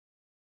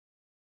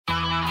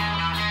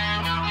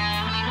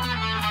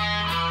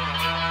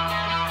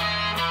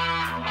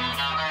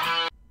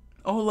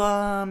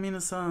Hola,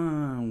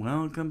 minasan!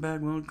 Welcome back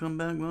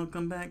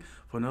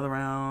for another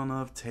round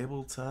of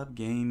Tabletop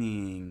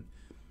Gaming.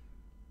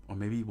 Or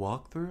maybe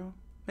walkthrough?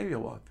 Maybe a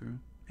walkthrough.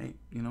 Hey,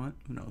 you know what?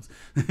 Who knows?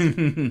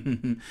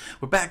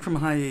 We're back from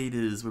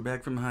hiatus. With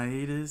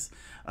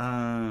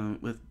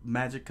another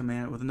Magic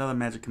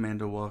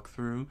Commander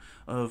walkthrough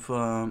of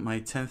my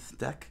 10th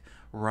deck,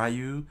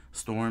 Raiyuu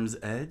Storm's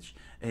Edge,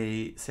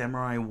 a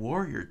Samurai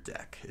Warrior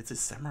deck. It's a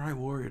Samurai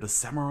Warrior, the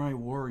Samurai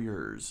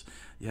Warriors.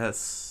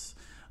 Yes.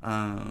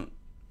 Uh,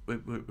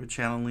 we're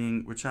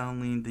channeling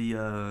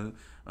the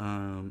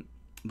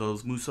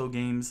those Muso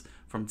games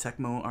from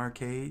Tecmo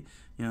Arcade.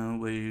 You know,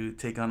 where you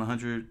take on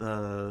 100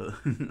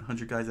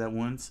 100 guys at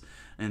once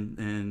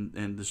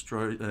and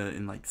destroy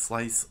and like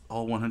slice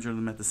all 100 of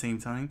them at the same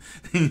time.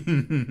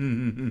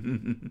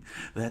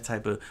 that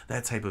type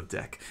of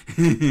deck.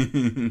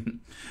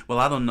 Well,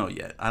 I don't know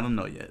yet.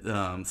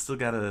 Still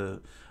gotta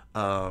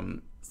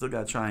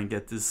try and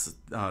get this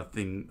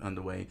thing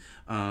underway.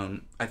 I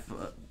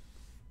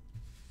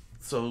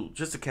So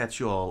just to catch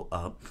you all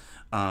up,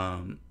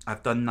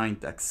 I've done 9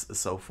 decks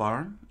so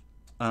far.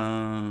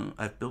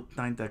 I've built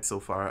 9 decks so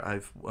far.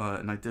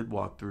 And I did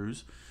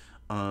walkthroughs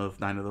of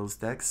 9 of those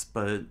decks,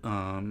 but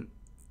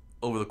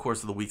over the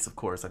course of the weeks, of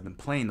course, I've been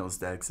playing those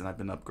decks and I've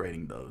been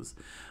upgrading those.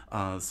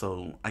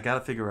 So I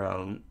gotta figure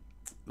out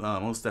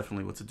most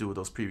definitely what to do with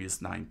those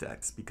previous 9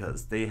 decks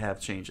because they have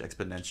changed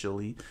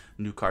exponentially.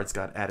 New cards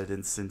got added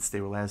in since they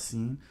were last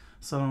seen.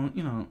 So,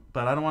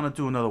 but I don't want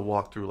to do another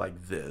walkthrough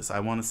like this.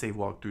 I want to save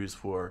walkthroughs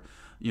for,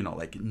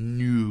 like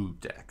new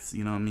decks.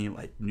 You know what I mean?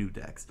 Like new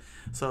decks.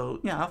 So,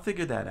 yeah, I'll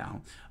figure that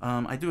out.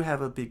 I do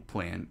have a big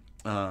plan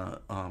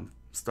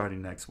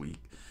starting next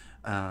week.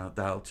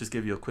 That'll just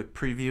give you a quick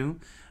preview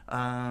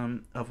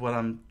of what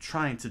I'm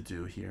trying to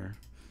do here.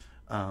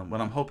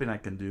 What I'm hoping I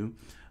can do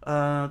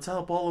to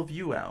help all of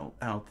you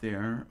out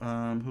there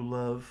who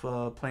love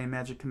playing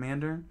Magic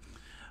Commander.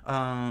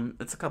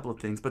 It's a couple of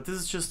things, but this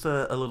is just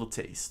a little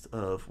taste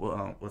of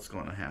what's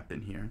going to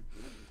happen here,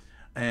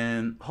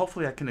 and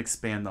hopefully I can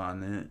expand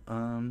on it.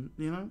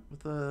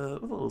 With a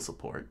little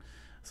support.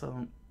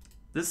 So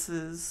this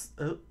is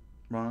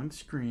wrong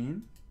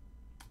screen.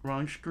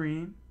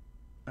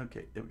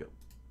 Okay, there we go.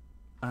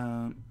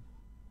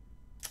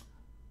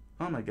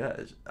 Oh my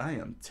gosh, I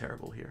am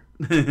terrible here.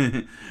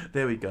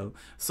 There we go.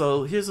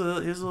 So here's a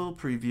little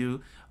preview.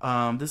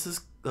 This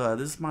is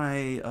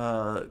my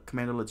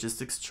Commander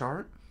Logistics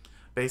chart.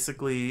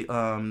 Basically,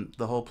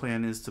 the whole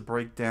plan is to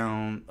break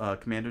down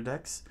Commander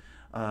decks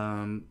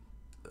by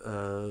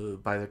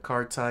their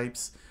card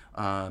types,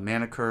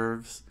 mana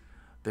curves,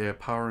 their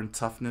power and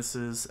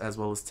toughnesses, as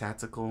well as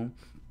tactical.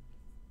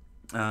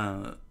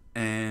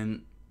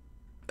 And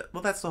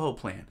well, that's the whole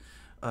plan.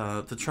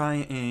 To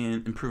try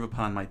and improve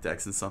upon my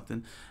decks and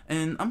something,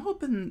 and I'm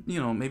hoping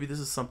maybe this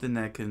is something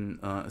that can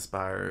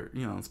inspire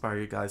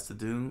you guys to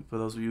do. For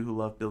those of you who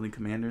love building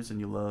commanders and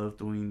you love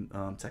doing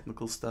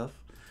technical stuff,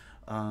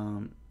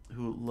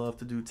 who love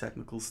to do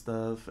technical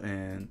stuff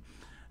and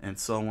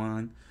so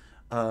on.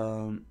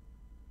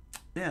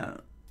 Yeah,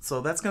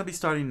 so that's gonna be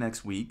starting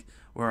next week,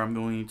 where I'm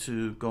going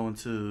to go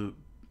into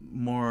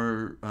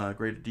more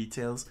greater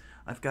details.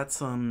 I've got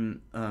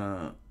some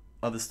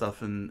other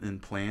stuff in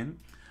plan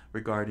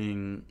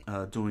regarding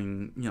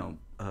doing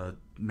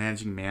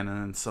managing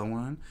mana and so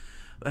on,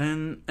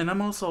 and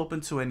I'm also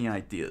open to any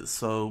ideas.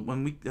 So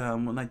when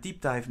I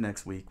deep dive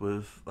next week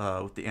with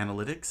the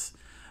analytics,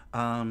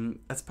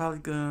 that's probably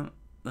gonna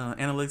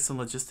analytics and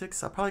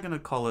logistics. I'm probably gonna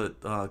call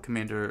it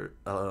Commander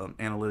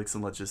Analytics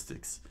and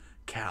Logistics,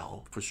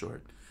 CAL for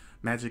short.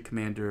 Magic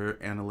Commander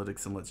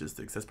Analytics and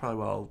Logistics. That's probably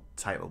what I'll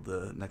title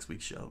the next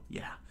week's show.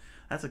 Yeah,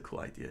 that's a cool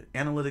idea.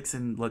 Analytics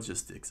and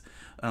logistics.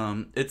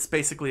 It's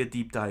basically a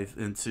deep dive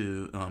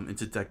into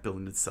deck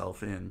building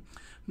itself and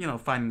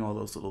finding all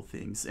those little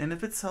things. And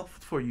if it's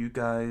helpful for you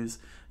guys,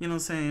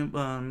 saying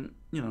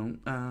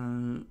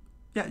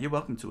yeah, you're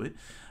welcome to it.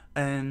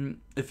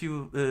 And if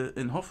you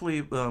and hopefully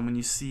when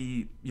you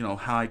see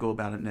how I go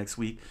about it next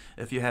week,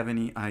 if you have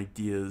any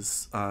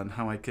ideas on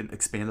how I can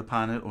expand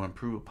upon it or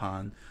improve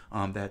upon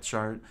that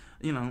chart,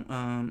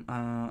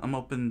 I'm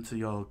open to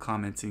y'all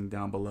commenting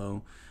down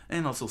below,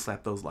 and also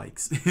slap those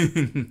likes.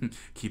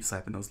 Keep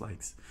slapping those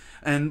likes.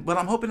 And what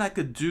I'm hoping I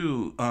could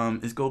do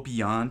is go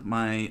beyond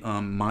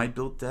my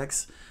built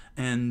decks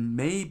and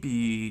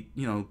maybe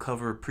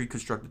cover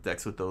pre-constructed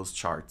decks with those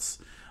charts,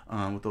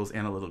 with those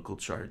analytical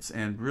charts,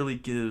 and really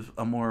give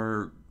a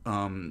more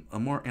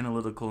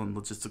analytical and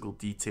logistical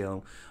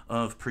detail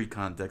of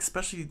pre-con decks.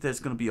 Especially, there's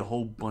going to be a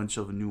whole bunch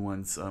of new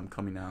ones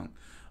coming out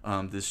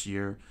this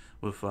year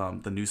with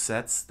the new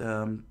sets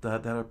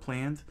that are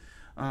planned.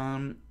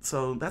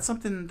 So that's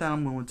something that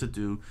I'm willing to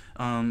do.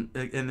 And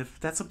if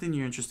that's something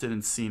you're interested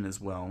in seeing as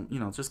well,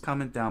 just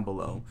comment down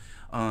below.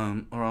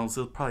 Or else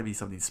it'll probably be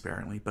something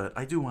sparingly, but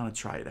I do want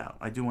to try it out.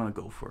 I do want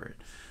to go for it.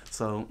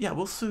 So yeah,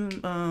 we'll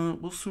soon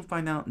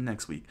find out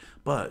next week.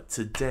 But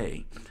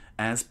today,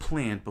 as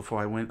planned, before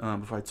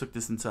I took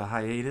this into a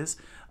hiatus,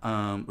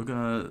 I'm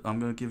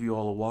gonna give you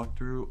all a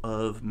walkthrough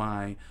of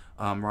my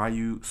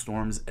Raiyuu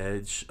Storm's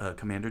Edge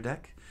commander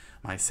deck.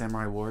 my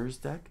Samurai Warriors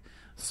deck.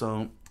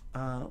 So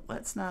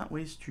let's not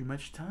waste too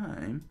much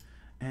time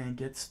and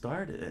get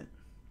started.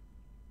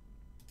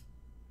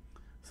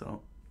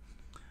 So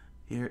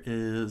here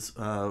is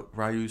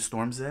Raiyuu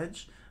Storm's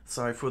Edge.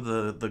 Sorry for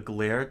the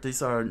glare.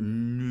 These are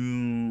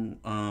new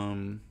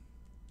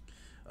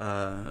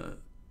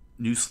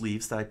new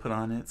sleeves that I put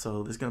on it,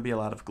 so there's gonna be a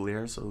lot of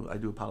glare. So I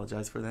do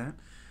apologize for that.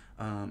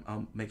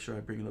 I'll make sure I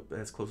bring it up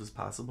as close as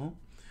possible.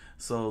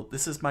 So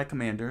this is my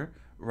commander,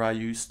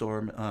 Raiyuu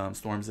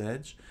Storm's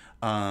Edge.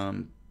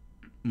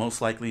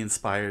 Most likely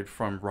inspired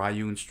from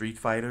Raiyuu in Street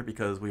Fighter,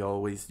 because we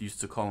always used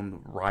to call him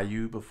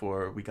Raiyuu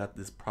before we got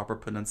this proper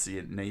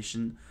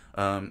pronunciation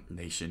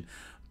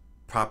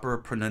proper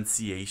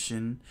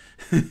pronunciation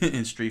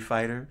in Street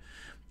Fighter.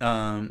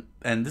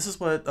 And this is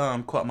what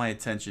caught my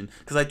attention,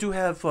 because I do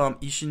have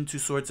Ishin Two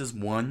Swords as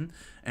one,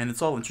 and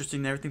it's all interesting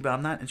and everything, but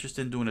I'm not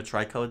interested in doing a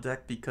tricolor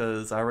deck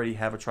because I already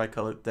have a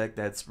tricolor deck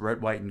that's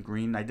red, white, and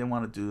green. I didn't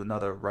want to do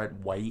another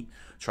red, white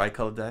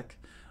tricolor deck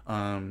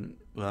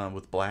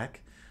with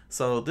black.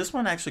 So this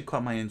one actually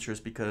caught my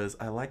interest because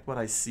I like what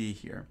I see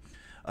here.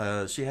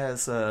 She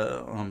has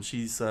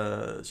she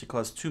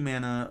costs 2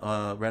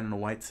 mana, red and a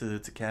white to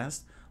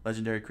cast.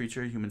 Legendary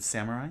creature, human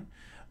samurai.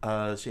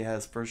 She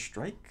has first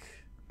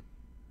strike.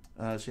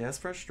 Let's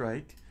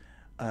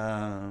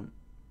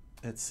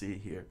see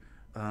here.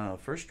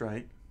 First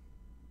strike.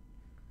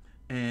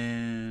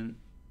 And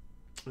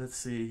let's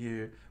see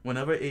here.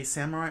 Whenever a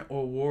samurai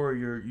or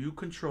warrior you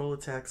control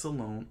attacks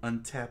alone,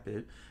 untap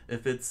it.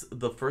 If it's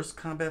the first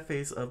combat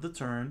phase of the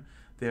turn,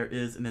 there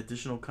is an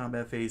additional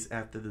combat phase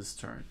after this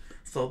turn.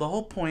 So the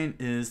whole point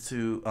is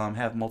to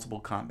have multiple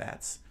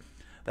combats.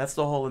 That's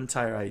the whole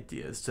entire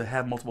idea, is to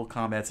have multiple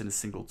combats in a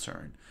single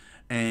turn.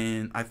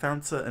 And I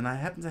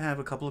happen to have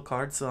a couple of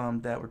cards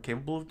that were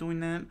capable of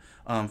doing that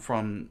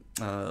from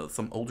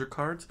some older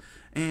cards,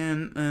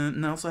 and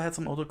I also had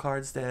some older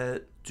cards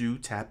that do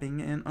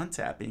tapping and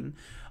untapping.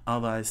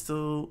 Although I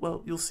still,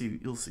 well, you'll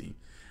see.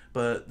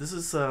 But this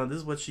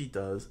is what she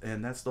does,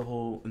 and that's the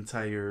whole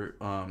entire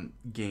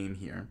game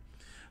here.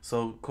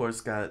 So of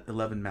course, got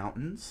 11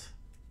 mountains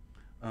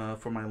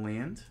for my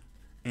land,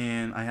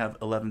 and I have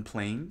 11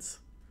 plains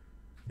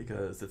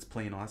because it's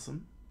plain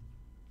awesome.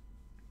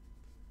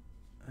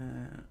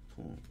 There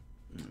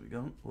we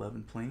go,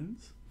 11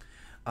 planes.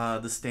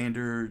 The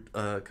standard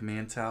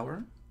command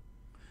tower,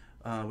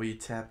 where you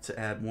tap to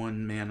add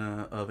 1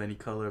 mana of any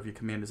color of your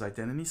commander's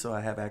identity. So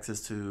I have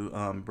access to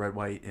red,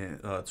 white,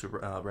 and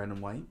red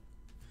and white.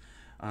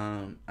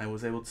 I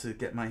was able to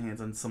get my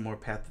hands on some more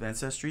Path of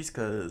Ancestries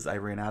because I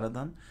ran out of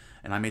them,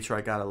 and I made sure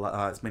I got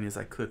as many as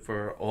I could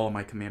for all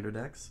my commander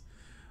decks.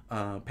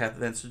 Path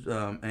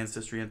of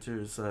Ancestry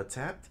enters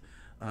tapped.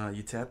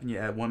 You tap and you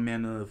add 1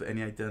 mana of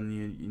any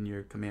identity in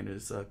your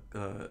commander's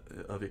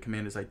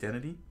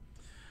identity.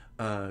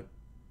 1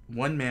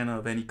 mana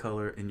of any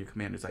color in your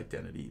commander's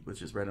identity, which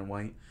is red and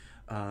white.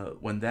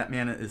 When that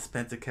mana is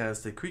spent to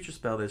cast a creature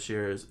spell that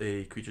shares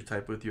a creature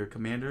type with your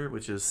commander,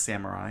 which is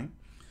Samurai,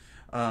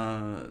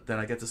 then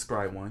I get to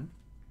scry 1.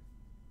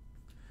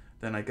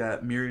 Then I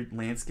got Mirrored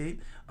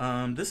Landscape.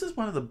 This is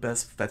one of the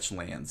best fetch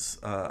lands,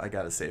 I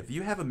gotta say. If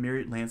you have a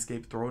Mirrored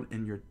Landscape, throw it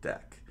in your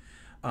deck.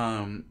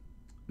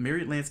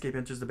 Mirrored Landscape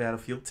enters the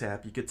battlefield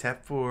tap. You could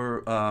tap for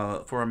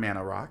a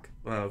mana rock,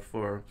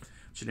 for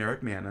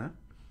generic mana,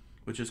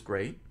 which is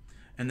great.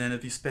 And then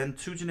if you spend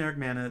 2 generic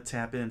mana,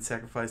 tap in,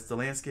 sacrifice the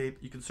landscape,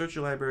 you can search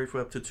your library for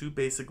up to 2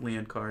 basic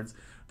land cards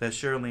that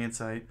share a land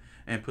type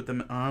and put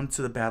them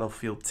onto the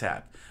battlefield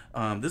tap.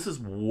 This is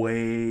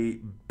way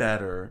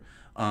better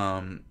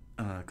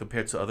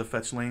compared to other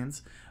fetch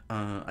lands.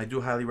 I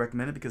do highly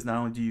recommend it because not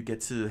only do you get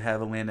to have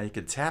a land that you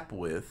can tap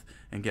with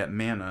and get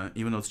mana,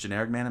 even though it's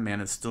generic mana,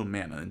 mana is still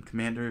mana. In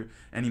Commander,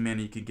 any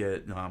mana you could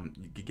get,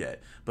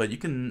 but you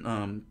can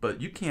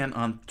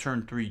on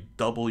turn 3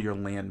 double your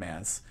land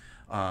mass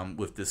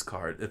with this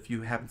card if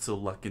you happen to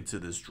luck into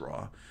this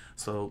draw.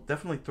 So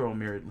definitely throw a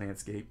Mirrored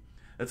Landscape.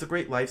 It's a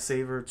great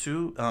lifesaver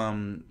too,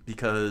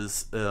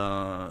 because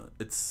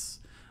it's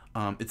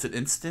an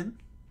instant.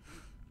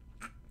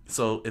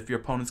 So if your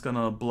opponent's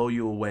gonna blow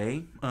you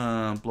away,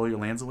 blow your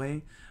lands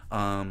away,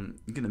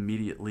 you can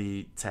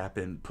immediately tap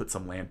and put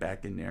some land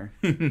back in there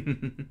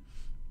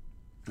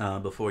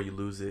before you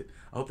lose it.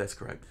 I hope that's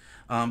correct.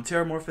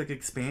 Terramorphic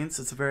Expanse.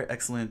 It's a very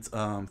excellent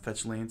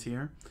fetch land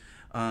here.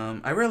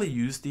 I rarely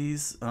use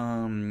these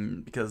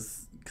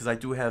because I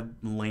do have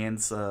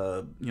lands,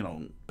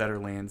 better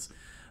lands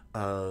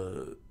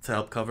to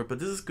help cover. But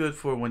this is good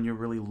for when you're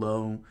really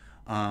low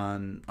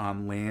on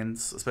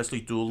lands, especially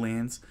dual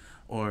lands.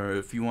 Or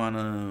if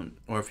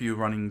you're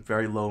running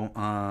very low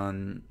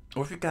on,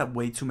 or if you've got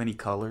way too many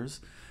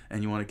colors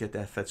and you want to get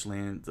that fetch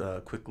land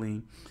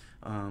quickly,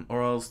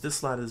 or else this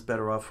slot is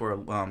better off for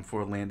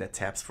a land that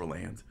taps for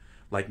land,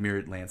 like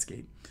Mirrored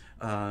Landscape.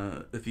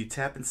 If you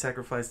tap and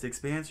sacrifice the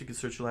expanse, you can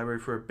search your library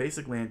for a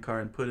basic land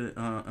card and put it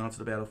onto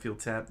the battlefield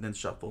tap, then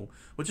shuffle,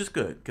 which is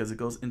good because it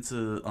goes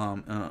into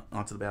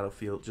onto the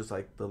battlefield just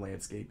like the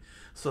landscape.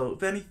 So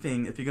if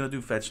anything, if you're gonna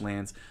do fetch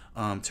lands,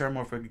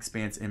 Terramorphic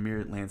Expanse and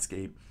Mirrored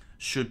Landscape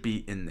should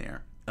be in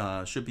there.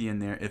 should be in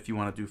there if you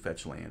want to do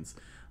fetch lands.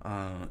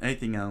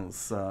 Anything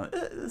else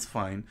is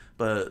fine,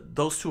 but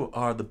those two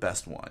are the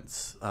best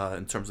ones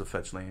in terms of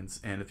fetch lands.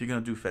 And if you're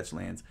gonna do fetch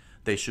lands,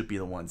 they should be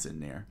the ones in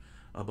there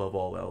above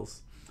all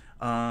else.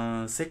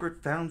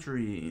 Sacred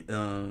Foundry,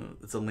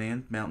 it's a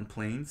land, mountain,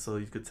 plain, so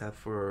you could tap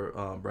for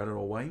red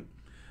or white.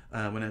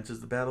 When it enters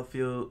the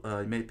battlefield,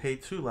 you may pay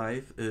 2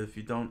 life. If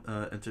you don't,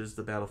 enters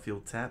the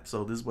battlefield tap.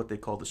 So this is what they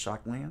call the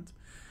shock land,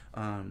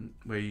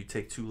 where you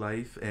take 2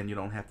 life and you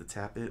don't have to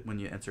tap it when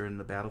you enter in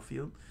the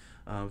battlefield.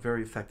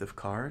 Very effective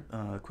card,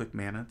 quick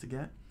mana to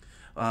get.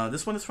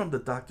 This one is from the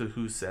Doctor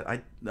Who set.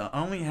 I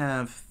only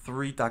have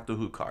 3 Doctor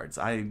Who cards.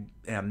 I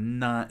am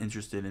not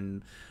interested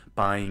in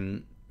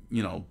buying,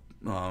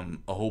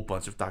 a whole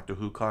bunch of Doctor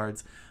Who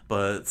cards,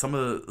 but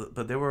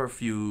there were a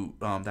few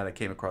that I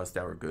came across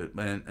that were good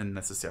and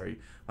necessary.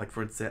 Like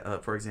for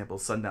example,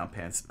 Sundown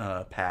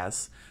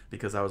Pass,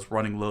 because I was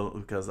running low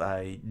because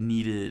I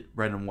needed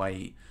red and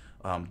white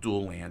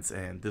dual lands,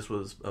 and this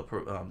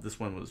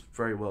one was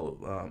very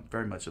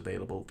much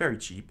available, very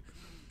cheap.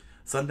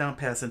 Sundown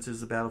Pass enters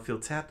the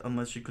battlefield tapped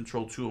unless you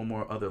control 2 or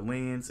more other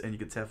lands, and you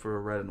can tap for a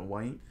red and a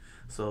white.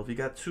 So if you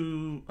got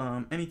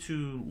any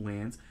 2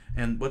 lands,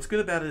 and what's good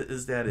about it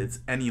is that it's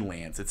any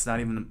lands. It's not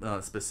even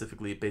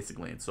specifically a basic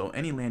land. So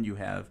any land you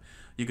have,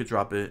 you could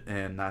drop it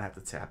and not have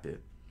to tap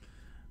it.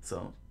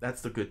 So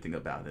that's the good thing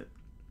about it.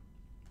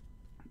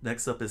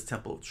 Next up is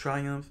Temple of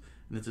Triumph.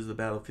 It enters the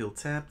battlefield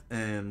tapped,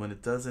 and when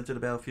it does enter the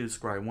battlefield,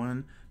 scry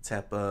 1,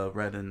 tap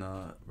red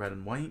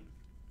and white,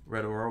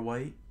 red or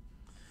white.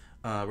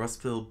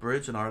 Rustfield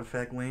Bridge, an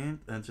artifact land,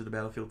 enter the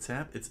battlefield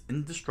tap. It's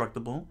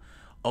indestructible.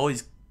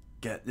 Always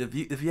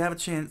if you have a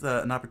chance,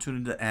 an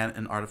opportunity to add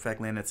an artifact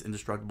land that's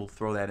indestructible,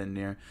 throw that in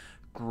there.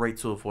 Great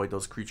to avoid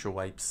those creature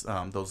wipes,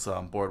 those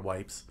board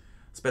wipes,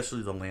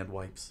 especially the land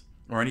wipes,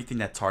 or anything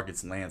that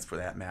targets lands for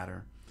that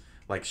matter,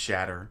 like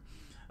Shatter.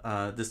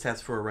 This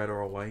taps for a red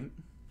or a white.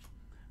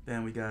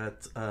 Then we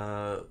got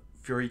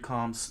Fury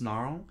Calm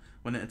Snarl.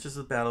 When it enters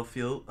the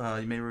battlefield,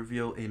 you may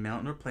reveal a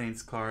mountain or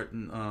plains card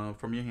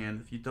from your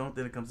hand. If you don't,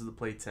 then it comes to the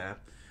play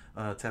tap.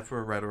 Tap for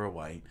a red or a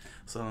white.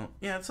 So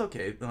yeah, it's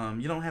okay.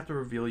 You don't have to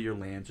reveal your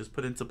land. Just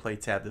put into play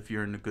tap if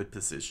you're in a good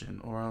position,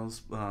 or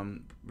else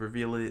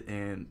reveal it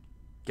and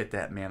get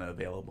that mana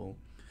available.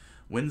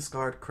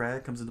 Windscarred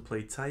Crag comes into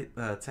play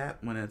tap.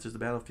 When it enters the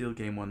battlefield,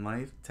 gain 1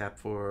 life. Tap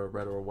for a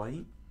red or a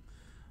white.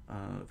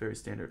 Very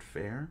standard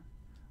fare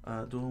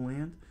dual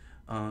land.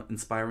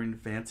 Inspiring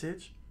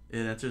Vantage.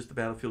 It enters the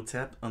battlefield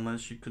tapped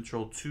unless you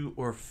control 2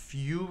 or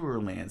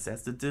fewer lands.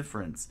 That's the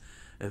difference.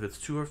 If it's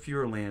 2 or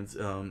fewer lands,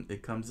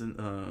 it comes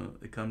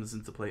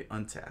into play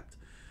untapped.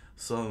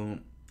 So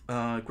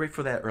great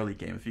for that early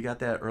game. If you got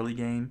that early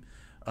game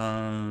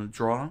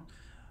draw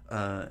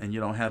and you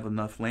don't have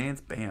enough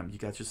lands, bam, you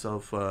got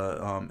yourself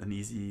an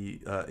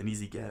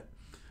easy get.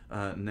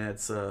 And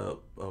that's a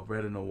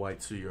red and a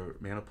white to your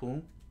mana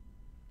pool.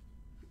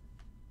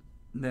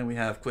 And then we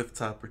have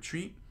Clifftop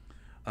Retreat.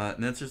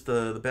 It enters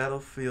the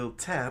battlefield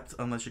tapped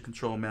unless you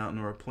control a mountain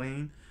or a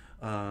plain.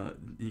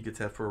 You can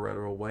tap for a red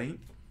or a white.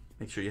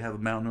 Make sure you have a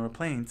mountain or a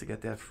plain to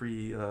get that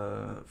free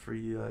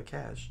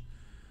cash.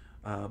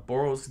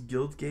 Boros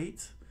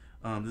Guildgate.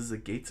 This is a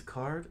gate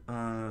card.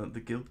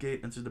 The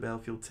Guildgate enters the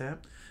battlefield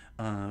tapped.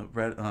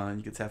 Red.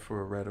 You can tap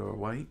for a red or a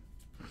white.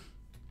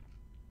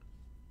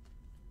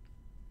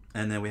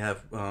 And then we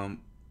have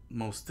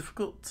most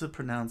difficult to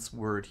pronounce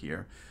word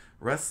here.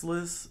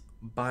 Restless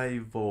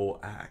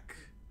Bivouac.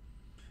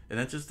 It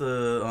enters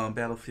the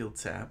battlefield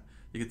tap.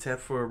 You can tap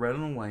for a red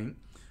and a white,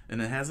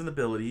 and it has an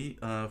ability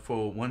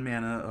for 1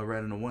 mana, a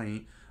red and a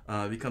white.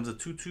 It becomes a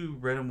 2/2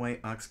 red and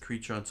white ox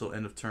creature until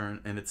end of turn,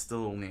 and it's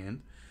still a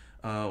land.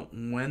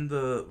 When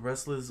the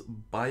Restless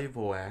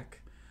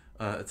Bivouac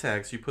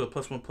attacks, you put a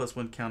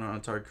 +1/+1 counter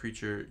on target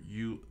creature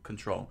you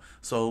control.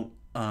 So,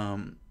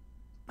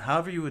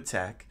 however you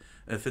attack,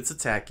 if it's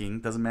attacking,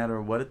 doesn't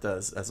matter what it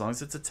does, as long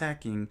as it's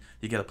attacking,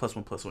 you get a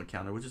 +1/+1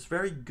 counter, which is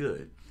very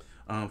good.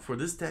 For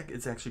this deck,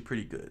 it's actually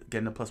pretty good.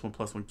 Getting a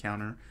 +1/+1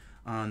 counter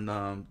on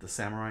the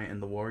Samurai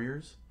and the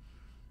Warriors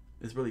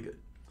is really good.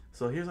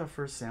 So here's our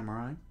first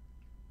Samurai.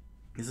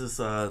 This is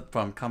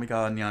from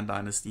Kamigawa Neon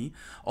Dynasty.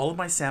 All of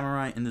my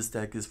Samurai in this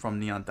deck is from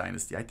Neon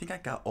Dynasty. I think I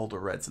got all the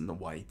reds and the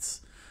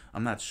whites.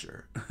 I'm not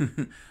sure.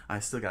 I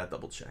still got to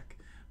double check.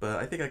 But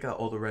I think I got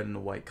all the red and the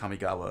white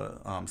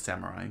Kamigawa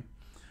Samurai.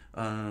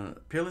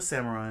 Peerless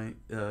Samurai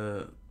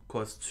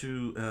costs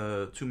 2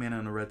 mana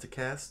and a red to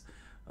cast.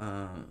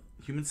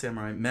 Human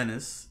Samurai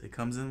Menace. It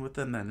comes in with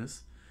a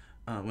Menace.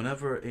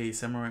 Whenever a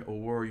Samurai or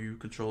Warrior you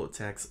control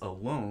attacks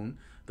alone,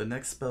 the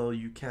next spell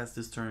you cast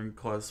this turn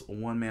costs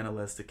 1 mana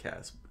less to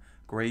cast.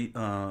 Great,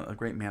 a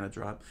great mana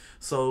drop.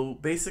 So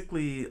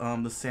basically,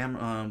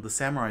 the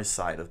Samurai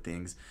side of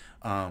things,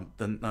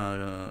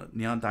 the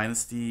Neon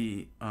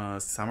Dynasty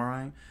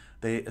Samurai,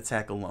 they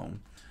attack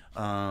alone.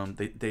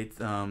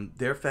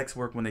 Their effects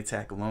work when they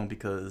attack alone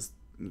because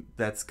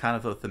that's kind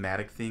of a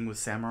thematic thing with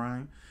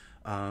Samurai.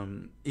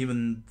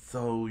 Even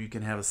though you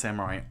can have a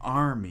Samurai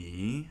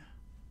army,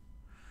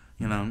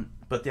 you know.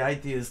 But the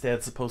idea is that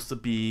it's supposed to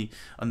be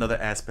another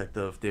aspect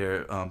of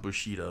their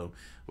Bushido,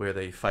 where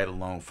they fight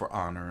alone for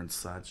honor and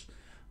such.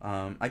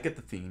 I get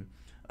the theme.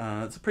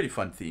 It's a pretty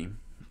fun theme,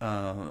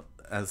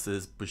 as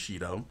is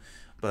Bushido,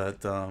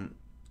 but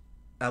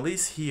at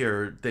least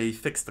here they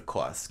fixed the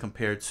cost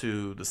compared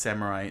to the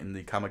samurai in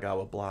the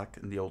Kamigawa block,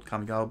 in the old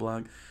Kamigawa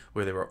block,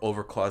 where they were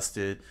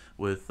overcosted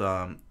with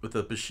a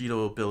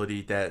Bushido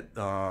ability that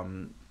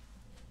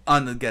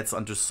gets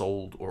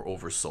undersold or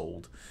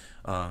oversold.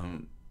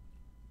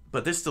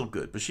 But they're still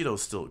good. Bushido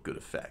is still a good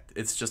effect.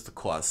 It's just the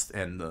cost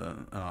and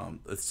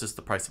it's just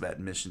the price of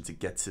admission to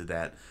get to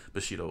that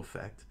Bushido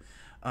effect.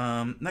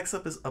 Next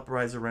up is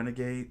Uprising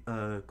Renegade.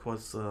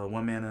 Costs 1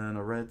 mana and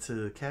a red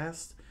to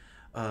cast.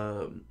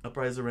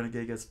 Uprising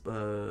Renegade gets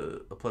a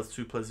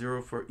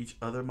 +2/+0 for each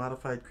other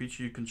modified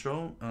creature you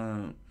control.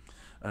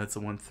 It's a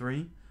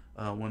 1/3,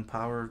 1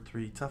 power,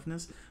 3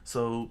 toughness.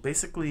 So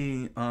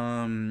basically,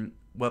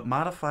 what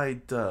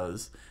modified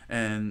does,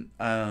 and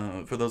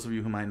for those of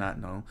you who might not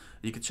know,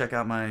 you can check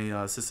out my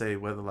Sisei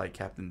Weatherlight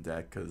Captain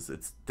deck because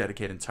it's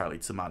dedicated entirely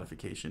to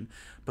modification.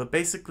 But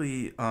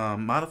basically,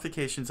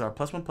 modifications are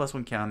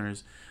 +1/+1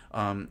 counters,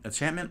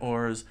 enchantment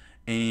ores,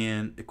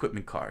 and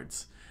equipment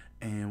cards.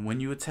 And when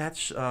you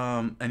attach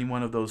any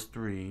one of those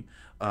three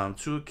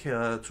to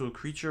a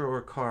creature or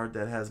a card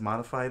that has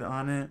modified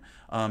on it,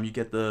 you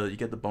get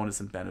the bonus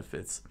and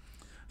benefits.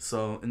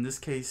 So in this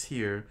case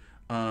here,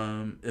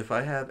 if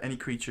I have any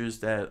creatures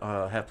that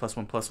have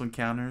 +1/+1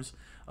 counters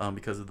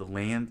because of the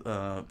land,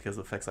 because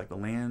of effects like the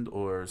land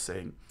or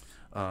say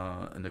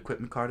an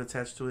equipment card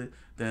attached to it,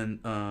 then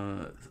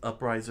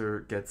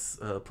Upriser gets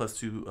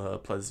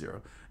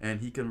 +2/+0,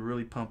 and he can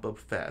really pump up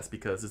fast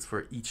because it's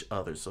for each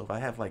other. So if I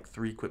have like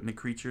 3 equipment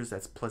creatures,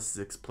 that's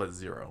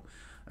 +6/+0.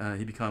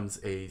 He becomes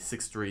a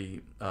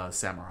 6/3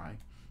 samurai.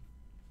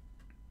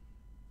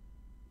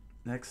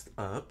 Next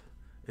up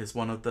is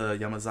one of the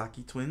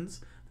Yamazaki twins.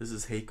 This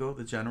is Heiko,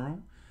 the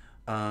general.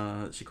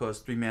 She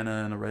costs 3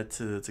 mana and a red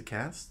to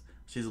cast.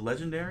 She's a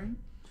legendary.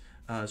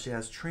 She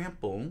has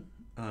trample,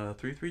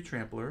 3/3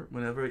 trampler.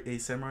 Whenever a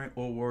samurai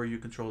or warrior you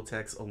control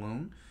attacks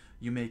alone,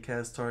 you may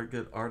cast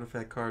target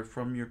artifact card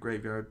from your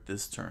graveyard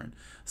this turn.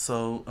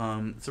 So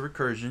it's a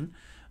recursion.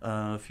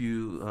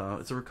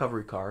 It's a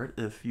recovery card.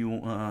 If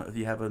you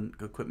have an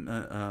equipment,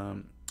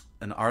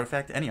 an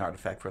artifact, any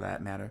artifact for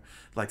that matter,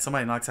 like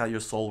somebody knocks out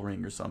your soul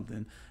ring or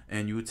something,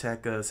 and you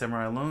attack a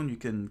samurai alone, you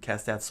can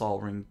cast that soul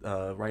ring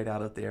right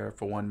out of there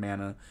for 1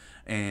 mana,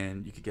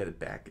 and you can get it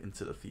back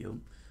into the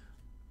field.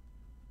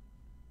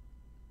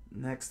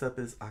 Next up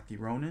is Aki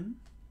Ronin.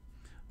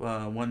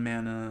 1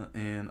 mana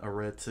and a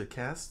red to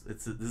cast.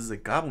 This is a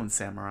goblin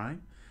samurai.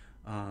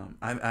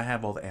 I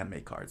have all the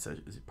anime cards, as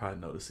you're probably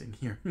noticing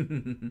here.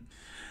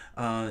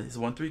 He's a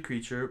 1/3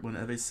 creature.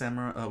 Whenever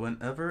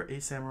a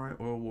samurai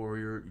or a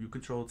warrior you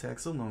control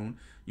attacks alone,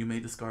 you may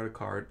discard a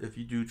card. If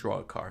you do, draw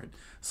a card.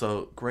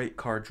 So great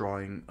card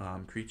drawing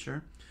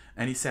creature.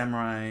 Any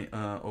samurai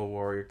or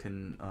warrior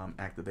can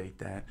activate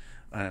that,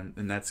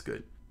 and that's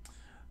good.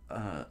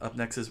 Up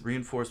next is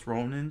Reinforced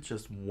Ronin,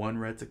 just 1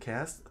 red to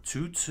cast,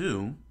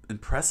 2/2.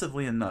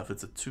 Impressively enough,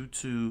 it's a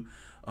 2/2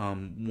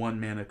 1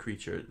 mana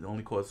creature. It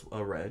only costs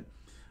a red.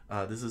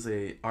 This is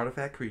a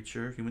artifact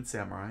creature, human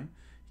samurai.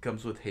 It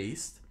comes with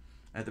haste.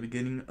 At the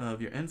beginning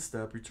of your end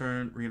step,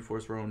 return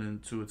Reinforced Ronin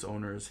to its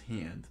owner's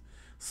hand.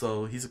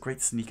 So he's a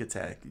great sneak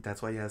attack.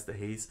 That's why he has the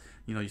haste.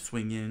 You know, you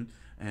swing in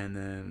and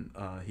then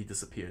he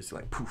disappears.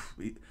 You're like poof.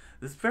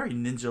 It's very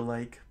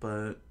ninja-like,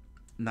 but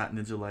not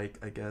ninja-like,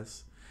 I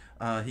guess.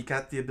 He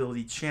got the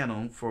ability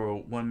Channel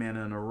for 1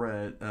 mana and a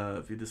red.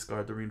 If you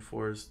discard the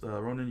Reinforced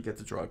Ronin, you get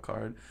to draw a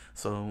card.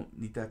 So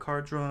need that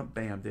card draw,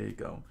 bam, there you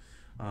go.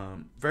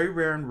 Very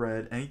rare in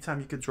red. Anytime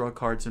you could draw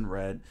cards in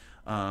red,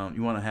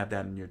 you want to have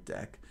that in your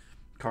deck.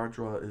 Card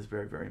draw is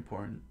very, very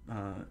important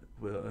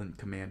in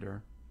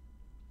Commander.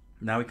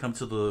 Now we come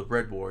to the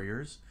Red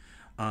Warriors.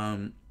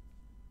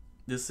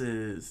 This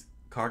is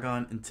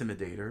Kargon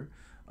Intimidator,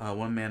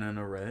 1 mana and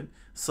a red.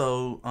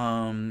 So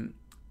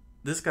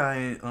this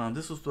guy,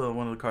 this was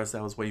one of the cards that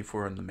I was waiting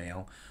for in the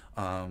mail.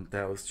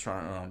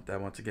 That I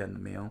want to get in the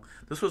mail.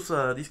 This was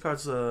these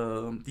cards,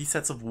 these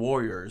sets of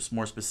warriors,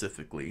 more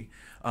specifically,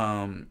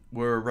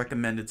 were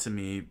recommended to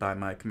me by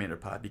my commander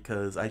pod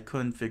because I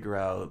couldn't figure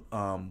out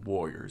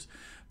warriors.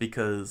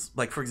 Because,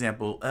 like, for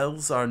example,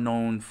 elves are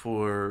known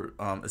for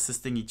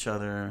assisting each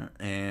other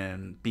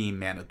and being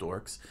mana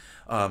dorks.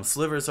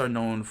 Slivers are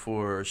known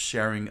for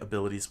sharing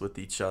abilities with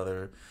each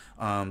other.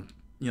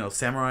 You know,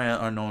 samurai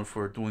are known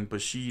for doing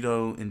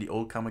Bushido in the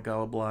old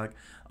Kamigawa block.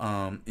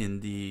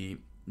 In the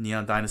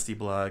Neon Dynasty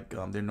block,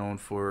 they're known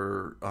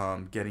for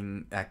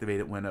getting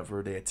activated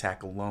whenever they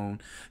attack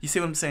alone. You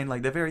see what I'm saying?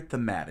 Like, they're very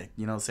thematic.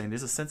 You know what I'm saying?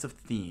 There's a sense of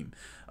theme.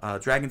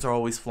 Dragons are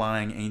always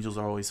flying. Angels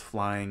are always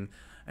flying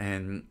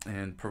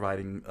and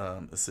providing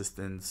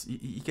assistance.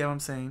 You get what I'm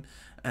saying?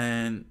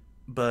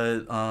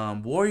 But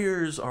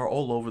warriors are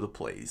all over the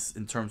place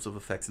in terms of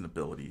effects and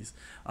abilities.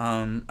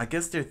 I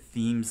guess their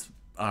themes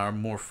are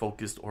more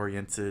focused,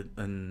 oriented,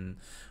 and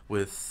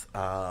with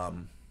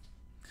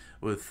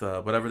with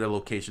whatever their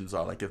locations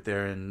are. Like if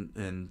they're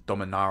in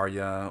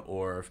Dominaria,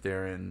 or if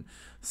they're in,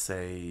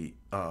 say,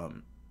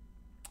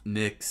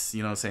 Nyx,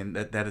 you know, saying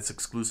that it's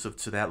exclusive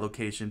to that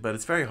location. But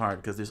it's very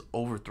hard because there's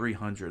over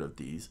 300 of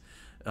these,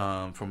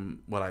 from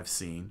what I've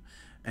seen,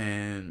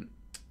 and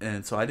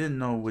so I didn't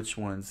know which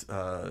ones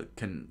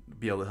can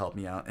be able to help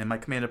me out. And my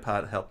commander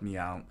pod helped me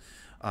out,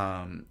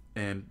 and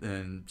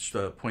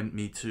pointed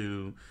me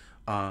to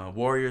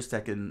warriors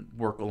that can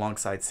work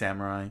alongside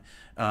samurai,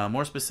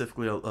 more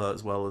specifically,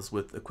 as well as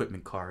with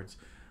equipment cards.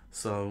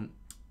 So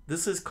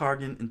this is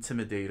Kargan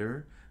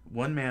Intimidator,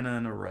 1 mana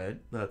and a red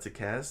to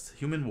cast.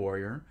 Human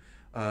warrior.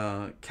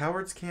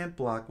 Cowards can't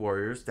block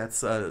warriors.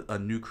 That's a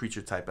new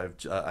creature type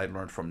I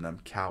learned from them.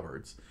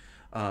 Cowards.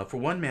 For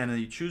 1 mana,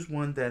 you choose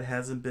one that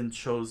hasn't been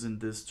chosen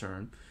this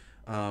turn.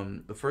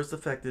 The first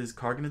effect is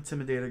Kargan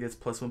Intimidator gets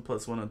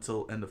 +1/+1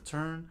 until end of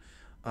turn.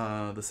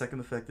 The second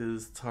effect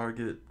is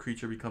target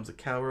creature becomes a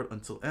coward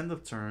until end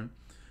of turn.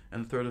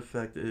 And the third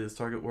effect is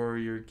target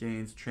warrior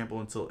gains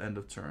trample until end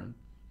of turn.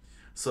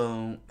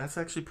 So that's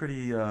actually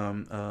pretty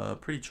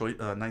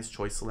nice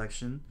choice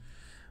selection.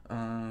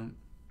 And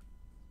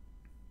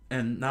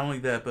not only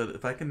that, but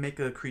if I can make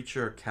a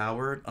creature a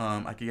coward,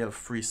 I can get a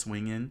free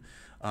swing in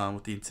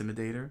with the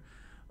Intimidator.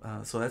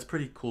 So that's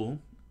pretty cool.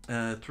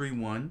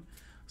 3/1.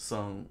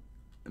 So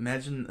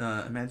imagine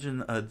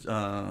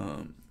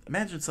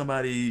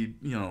somebody,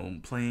 you know,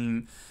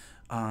 playing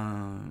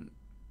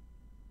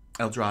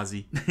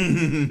Eldrazi.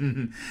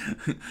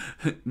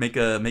 make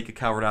a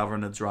coward out of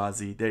an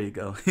Eldrazi. There you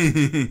go.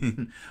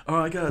 Oh,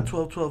 I got a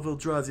 12/12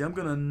 Eldrazi.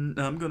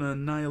 I'm gonna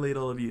annihilate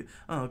all of you.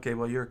 Oh, okay.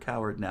 Well, you're a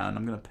coward now, and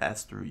I'm gonna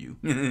pass through you.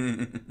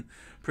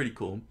 Pretty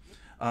cool.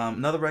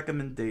 Another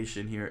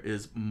recommendation here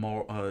is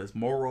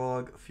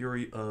Morog,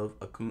 Fury of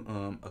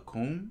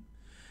Akum.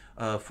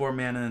 4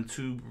 mana and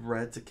 2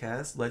 red to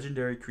cast.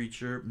 Legendary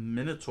creature,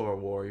 Minotaur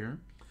warrior.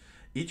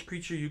 Each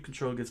creature you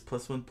control gets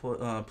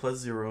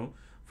 +1/+0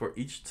 for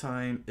each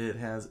time it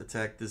has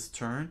attacked this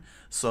turn.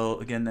 So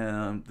again,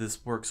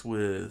 this works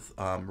with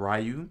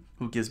Raiyuu,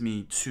 who gives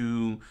me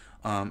 2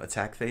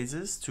 attack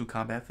phases, 2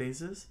 combat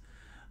phases.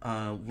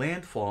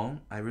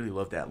 Landfall, I really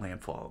love that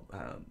landfall,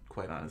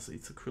 quite honestly.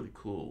 It's a really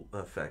cool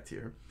effect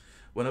here.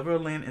 Whenever a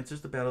land enters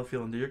the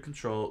battlefield under your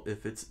control,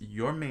 if it's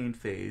your main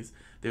phase,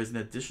 there's an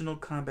additional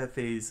combat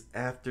phase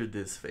after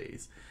this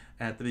phase.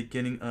 At the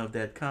beginning of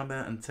that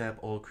combat, untap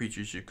all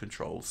creatures you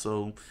control.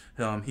 So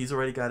he's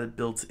already got it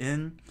built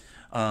in,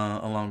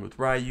 along with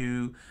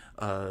Raiyuu.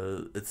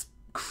 It's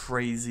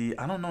crazy.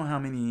 I don't know how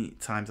many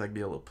times I can be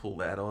able to pull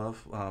that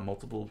off.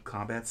 Multiple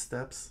combat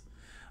steps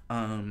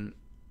in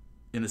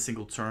a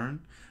single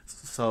turn.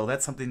 So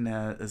that's something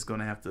that is going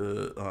to have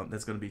to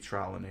that's going to be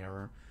trial and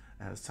error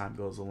as time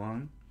goes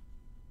along.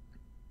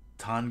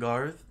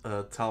 Tahngarth,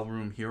 a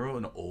Talroom hero,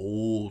 an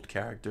old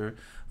character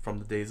from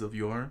the days of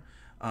yore.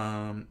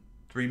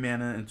 3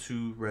 mana and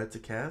 2 red to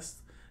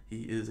cast.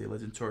 He is a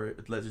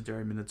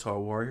legendary Minotaur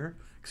warrior.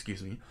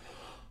 Excuse me.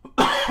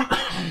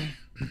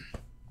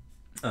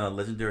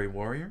 Legendary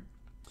warrior.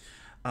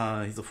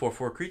 He's a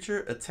 4/4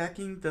 creature.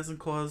 Attacking doesn't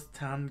cause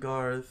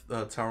Tahngarth,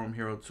 Talroom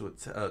hero,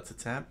 to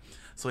tap.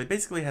 So he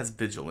basically has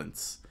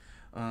vigilance.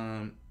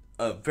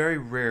 A very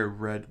rare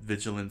red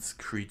vigilance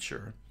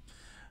creature.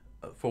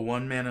 For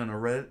 1 mana and a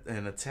red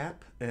and a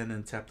tap, and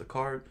then tap the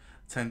card.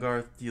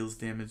 Tahngarth deals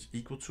damage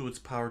equal to its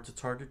power to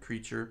target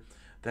creature.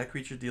 That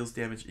creature deals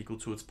damage equal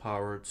to its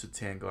power to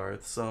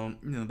Tahngarth. So,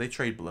 you know, they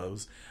trade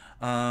blows.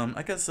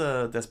 I guess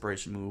a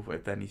desperation move,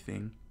 if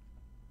anything.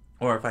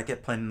 Or if I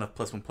get plenty enough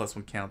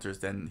 +1/+1 counters,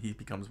 then he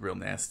becomes real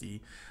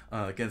nasty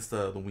against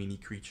the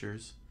weenie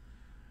creatures.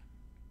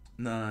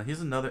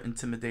 Here's another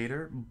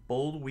Intimidator.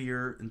 Bold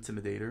Weir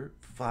Intimidator.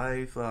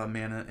 5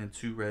 mana and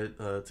 2 red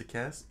to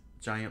cast.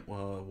 Giant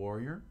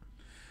warrior.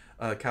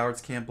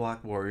 Cowards can't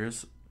block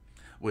warriors,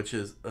 which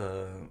is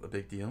a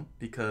big deal,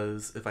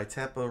 because if I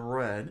tap a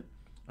red,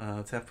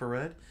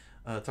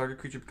 target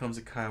creature becomes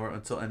a coward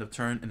until end of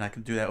turn, and I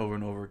can do that over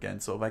and over again.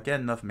 So if I get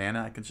enough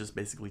mana, I can just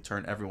basically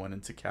turn everyone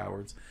into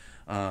cowards,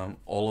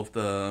 all of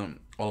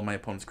my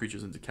opponent's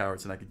creatures into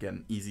cowards, and I could get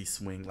an easy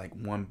swing, like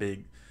one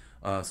big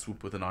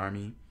swoop with an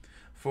army.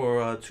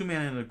 For 2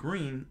 mana and a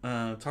green,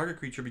 target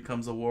creature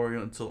becomes a warrior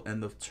until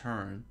end of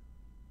turn.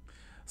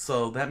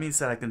 So that means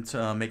that I can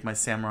make my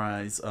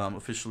samurais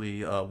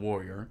officially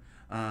warrior.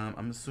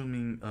 I'm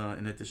assuming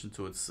in addition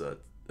to its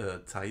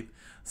type.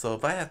 So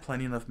if I have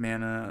plenty enough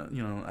mana,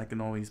 you know, I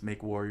can always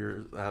make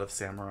warriors out of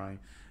samurai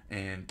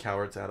and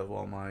cowards out of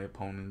all my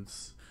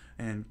opponents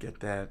and get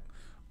that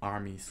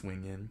army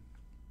swing in.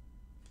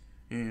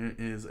 Here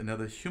is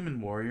another human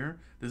warrior.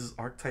 This is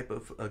archetype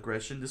of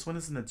aggression. This one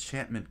is an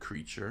enchantment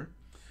creature.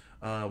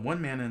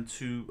 1 mana and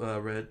 2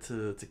 red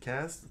to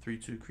cast.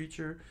 3/2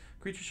 creature.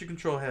 Creatures you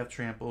control have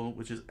trample,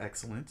 which is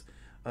excellent.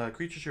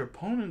 Creatures your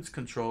opponents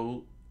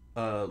control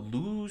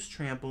lose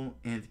trample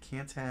and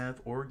can't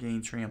have or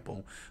gain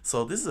trample.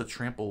 So this is a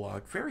trample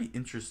lock. Very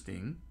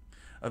interesting.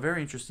 A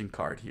very interesting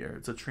card here.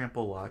 It's a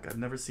trample lock. I've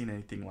never seen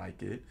anything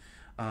like it.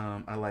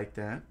 I like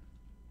that.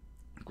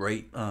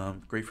 Great,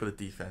 great for the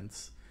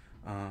defense.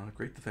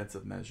 Great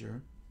defensive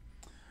measure.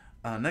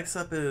 Next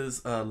up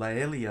is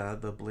Laelia,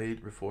 the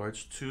Blade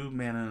Reforged. 2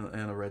 mana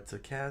and a red to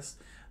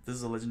cast. This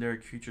is a legendary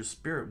creature,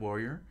 Spirit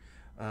Warrior.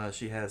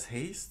 She has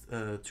haste,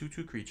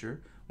 2/2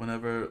 creature.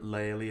 Whenever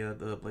Laelia,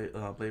 the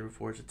Blade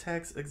Reforged,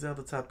 attacks, exile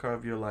the top card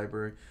of your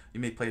library. You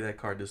may play that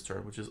card this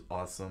turn, which is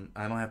awesome.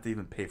 I don't have to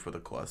even pay for the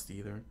cost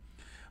either.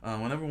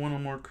 Whenever one or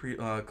more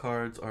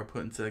cards are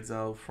put into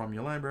exile from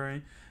your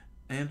library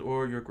and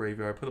or your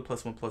graveyard, put a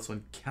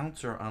 +1/+1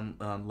 counter on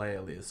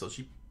Laelia. So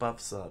she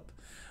buffs up.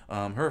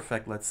 Her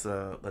effect lets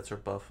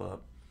her buff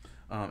up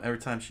every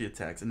time she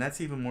attacks, and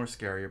that's even more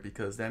scarier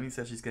because that means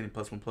that she's getting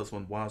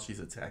 +1/+1 while she's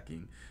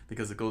attacking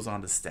because it goes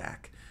on to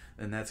stack,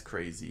 and that's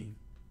crazy.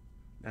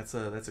 That's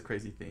a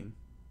crazy thing.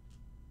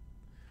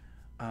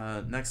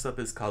 Next up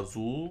is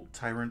Kazul,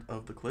 Tyrant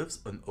of the Cliffs,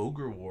 an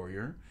Ogre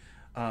Warrior.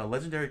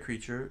 Legendary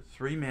creature,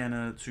 3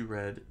 mana, 2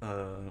 red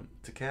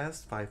to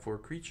cast, 5/4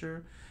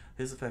 creature.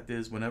 His effect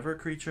is whenever a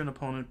creature an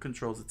opponent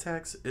controls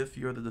attacks, if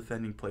you're the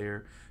defending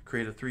player,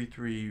 create a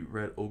 3/3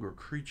 red ogre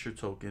creature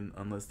token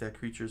unless that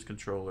creature's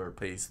controller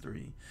pays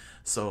 3.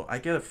 So I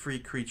get a free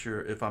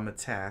creature if I'm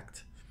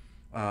attacked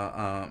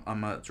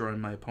during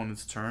my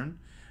opponent's turn,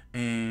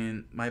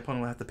 and my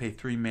opponent will have to pay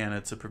 3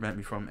 mana to prevent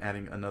me from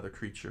adding another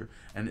creature,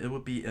 and it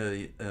would be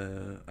and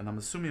I'm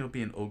assuming it would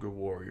be an ogre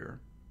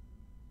warrior.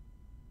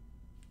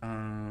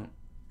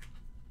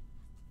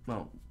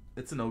 Well,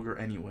 it's an ogre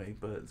anyway,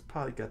 but it's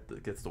probably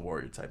gets the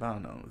warrior type. I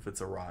don't know if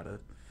it's errata.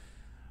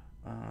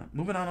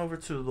 Moving on over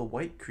to the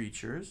white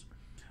creatures.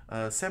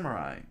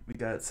 Samurai. We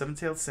got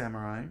 7-tailed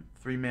Samurai,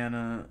 3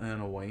 mana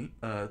and a white.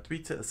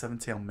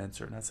 7-tailed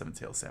Mentor, not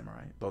 7-tailed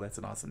Samurai, though that's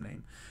an awesome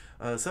name.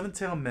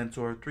 7-tailed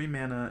Mentor, 3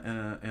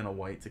 mana and a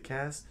white to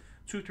cast.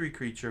 2/3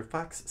 creature,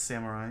 Fox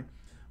Samurai.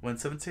 When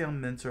 7-tailed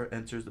Mentor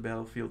enters the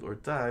battlefield or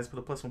dies, put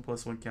a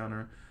 +1/+1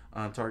 counter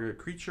on target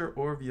creature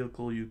or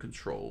vehicle you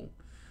control.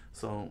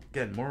 So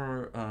again,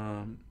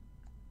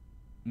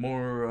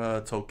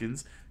 more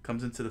tokens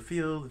comes into the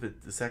field. If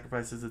it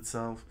sacrifices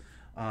itself,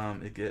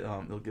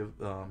 it'll give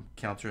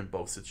counter in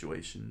both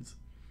situations.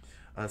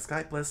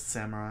 Sky Blessed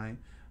Samurai,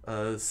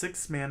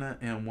 6 mana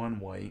and 1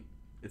 white.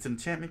 It's an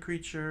enchantment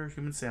creature,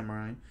 human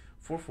samurai,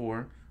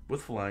 4/4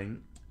 with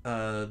flying.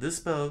 This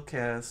spell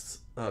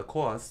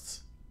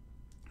costs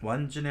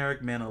 1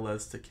 generic mana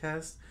less to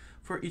cast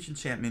for each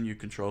enchantment you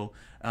control.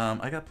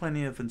 I got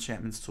plenty of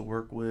enchantments to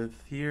work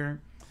with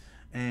here,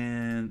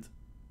 and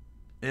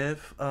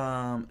if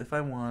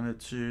I wanted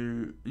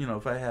to,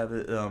 if I have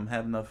it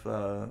have enough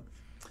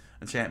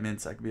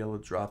enchantments, I could be able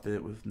to drop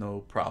it with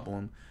no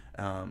problem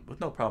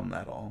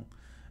at all,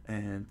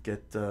 and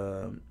get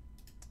them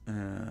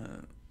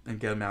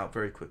out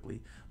very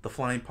quickly. The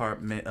flying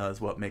part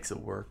is what makes it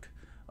work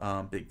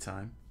big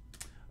time.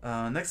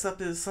 Next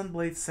up is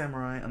Sunblade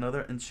Samurai,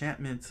 another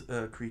enchantment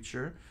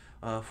creature,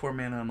 4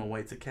 mana and a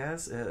white to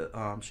cast.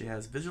 She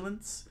has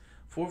Vigilance,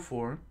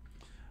 4/4.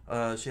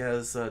 She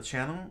has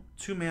Channel,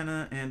 2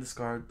 mana and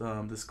discard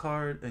this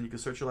card, and you can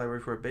search your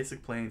library for a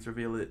basic planes,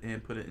 reveal it,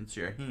 and put it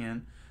into your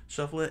hand,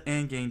 shuffle it,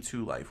 and gain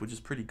 2 life, which is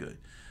pretty good.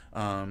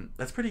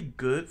 That's pretty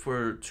good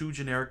for 2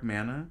 generic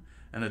mana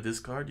and a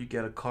discard. You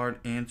get a card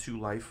and 2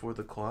 life for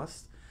the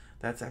cost.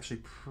 That's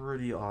actually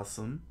pretty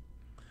awesome.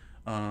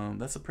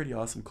 That's a pretty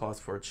awesome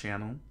cost for a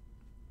channel.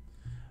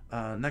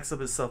 Next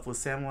up is Selfless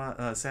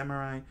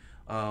Samurai,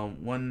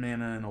 1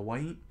 mana and a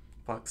white.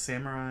 Fox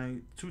Samurai,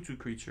 2/2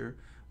 creature.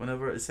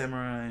 Whenever a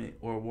samurai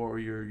or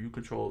warrior you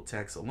control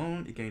attacks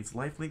alone, it gains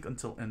lifelink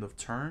until end of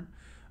turn.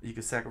 You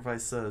can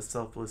sacrifice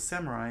Selfless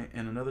Samurai,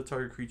 and another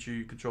target creature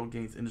you control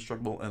gains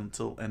indestructible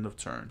until end of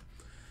turn.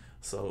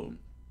 So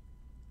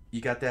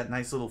you got that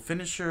nice little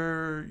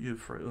finisher.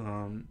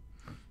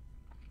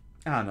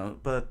 I don't know,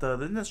 but the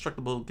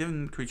indestructible,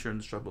 giving creature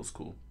indestructible is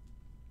cool,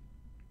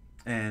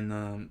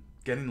 and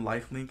getting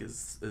lifelink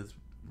is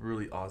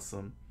really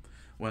awesome.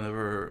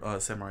 Whenever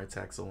samurai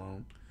attacks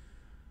alone,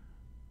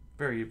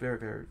 very, very,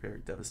 very, very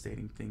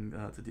devastating thing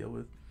to deal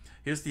with.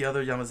 Here's the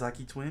other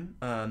Yamazaki twin,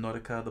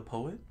 Nautica the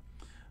Poet.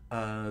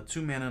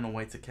 2 mana and a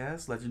white to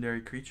cast, legendary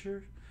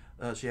creature.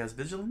 She has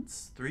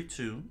Vigilance,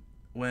 3/2.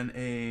 When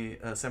a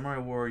samurai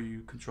warrior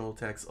you control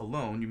attacks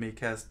alone, you may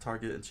cast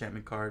target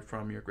enchantment card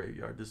from your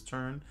graveyard this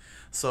turn.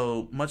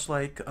 So much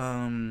like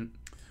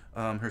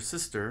her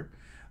sister,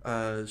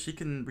 she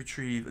can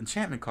retrieve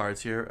enchantment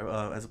cards here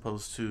as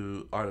opposed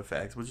to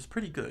artifacts, which is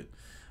pretty good.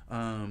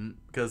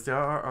 Because there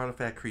are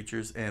artifact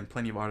creatures and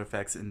plenty of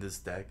artifacts in this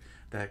deck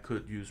that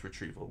could use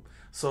retrieval.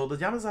 So the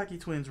Yamazaki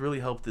twins really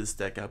help this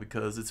deck out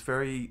because it's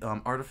very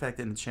artifact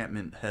and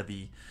enchantment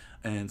heavy,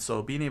 and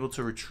so being able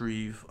to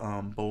retrieve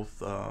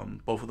both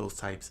of those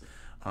types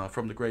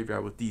from the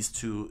graveyard with these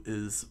two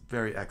is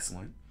very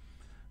excellent.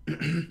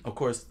 Of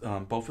course,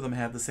 both of them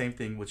have the same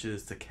thing, which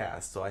is to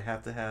cast. So I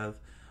have to have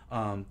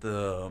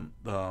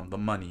the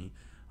money,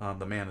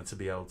 the mana, to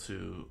be able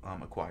to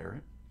acquire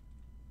it.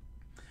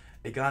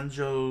 A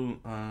Ganjo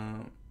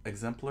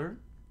Exemplar,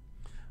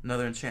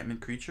 Another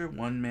enchantment creature,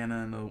 1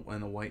 mana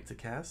and a white to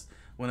cast.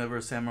 Whenever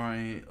a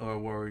samurai or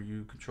warrior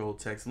you control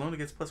attacks alone, it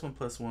gets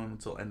 +1/+1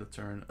 until end of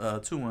turn.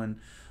 2/1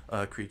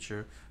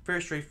 creature.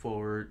 Very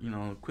straightforward. You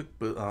know, a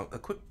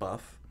quick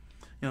buff.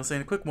 You know,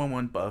 saying a quick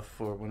 1/1 buff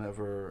for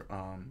whenever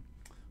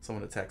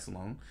someone attacks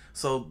alone.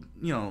 So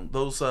you know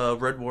those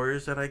red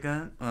warriors that I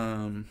got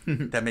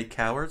that make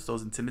cowards,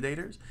 those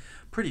intimidators,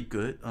 pretty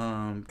good.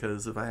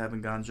 Because if I have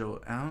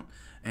Nganjo out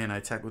and I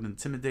attack with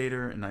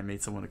Intimidator and I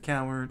made someone a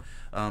coward,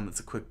 it's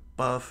a quick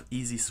buff,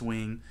 easy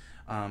swing.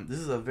 This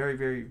is a very,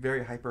 very,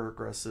 very hyper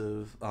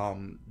aggressive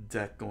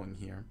deck going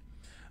here.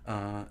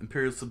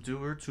 Imperial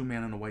Subduer, 2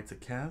 mana and a white to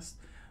cast.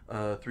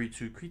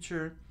 3/2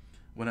 creature.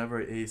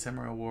 Whenever a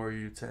samurai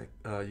warrior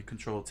you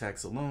control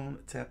attacks alone,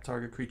 tap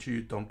target creature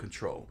you don't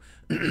control.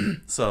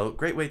 So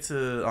great way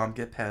to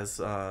get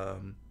past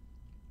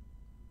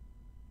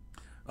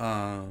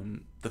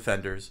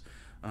defenders.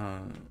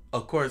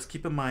 Of course,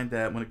 keep in mind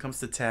that when it comes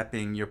to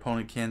tapping, your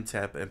opponent can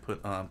tap and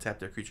put tap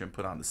their creature and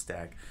put on the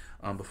stack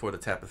before the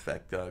tap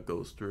effect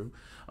goes through.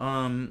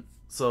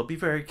 So be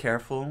very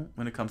careful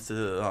when it comes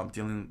to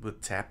dealing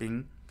with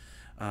tapping.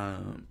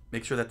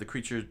 Make sure that the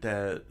creature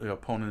that the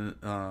opponent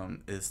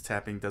is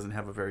tapping doesn't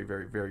have a very,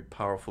 very, very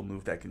powerful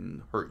move that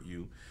can hurt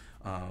you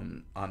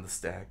on the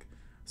stack.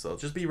 So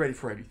just be ready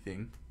for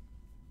anything.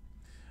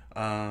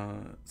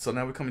 So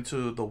now we're coming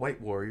to the White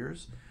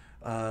Warriors.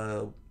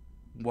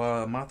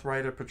 Moth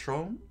Rider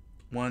Patrol,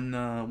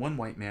 one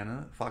white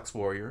mana, Fox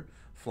Warrior,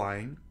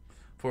 flying.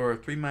 For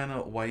 3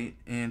 mana white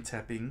and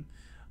tapping,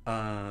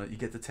 you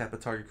get to tap a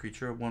target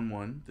creature,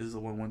 1/1. This is a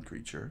 1/1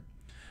 creature.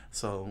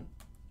 So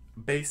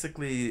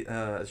basically,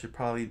 as you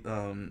probably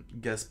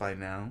guessed by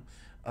now,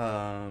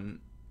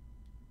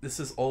 this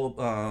is all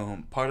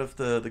part of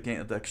the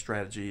game deck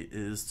strategy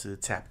is to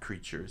tap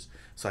creatures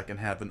so I can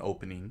have an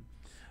opening.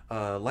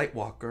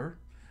 Lightwalker,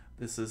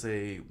 this is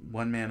a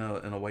 1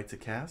 mana and a white to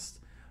cast.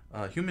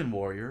 Human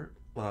Warrior,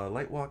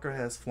 Lightwalker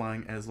has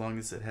flying as long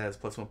as it has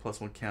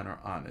 +1/+1 counter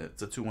on it.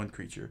 It's a 2/1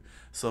 creature,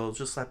 so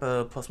just slap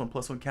a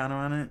 +1/+1 counter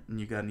on it, and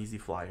you got an easy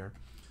flyer.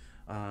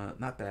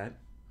 Not bad.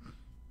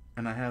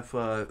 And I have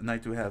and I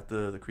do have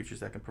the creatures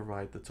that can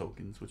provide the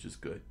tokens, which is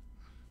good.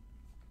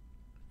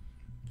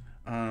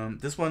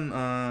 This one,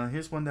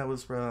 here's one that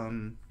was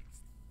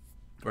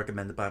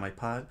recommended by my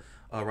pod.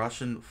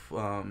 Russian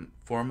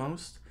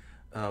Foremost,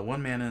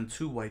 1 mana and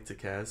 2 white to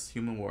cast.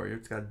 Human Warrior.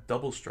 It's got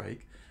double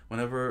strike.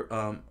 Whenever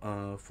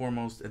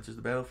Foremost enters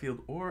the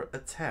battlefield or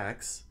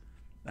attacks,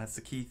 that's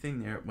the key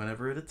thing there.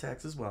 Whenever it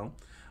attacks as well,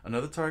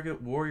 another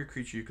target warrior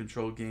creature you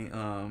control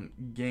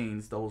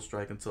gains double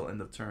strike until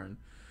end of turn.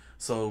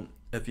 So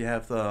if you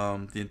have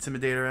the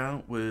Intimidator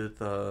out with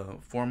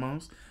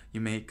Foremost,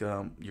 you make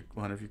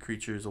one of your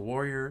creatures a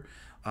warrior,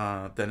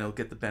 then it'll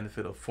get the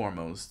benefit of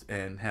Foremost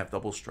and have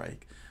double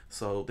strike.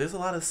 So there's a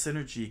lot of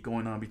synergy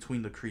going on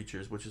between the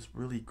creatures, which is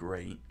really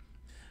great.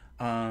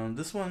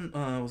 This one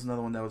was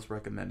another one that was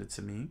recommended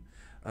to me.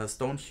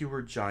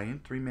 Stonehewer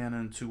Giant, 3 mana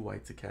and 2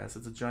 white to cast.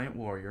 It's a giant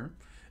warrior.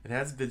 It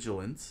has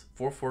Vigilance,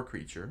 4/4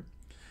 creature.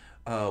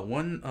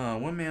 One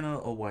mana,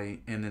 a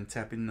white, and then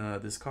tapping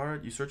this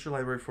card, you search your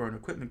library for an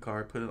equipment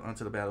card, put it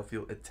onto the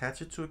battlefield,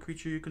 attach it to a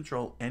creature you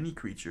control, any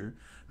creature,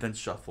 then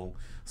shuffle.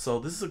 So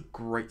this is a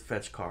great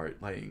fetch card.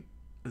 Like,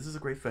 this is a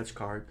great fetch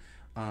card.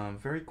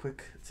 Very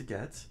quick to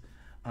get.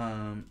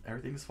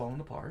 Everything's falling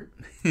apart.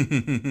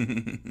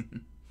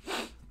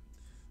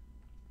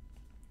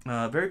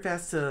 Very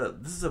fast to.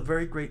 This is a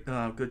very great,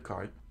 good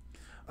card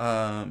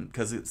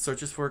because it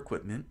searches for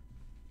equipment.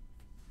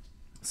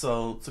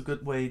 So it's a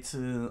good way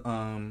to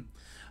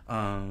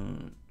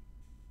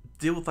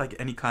deal with like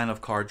any kind of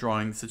card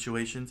drawing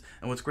situations.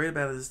 And what's great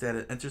about it is that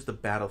it enters the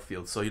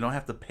battlefield, so you don't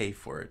have to pay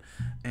for it,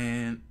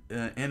 and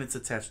it's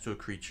attached to a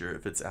creature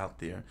if it's out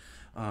there,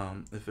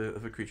 if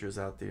a creature is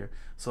out there.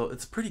 So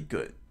it's pretty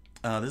good.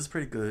 This is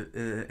pretty good,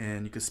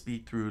 and you can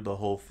speed through the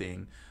whole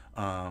thing.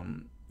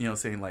 You know,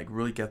 saying like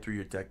really get through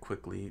your deck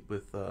quickly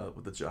with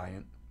the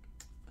giant.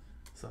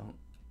 So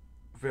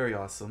very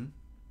awesome.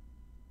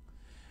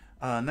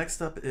 Next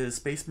up is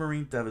Space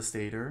Marine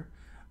Devastator.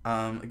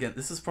 Again,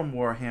 this is from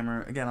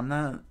Warhammer. Again, I'm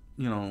not,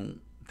 you know,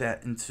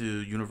 that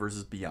into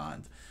Universes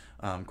Beyond,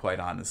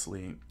 quite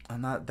honestly. I'm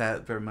not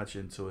that very much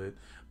into it.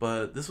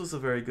 But this was a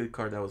very good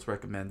card that was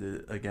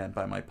recommended, again,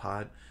 by my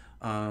pod.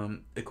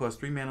 It costs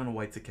 3 mana and a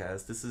white to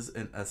cast. This is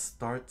an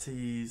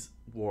Astartes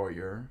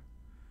Warrior.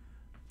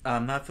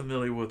 I'm not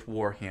familiar with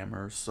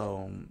Warhammer,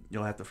 so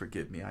you'll have to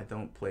forgive me. I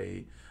don't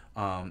play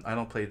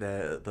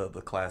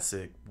the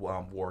classic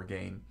war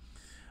game.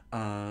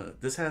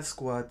 This has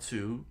Squad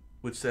 2,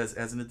 which says,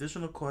 as an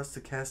additional cost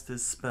to cast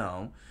this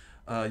spell,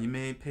 you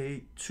may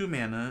pay 2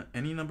 mana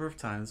any number of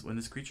times. When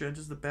this creature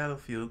enters the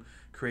battlefield,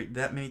 create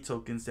that many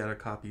tokens that are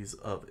copies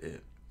of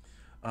it.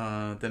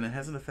 Then it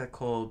has an effect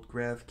called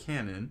Grav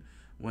Cannon.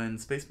 When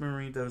Space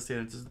Marine Devastator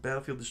enters the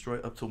battlefield, destroy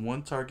up to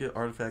 1 target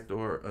artifact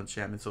or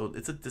enchantment. So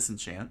it's a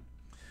disenchant.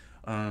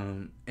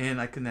 And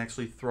I can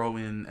actually throw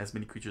in as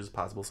many creatures as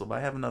possible. So if I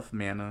have enough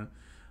mana,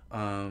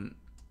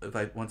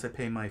 once I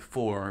pay my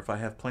 4, if I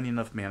have plenty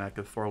enough mana, I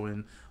could throw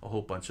in a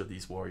whole bunch of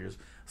these warriors.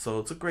 So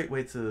it's a great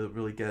way to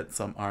really get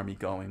some army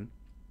going.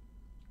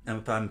 And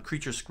if I'm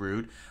creature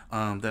screwed,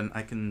 then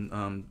I can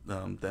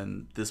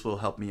then this will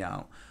help me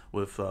out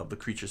with the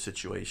creature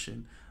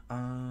situation.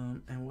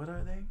 And what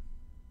are they?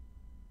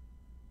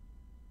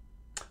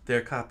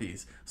 They're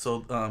copies.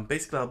 So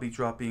basically, I'll be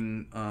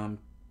dropping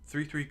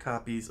 3/3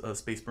 copies of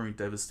Space Marine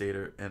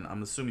Devastator, and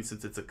I'm assuming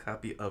since it's a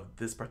copy of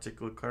this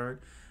particular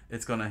card,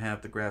 it's gonna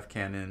have the Graph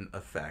Cannon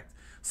effect.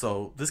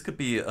 So this could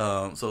be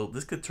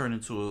this could turn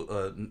into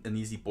an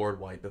easy board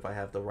wipe if I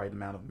have the right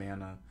amount of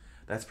mana.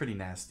 That's pretty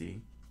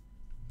nasty.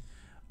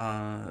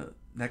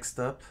 Next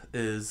up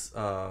is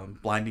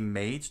Blinding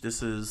Mage.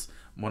 This is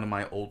one of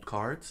my old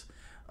cards.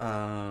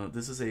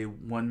 This is a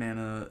 1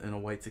 mana and a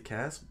white to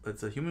cast.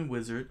 It's a human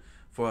wizard.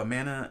 For a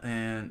mana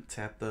and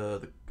tap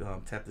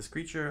tap this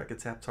creature. I could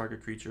tap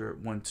target creature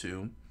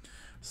 1/2.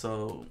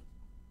 So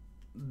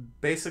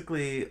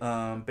basically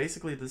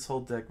this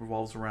whole deck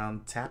revolves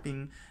around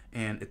tapping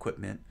and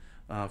equipment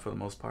for the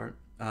most part.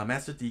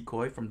 Master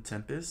Decoy from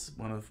Tempest,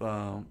 one of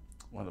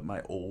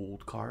my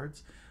old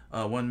cards.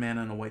 1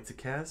 mana and a white to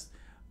cast.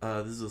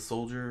 This is a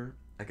soldier,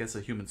 I guess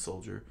a human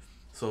soldier.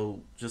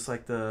 So just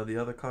like the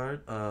other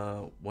card,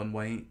 1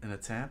 white and a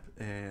tap,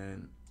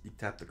 and you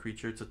tap the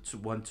creature to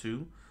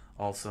 1/2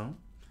 also.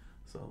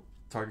 So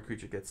target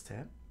creature gets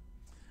tapped.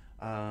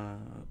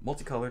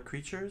 Multicolor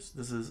creatures.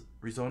 This is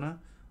Rizona,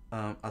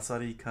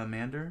 Asari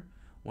Commander.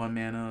 1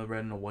 mana,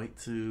 red and a white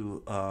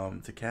to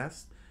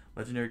cast.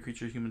 Legendary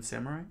creature, human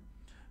samurai.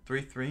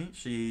 3/3.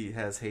 She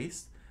has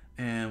haste.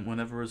 And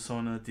whenever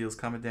Rizona deals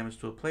combat damage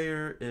to a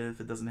player, if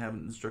it doesn't have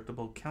an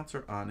indestructible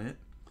counter on it,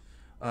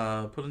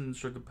 put an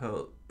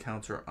indestructible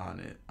counter on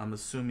it. I'm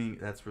assuming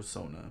that's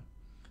Rizona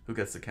who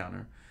gets the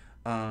counter.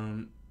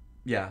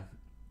 Yeah.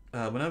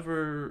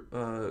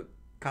 Whenever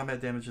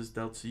combat damage is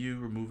dealt to you,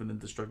 remove an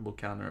indestructible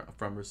counter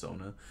from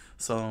Rizona.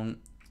 So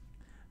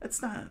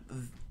it's not.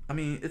 I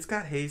mean, it's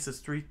got haste. It's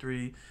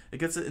 3/3. It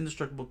gets an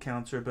indestructible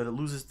counter, but it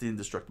loses the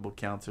indestructible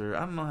counter.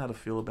 I don't know how to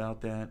feel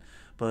about that,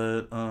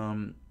 but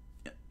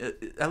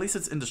at least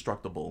it's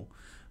indestructible.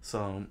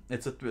 So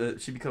it's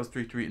she becomes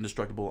 3/3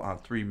 indestructible on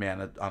 3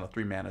 mana on a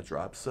 3 mana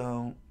drop.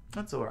 So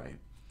that's all right.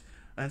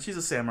 And she's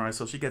a samurai,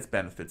 so she gets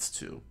benefits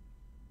too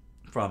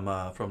from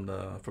the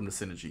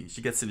synergy.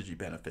 She gets synergy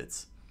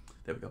benefits.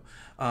 There we go.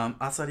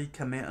 Asari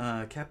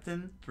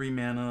Captain, 3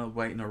 mana,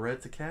 white and a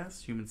red to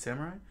cast. Human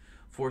samurai.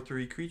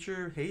 4/3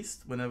 creature,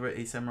 haste. Whenever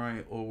a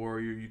samurai or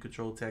warrior you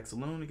control attacks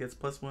alone, it gets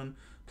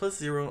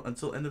 +1/+0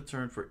 until end of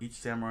turn for each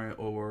samurai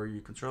or warrior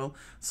you control.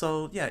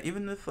 So yeah,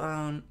 even if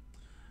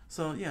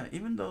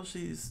even though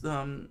she's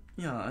not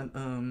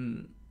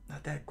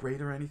that great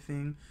or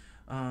anything,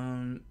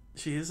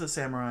 she is a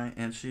samurai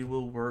and she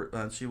will work.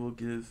 She will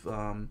give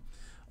the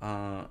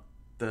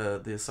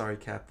Asari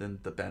Captain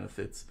the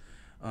benefits,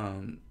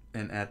 and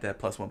add that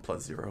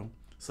 +1/+0.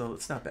 So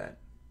it's not bad.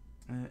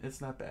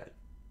 It's not bad.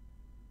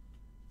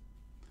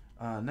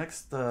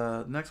 Next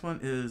one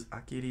is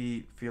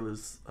Akiri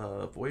Fearless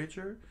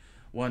Voyager.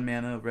 1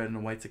 mana, red and a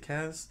white to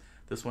cast.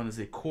 This one is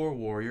a core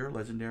warrior,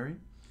 legendary.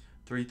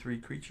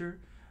 3/3 creature.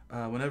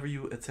 Whenever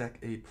you attack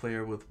a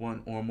player with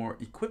 1 or more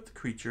equipped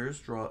creatures,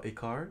 draw a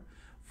card.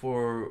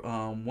 For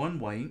 1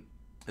 white,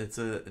 it's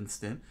an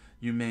instant.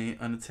 You may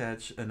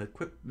unattach an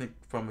equipment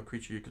from a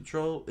creature you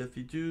control. If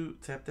you do,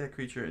 tap that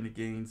creature and it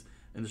gains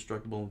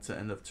indestructible until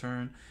end of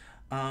turn.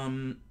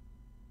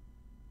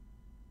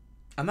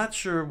 I'm not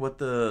sure what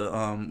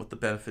the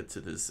benefit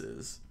to this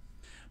is,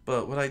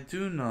 but what I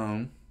do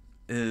know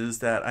is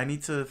that I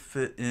need to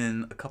fit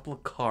in a couple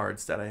of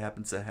cards that I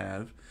happen to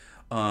have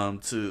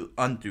to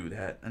undo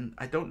that, and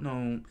I don't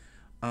know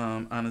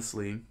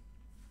honestly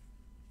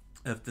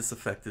if this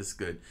effect is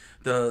good.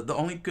 The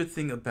only good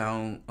thing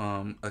about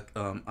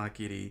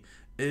Akiri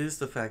is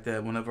the fact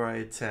that whenever I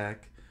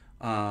attack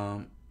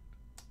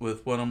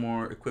with 1 or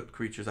more equipped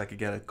creatures, I could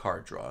get a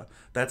card draw.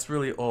 That's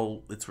really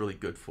all it's really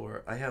good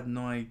for. I have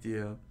no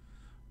idea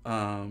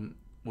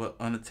what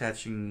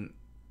unattaching,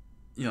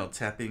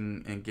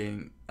 tapping and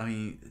gaining. I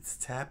mean, it's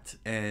tapped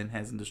and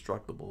has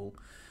indestructible.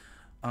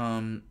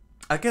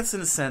 I guess in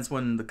a sense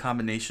when the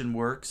combination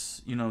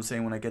works,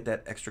 saying when I get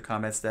that extra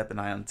combat step and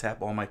I untap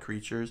all my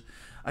creatures,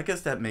 I guess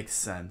that makes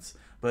sense.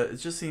 But it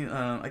just seems,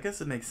 I guess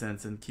it makes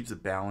sense and keeps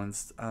it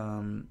balanced.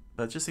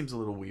 But it just seems a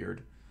little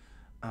weird.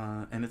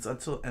 And it's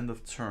until end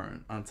of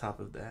turn on top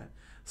of that.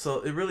 So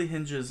it really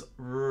hinges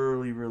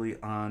really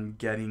on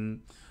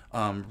getting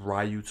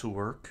Raiyuu to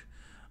work,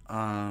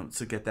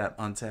 to get that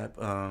untap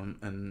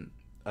and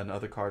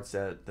other cards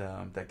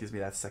that gives me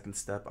that second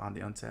step on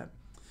the untap.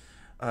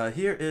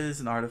 Here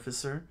is an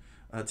Artificer,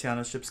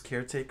 Tiana Ship's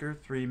Caretaker,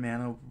 3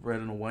 mana,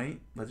 red and a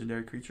white,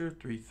 legendary creature,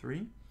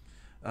 3/3.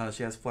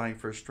 She has flying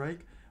first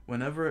strike.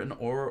 Whenever an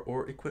aura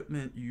or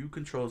equipment you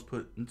control is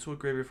put into a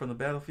graveyard from the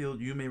battlefield,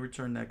 you may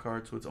return that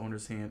card to its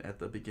owner's hand at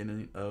the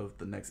beginning of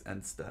the next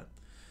end step.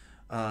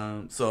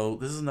 So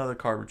this is another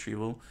card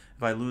retrieval.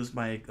 If I lose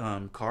my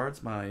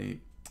cards, my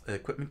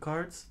equipment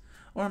cards,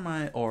 or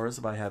my auras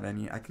if I have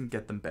any. I can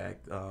get them back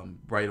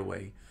right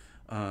away.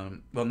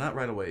 Well, not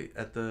right away,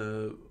 at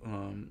the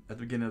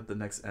beginning of the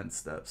next end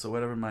step. So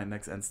whatever my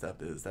next end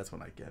step is, that's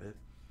when I get it.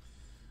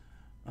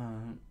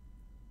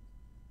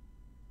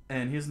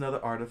 And here's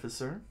another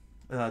artificer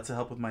to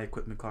help with my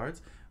equipment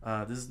cards.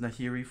 This is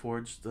Nahiri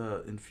Forged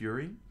in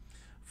Fury.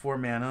 4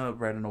 mana,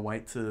 red and a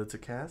white to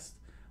cast.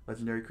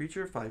 Legendary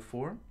creature,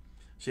 5/4.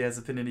 She has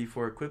affinity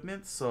for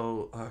equipment,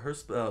 so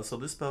so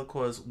this spell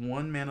costs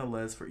 1 mana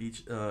less for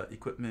each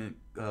equipment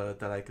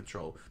that I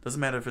control. Doesn't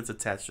matter if it's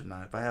attached or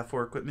not. If I have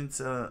 4 equipments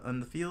on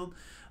the field,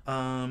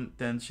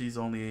 then she's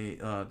only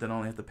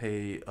have to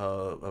pay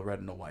a red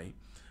and a white,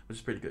 which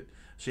is pretty good.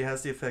 She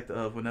has the effect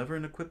of whenever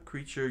an equipped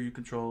creature you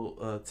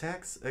control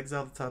attacks,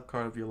 exile the top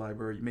card of your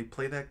library. You may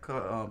play that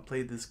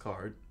play this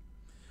card.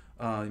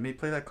 You may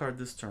play that card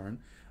this turn.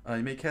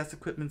 You may cast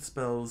equipment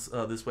spells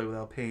this way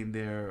without paying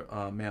their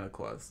mana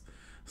cost.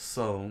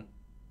 So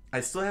I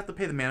still have to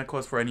pay the mana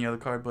cost for any other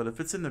card, but if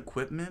it's in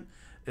equipment,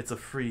 it's a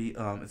free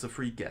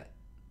get.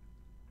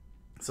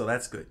 So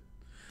that's good.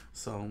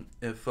 So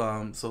if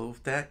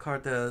that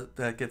card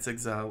that gets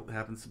exiled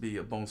happens to be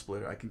a Bone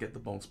Splitter, I can get the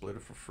Bone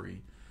Splitter for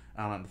free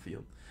out on the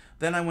field.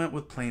 Then I went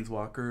with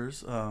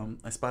Planeswalkers.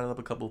 I spotted up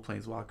a couple of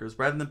Planeswalkers.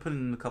 Rather than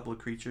putting in a couple of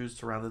creatures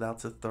to round it out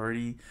to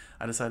 30,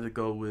 I decided to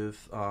go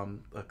with a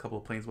couple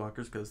of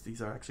Planeswalkers because these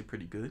are actually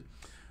pretty good.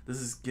 This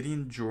is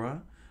Gideon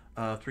Jura,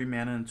 3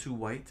 mana and 2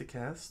 white to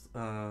cast.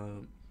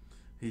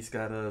 He's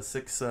got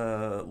 6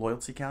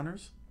 loyalty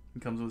counters. He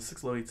comes with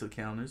 6 loyalty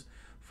counters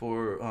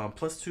for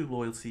 +2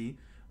 loyalty.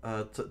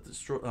 To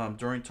destroy,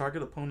 during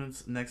target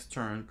opponent's next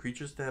turn,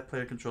 creatures that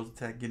player controls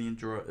attack Gideon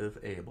Jura if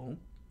able.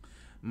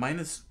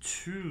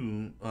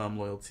 -2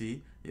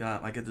 loyalty.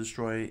 I can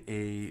destroy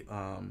a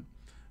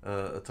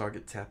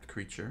target tapped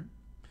creature.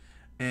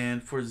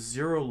 And for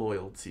 0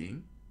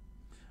 loyalty,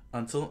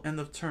 until end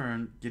of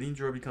turn, Gideon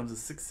Jura becomes a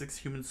 6/6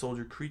 human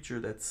soldier creature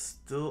that's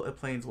still a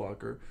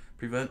planeswalker.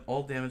 Prevent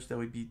all damage that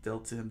would be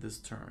dealt to him this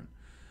turn.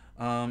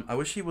 I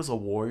wish he was a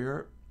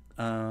warrior.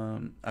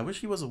 I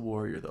wish he was a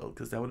warrior though,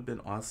 because that would have been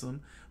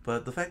awesome.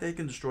 But the fact that he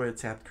can destroy a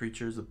tapped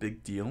creature is a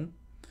big deal.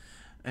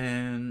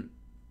 And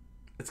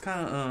it's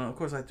kind of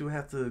course, I do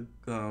have to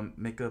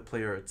make a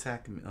player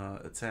attack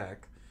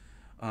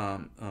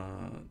on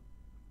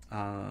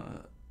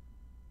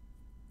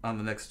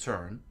the next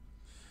turn.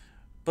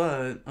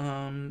 But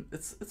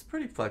it's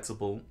pretty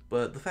flexible.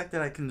 But the fact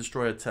that I can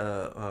destroy a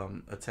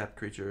tapped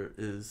creature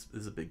is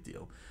a big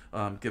deal,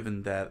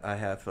 given that I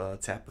have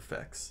tap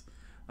effects.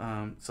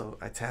 So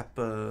I tap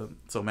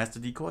Master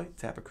Decoy,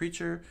 tap a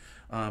creature,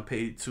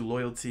 pay 2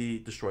 loyalty,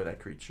 destroy that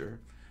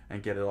creature,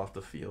 and get it off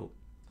the field.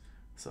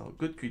 So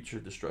good creature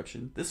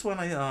destruction. This one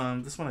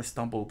I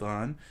stumbled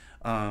on.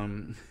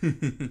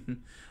 The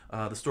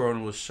store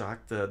owner was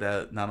shocked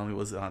that not only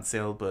was it on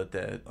sale, but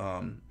that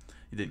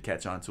he didn't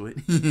catch on to it.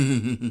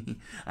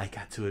 I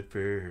got to it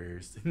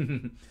first.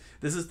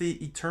 This is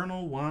the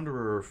Eternal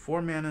Wanderer,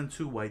 4 mana and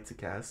 2 white to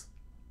cast.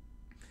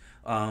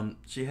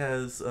 She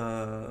has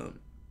the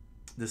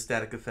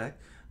static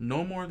effect.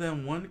 No more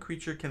than 1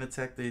 creature can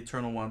attack the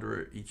Eternal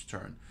Wanderer each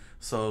turn.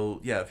 So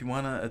yeah, if you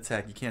want to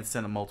attack, you can't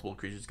send a multiple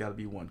creatures. It's got to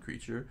be 1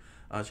 creature.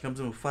 She comes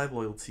in with 5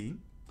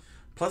 loyalty,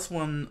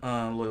 +1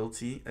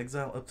 loyalty.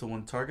 Exile up to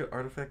 1 target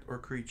artifact or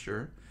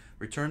creature.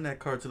 Return that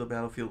card to the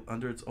battlefield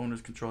under its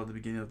owner's control at the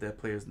beginning of that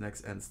player's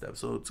next end step.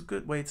 So it's a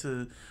good way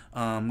to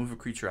move a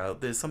creature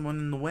out. There's someone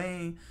in the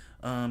way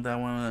that I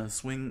want to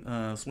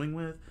swing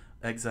with.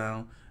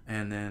 Exile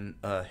and then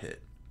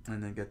hit,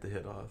 and then get the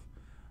hit off.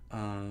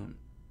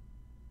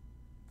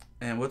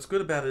 And what's good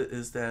about it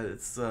is that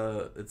it's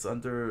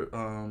under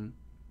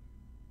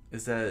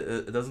is that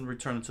it doesn't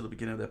return until the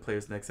beginning of that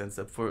player's next end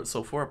step.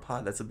 For a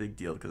pot, that's a big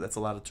deal because that's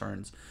a lot of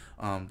turns.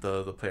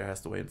 The player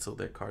has to wait until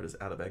their card is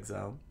out of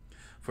exile.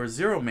 For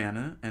 0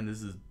 mana, and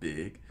this is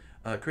big,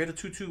 create a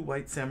 2/2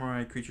 white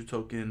samurai creature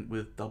token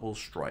with double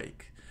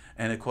strike,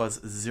 and it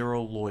costs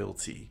 0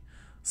 loyalty.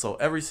 So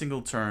every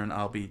single turn,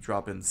 I'll be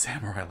dropping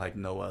samurai like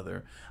no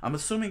other. I'm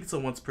assuming it's a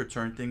once per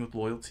turn thing with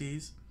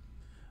loyalties.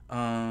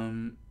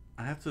 I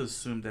have to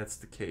assume that's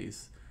the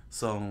case.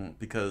 So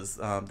because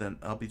then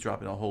I'll be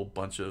dropping a whole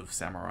bunch of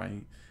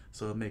samurai,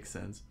 so it makes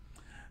sense.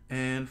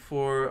 And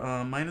for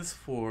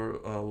 -4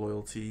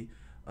 loyalty,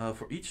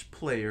 for each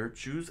player,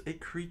 choose a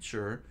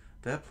creature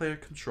that player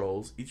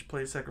controls. Each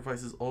player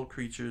sacrifices all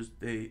creatures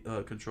they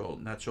control,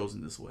 not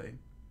chosen this way.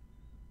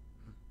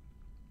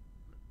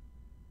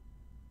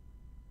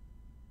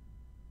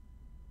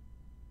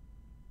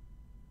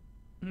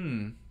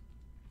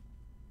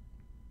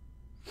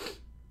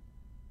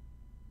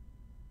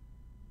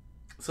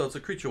 So it's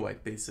a creature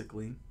wipe,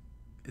 basically.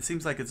 It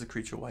seems like it's a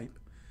creature wipe.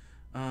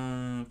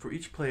 For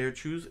each player,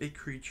 choose a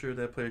creature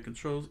that player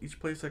controls. Each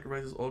player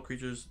sacrifices all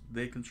creatures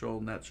they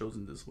control, not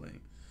chosen this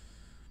way.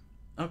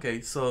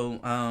 Okay, so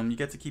you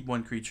get to keep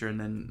 1 creature, and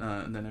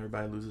then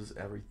everybody loses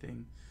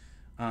everything.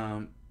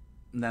 And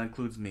that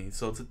includes me.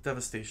 So it's a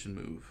devastation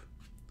move.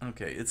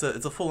 Okay, it's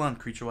a full-on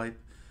creature wipe,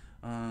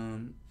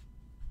 and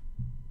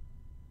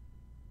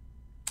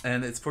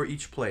it's for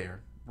each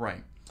player,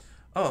 right?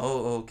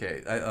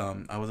 Okay.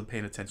 I wasn't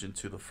paying attention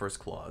to the first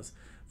clause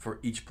for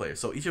each player.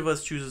 So each of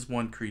us chooses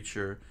one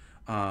creature,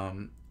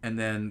 and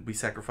then we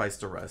sacrifice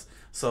the rest.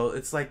 So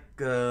it's like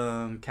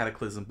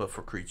Cataclysm, but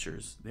for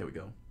creatures. There we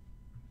go.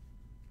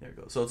 There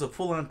we go. So it's a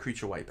full-on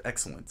creature wipe.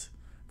 Excellent.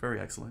 Very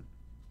excellent.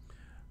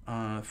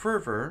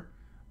 Fervor,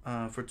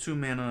 for 2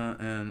 mana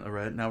and a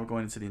red. Now we're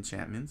going into the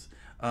enchantments.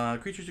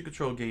 Creatures you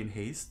control gain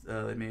haste.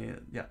 They may,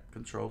 yeah,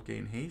 control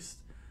gain haste.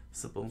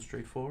 Simple and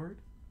straightforward.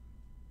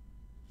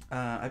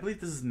 I believe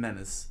this is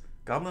Menace.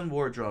 Goblin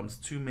War Drums,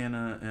 2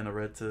 mana and a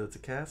red to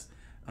cast.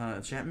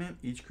 Enchantment.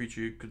 Each creature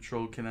you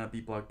control cannot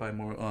be blocked by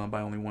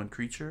by only one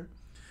creature.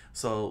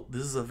 So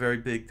this is a very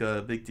big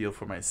deal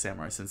for my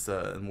samurai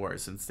and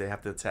warriors, since they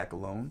have to attack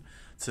alone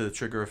to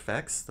trigger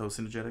effects, those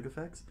synergetic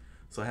effects.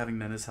 So having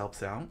Menace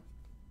helps out.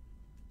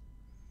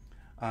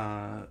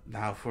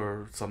 Now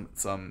for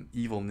some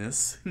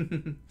evilness.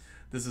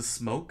 This is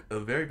Smoke, a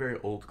very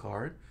old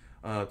card.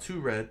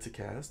 2 red to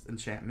cast.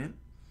 Enchantment.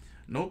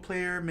 No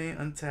player may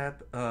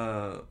untap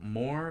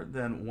more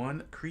than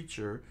 1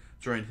 creature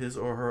during his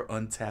or her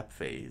untap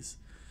phase.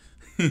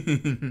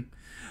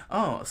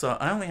 Oh, so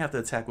I only have to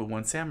attack with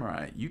 1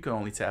 samurai. You can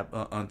only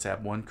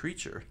untap 1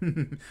 creature.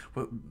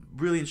 But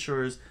really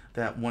ensures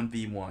that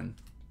 1v1.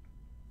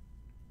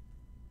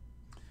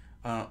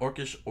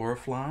 Orcish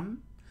Oriflamme,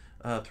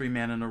 3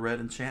 mana and a red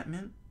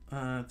enchantment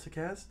to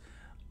cast.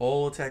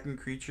 All attacking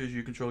creatures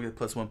you control get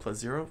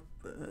 +1/+0.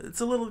 It's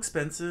a little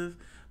expensive,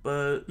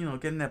 but you know,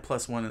 getting that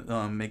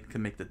 +1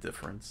 can make the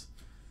difference.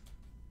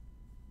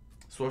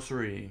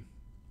 Sorcery.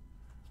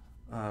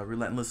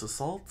 Relentless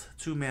Assault,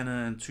 2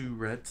 mana and 2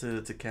 red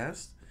to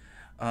cast.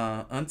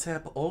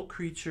 Untap all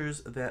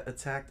creatures that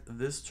attacked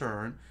this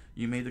turn.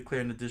 You may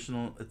declare an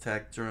additional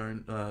attack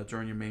during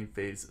your main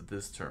phase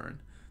this turn.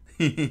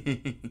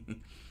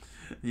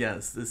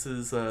 Yes, this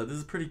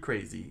is pretty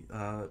crazy.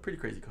 Pretty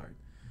crazy card.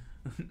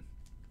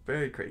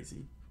 Very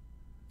crazy.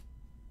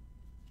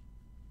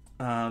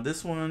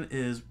 This one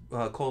is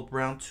called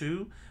Round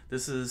 2.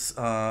 This is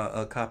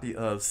a copy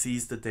of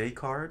Seize the Day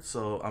card,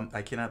 so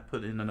I cannot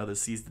put in another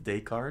Seize the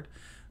Day card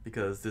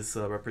because this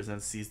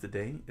represents Seize the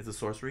Day. It's a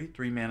sorcery,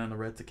 3 mana and a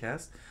red to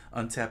cast.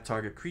 Untap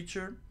target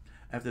creature.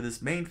 After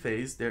this main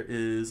phase, there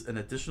is an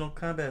additional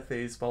combat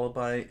phase followed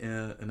by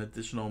an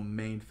additional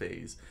main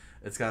phase.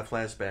 It's got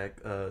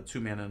flashback,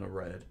 2 mana and a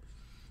red.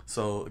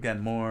 So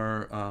again,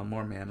 more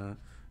mana,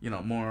 you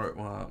know,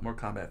 more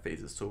combat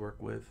phases to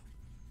work with.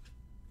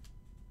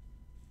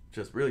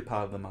 Just really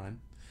pot of the mind.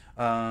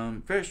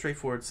 Very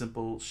straightforward,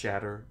 simple.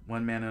 Shatter.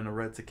 1 mana and a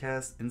red to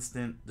cast.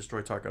 Instant.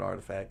 Destroy target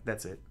artifact.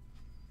 That's it.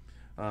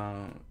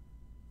 Some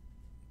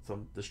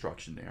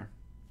destruction there.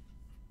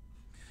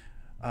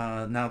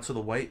 Now to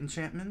the white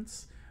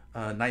enchantments.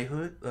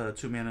 Knighthood.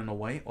 2 mana and a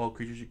white. All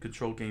creatures you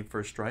control gain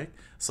first strike.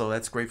 So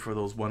that's great for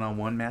those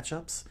one-on-one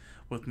matchups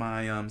with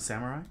my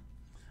samurai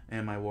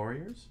and my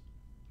warriors.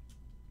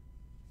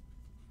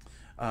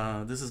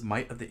 This is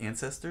Might of the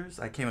Ancestors.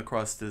 I came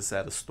across this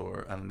at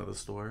another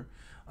store.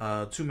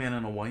 2 mana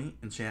and a white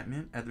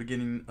enchantment. At the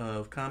beginning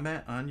of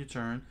combat on your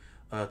turn,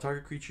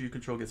 target creature you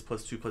control gets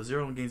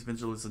 +2/+0 and gains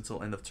vigilance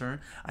until end of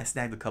turn. I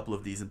snagged a couple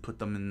of these and put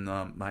them in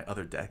my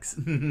other decks.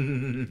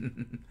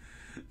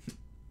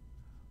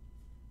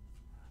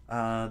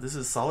 This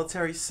is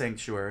Solitary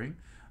Sanctuary.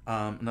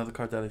 Another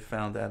card that I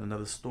found at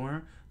another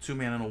store. 2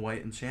 mana and a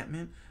white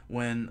enchantment.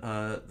 When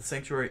the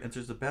Sanctuary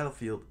enters the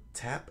battlefield,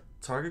 tap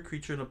target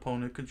creature an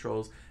opponent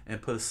controls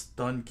and put a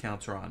stun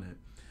counter on it.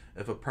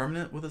 If a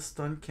permanent with a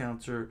stun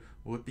counter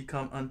would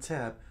become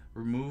untapped,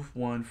 remove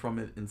 1 from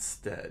it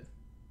instead.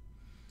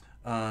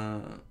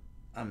 I'm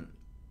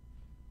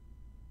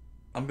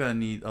gonna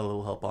need a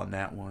little help on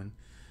that one.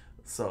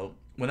 So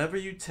whenever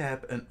you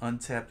tap an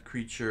untapped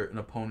creature an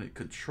opponent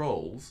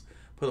controls,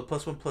 put a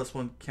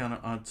 +1/+1 counter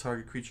on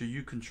target creature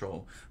you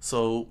control.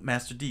 So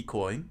Master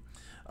Decoy.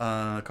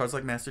 Cards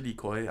like Master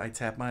Decoy, I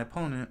tap my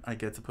opponent, I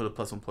get to put a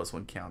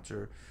 +1/+1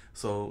 counter.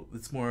 So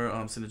it's more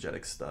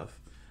synergetic stuff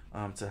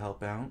to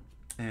help out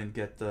and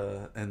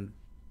and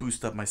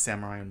boost up my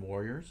samurai and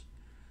warriors.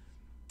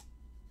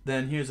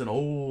 Then here's an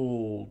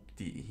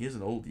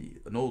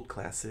oldie. An old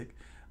classic.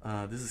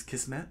 This is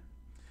Kismet.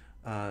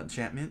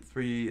 Enchantment,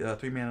 3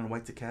 mana and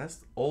white to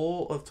cast.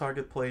 All of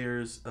target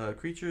players'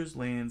 creatures,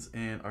 lands,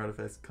 and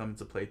artifacts come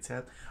into play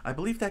tapped. I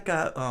believe that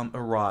got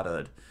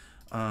errataed.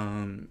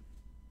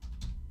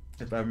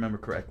 If I remember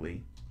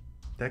correctly,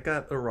 that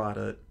got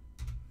errata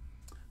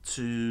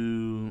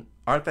to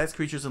artifacts,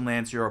 creatures, and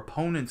lands your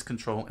opponents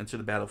control enter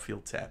the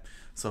battlefield tap.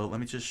 So let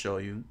me just show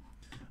you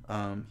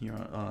here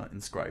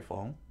in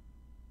Scryfall.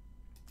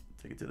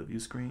 Take it to the view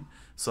screen.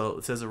 So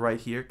it says it right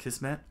here,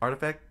 Kismet.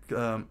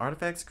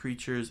 Artifacts,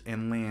 creatures,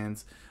 and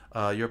lands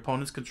your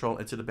opponents control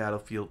enter the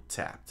battlefield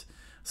tapped.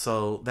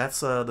 So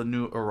that's the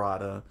new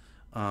errata.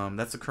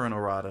 That's the current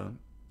errata.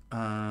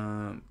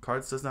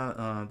 Cards does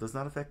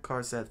not affect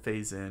cards that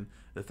phase in.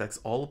 It affects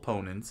all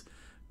opponents.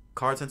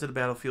 Cards enter the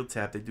battlefield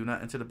tapped. They do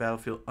not enter the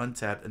battlefield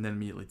untapped and then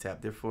immediately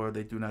tap. Therefore,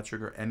 they do not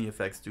trigger any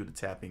effects due to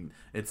tapping.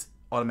 It's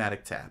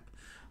automatic tap.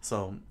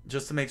 So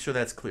just to make sure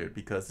that's cleared,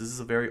 because this is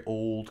a very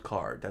old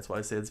card. That's why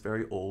I say it's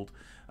very old.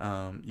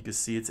 You can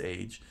see its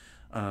age.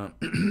 You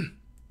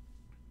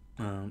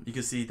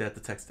can see that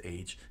the text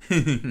age.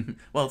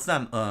 Well, it's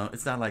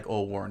not like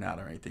all worn out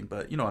or anything,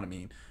 but you know what I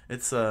mean.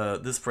 It's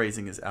this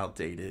phrasing is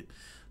outdated.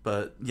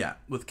 But yeah,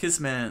 with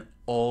Kismet,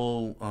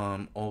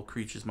 all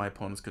creatures my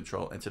opponents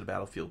control enter the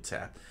battlefield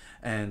tapped,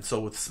 and so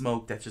with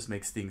Smoke, that just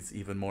makes things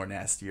even more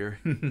nastier.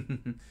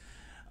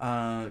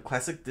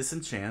 Classic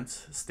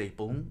Disenchant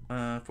staple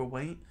for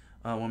white.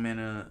 1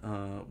 mana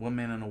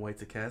and a white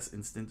to cast.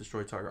 Instant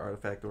destroy target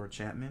artifact or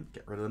enchantment.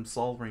 Get rid of them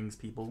Sol Rings,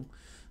 people.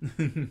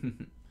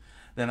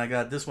 Then I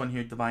got this one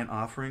here, Divine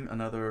Offering,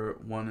 another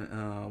 1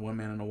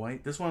 mana and a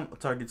white. This one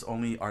targets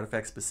only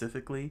artifacts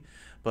specifically,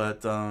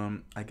 but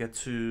I get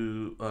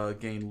to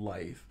gain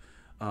life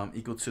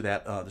equal to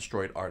that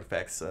destroyed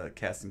artifact's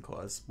casting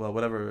cost. Well,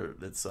 whatever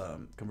its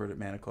converted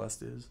mana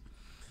cost is.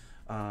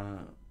 I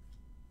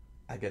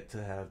get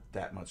to have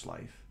that much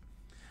life.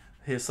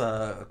 Here's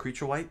a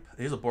creature wipe.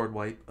 Here's a board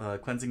wipe.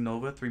 Cleansing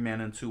Nova, 3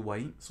 mana and 2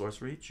 white.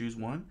 Sorcery, choose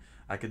one.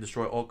 I can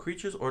destroy all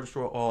creatures or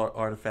destroy all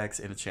artifacts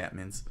and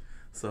enchantments.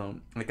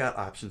 So I got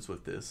options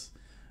with this,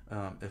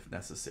 if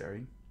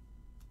necessary.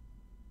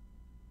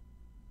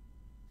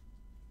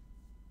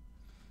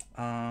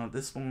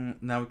 This one,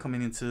 now we're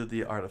coming into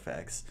the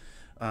artifacts.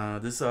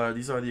 These are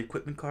the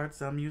equipment cards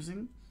that I'm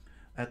using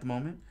at the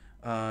moment.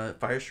 Fire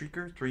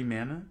Shrieker, 3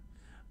 mana.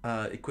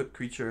 Equipped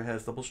creature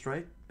has double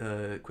strike.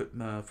 Equipped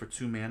for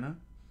 2 mana.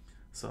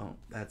 So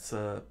that's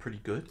pretty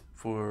good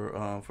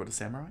for the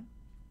samurai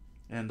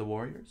and the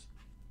warriors.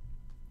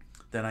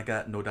 Then I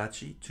got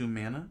Nodachi, 2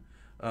 mana.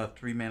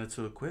 3 mana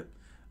to equip.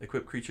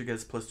 Equipped creature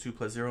gets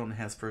 +2/+0 and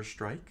has first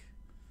strike.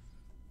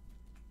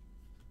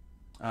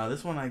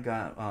 This one I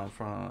got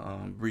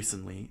from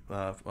recently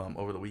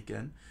over the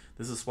weekend.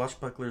 This is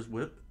Swashbuckler's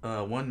Whip.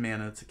 1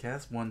 mana to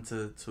cast, 1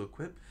 to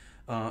equip.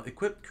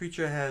 Equipped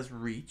creature has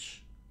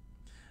reach.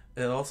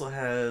 It also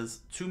has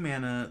 2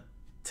 mana.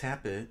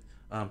 Tap it.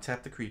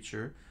 Tap the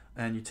creature,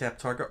 and you tap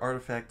target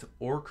artifact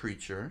or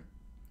creature,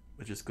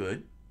 which is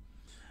good.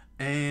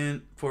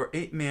 And for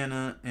 8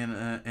 mana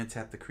and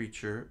tap the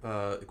creature,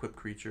 equipped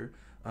creature,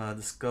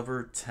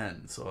 discover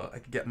 10. So I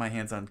can get my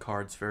hands on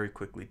cards very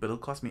quickly, but it'll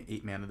cost me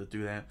 8 mana to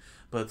do that.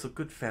 But it's a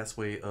good fast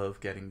way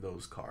of getting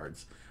those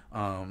cards. You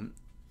know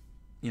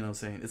what I'm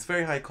saying? It's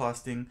very high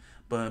costing,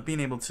 but being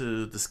able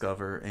to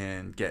discover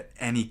and get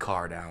any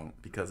card out,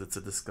 because it's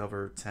a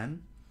discover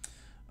 10.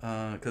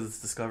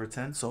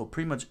 So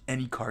pretty much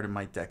any card in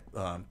my deck,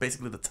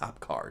 basically the top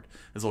card,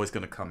 is always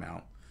going to come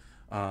out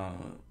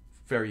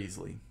very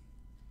easily,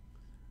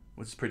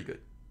 which is pretty good.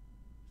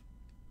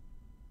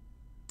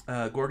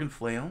 Gorgon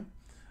Flail,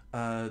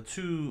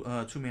 2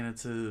 mana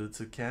to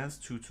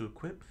cast, 2 to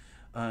equip.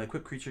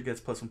 Equipped creature gets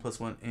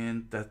 +1/+1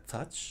 and Death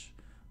Touch,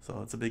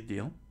 so it's a big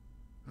deal.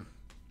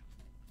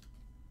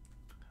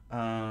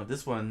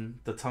 This one,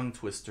 the Tongue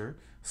Twister,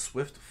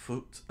 Swift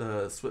Foot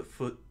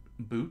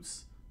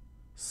Boots.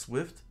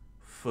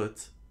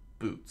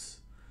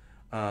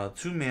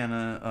 2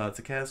 mana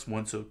to cast,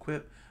 1 to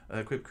equip.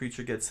 Equipped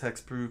creature gets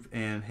Hexproof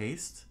and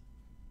Haste.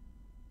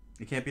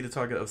 It can't be the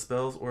target of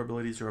spells or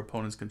abilities your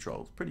opponents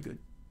control. It's pretty good.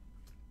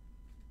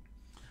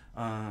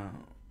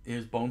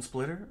 Here's Bone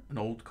Splitter, an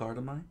old card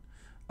of mine.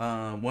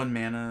 1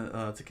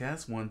 mana to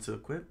cast, 1 to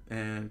equip,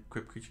 and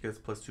equipped creature gets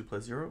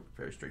 +2/+0.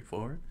 Very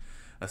straightforward.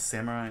 A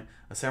samurai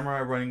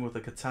running with a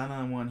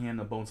katana in one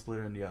hand, a Bone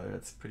Splitter in the other.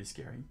 That's pretty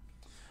scary.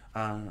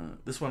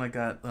 This one I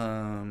got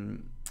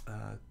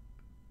a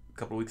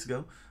couple of weeks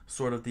ago.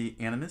 Sword of the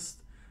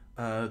Animist.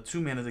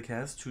 2 mana to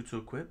cast, 2 to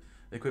equip.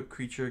 Equipped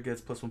creature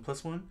gets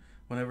 +1/+1.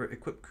 Whenever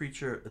equipped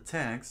creature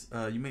attacks,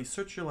 you may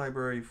search your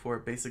library for a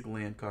basic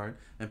land card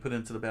and put it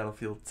into the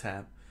battlefield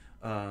tab,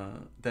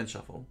 then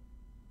shuffle.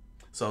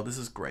 So this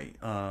is great.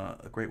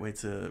 A great way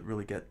to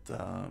really get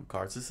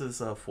cards. This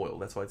is foil,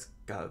 that's why it's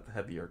got a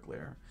heavier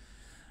glare.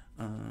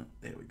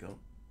 There we go.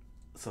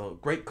 So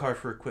great card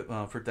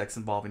for decks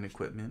involving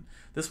equipment.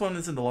 This one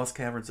is in the Lost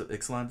Caverns of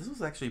Ixalan. This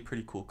was actually a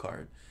pretty cool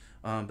card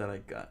that I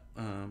got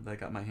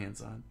my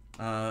hands on.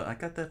 I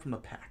got that from the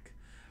pack.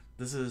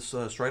 This is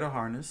Strider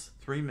Harness,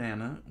 3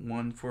 mana,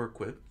 1 for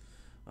equip,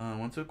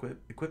 1 to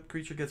equip. Equipped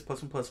creature gets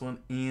 +1/+1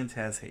 and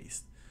has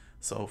haste.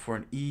 So for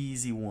an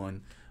easy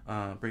one,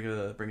 bring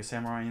a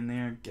samurai in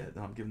there, give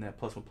them that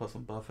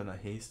 +1/+1 buff and a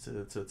haste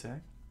to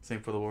attack.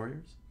 Same for the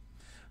warriors.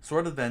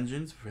 Sword of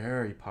Vengeance,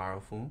 very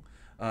powerful.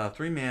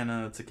 3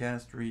 mana to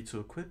cast, 3 to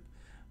equip.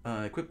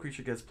 Equipped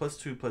creature gets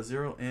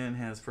 +2/+0 and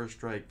has first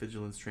strike,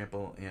 vigilance,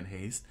 trample, and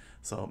haste.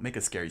 So make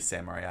a scary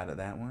samurai out of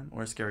that one,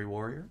 or a scary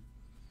warrior.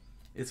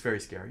 It's very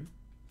scary.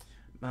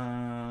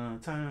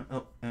 And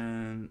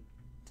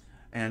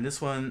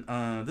this one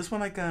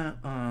I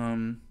got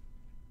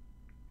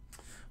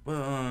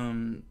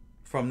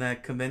from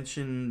that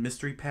convention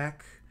mystery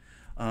pack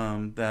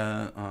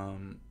that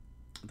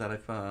I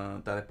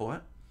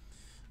bought.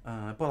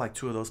 I bought like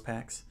 2 of those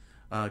packs.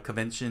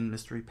 Convention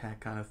mystery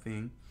pack kind of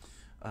thing.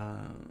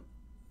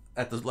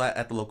 At the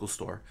local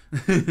store.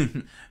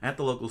 At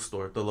the local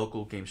store, the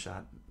local game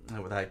shop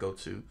that I go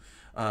to.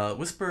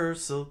 Whisper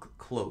Silk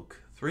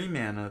Cloak, 3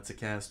 mana to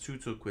cast, 2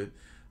 to equip.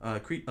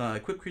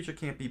 Equipped creature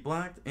can't be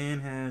blocked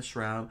and has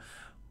Shroud.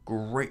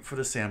 Great for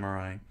the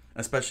samurai,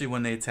 especially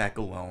when they attack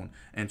alone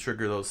and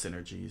trigger those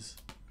synergies.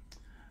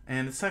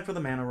 And it's time for the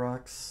mana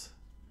rocks.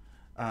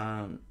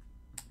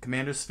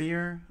 Commander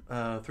Sphere,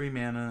 3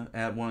 mana,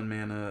 add 1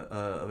 mana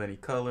of any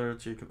color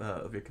to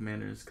of your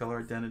commander's color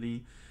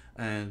identity,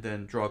 and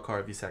then draw a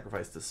card if you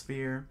sacrifice the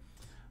sphere.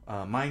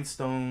 Mind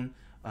Stone,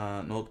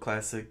 an old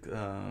classic.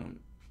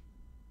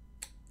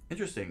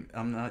 Interesting.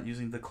 I'm not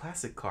using the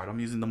classic card. I'm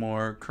using the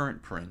more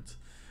current print.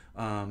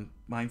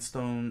 Mind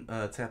Stone,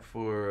 tap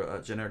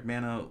for generic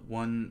mana.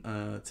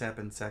 1 tap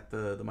and sack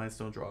the Mind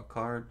Stone, draw a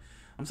card.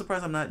 I'm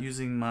surprised I'm not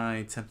using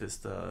my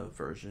Tempest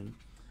version.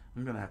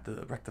 I'm going to have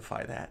to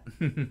rectify that.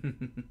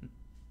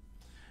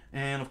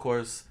 And of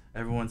course,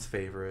 everyone's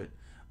favorite,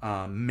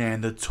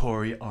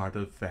 mandatory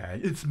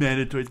artifact. It's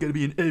mandatory. It's got to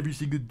be in every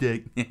single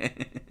deck.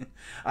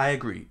 I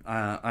agree.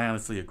 I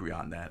honestly agree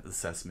on that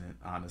assessment,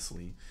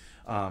 honestly.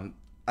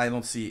 I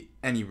don't see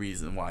any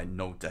reason why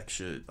no deck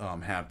should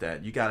have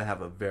that. You got to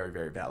have a very,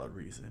 very valid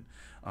reason.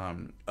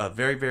 A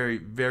very, very,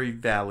 very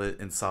valid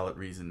and solid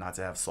reason not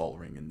to have Sol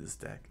Ring in this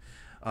deck.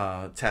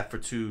 Tap for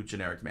 2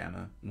 generic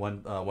mana,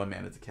 1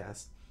 mana to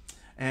cast.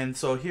 And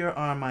so here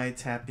are my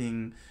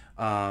tapping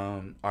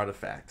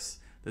artifacts.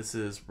 This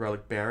is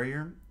Relic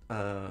Barrier,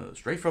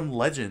 straight from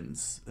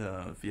Legends.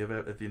 If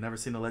you've never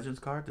seen a Legends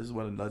card, this is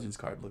what a Legends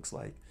card looks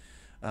like.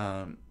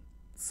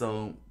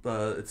 So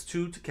it's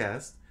 2 to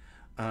cast.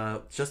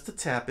 Just to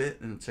tap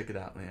it, and check it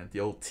out, man. The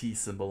old T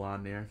symbol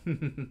on there.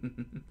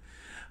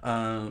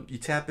 You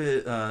tap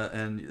it,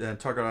 and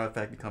target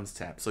artifact becomes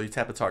tapped. So you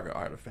tap a target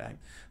artifact.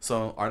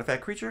 So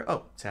artifact creature,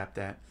 oh, tap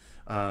that.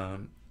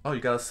 Oh, you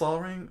got a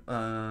Sol Ring,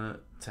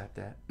 tap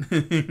that.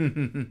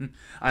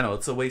 I know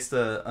it's a waste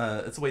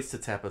to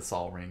tap a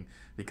Sol Ring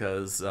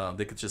because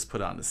they could just put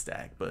it on the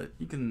stack, but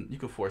you can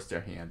force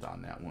their hand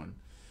on that one.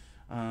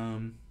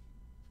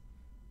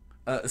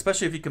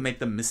 Especially if you can make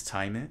them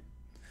mistime it.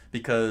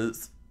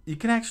 Because you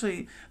can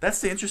actually, that's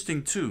the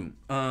interesting too.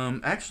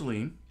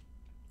 Actually,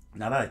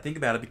 now that I think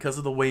about it, because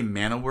of the way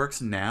mana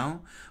works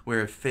now, where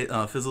it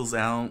fizzles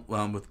out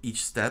with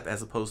each step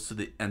as opposed to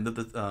the end of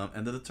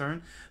the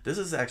turn, this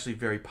is actually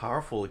very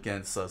powerful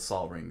against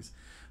Sol Rings.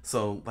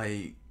 So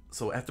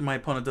after my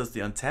opponent does the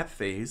untap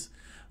phase,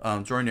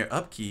 during their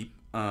upkeep,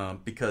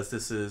 because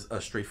this is a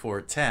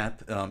straightforward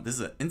tap, this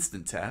is an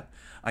instant tap,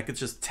 I could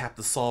just tap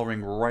the Sol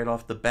Ring right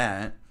off the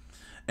bat.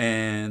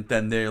 And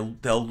then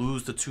they'll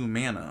lose the 2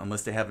 mana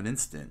unless they have an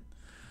instant.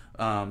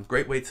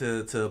 Great way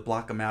to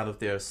block them out of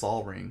their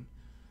Sol Ring.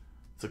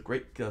 It's a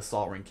great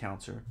Sol Ring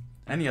counter.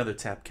 Any other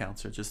tap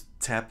counter, just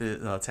tap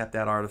it, tap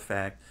that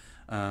artifact,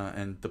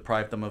 and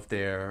deprive them of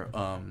their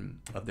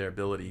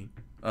ability,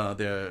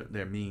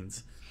 their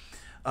means.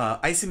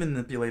 Icy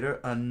Manipulator,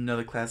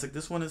 another classic.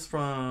 This one is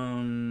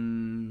from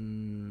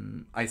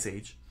Ice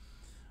Age.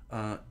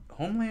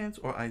 Homelands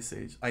or Ice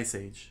Age? Ice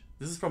Age.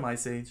 This is from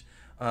Ice Age.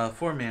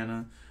 4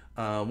 mana,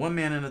 1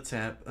 mana and a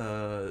tap.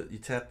 You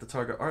tap the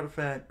target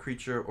artifact,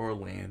 creature, or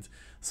land.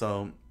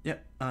 So yeah,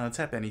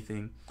 tap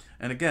anything.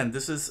 And again,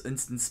 this is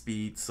instant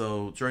speed.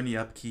 So during the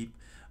upkeep,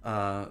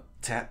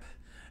 tap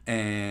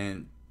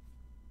and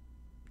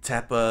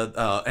tap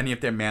any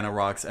of their mana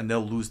rocks, and they'll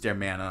lose their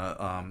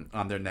mana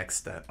on their next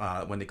step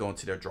when they go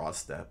into their draw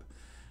step.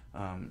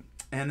 And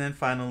then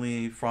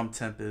finally, from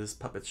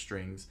Tempest, Puppet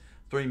Strings,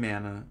 3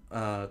 mana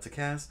to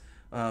cast.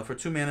 For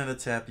 2 mana to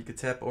tap, you could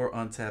tap or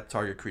untap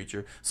target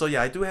creature. So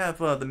yeah, I do have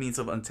the means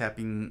of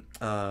untapping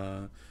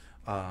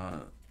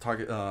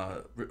target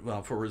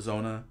for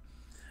Rizona,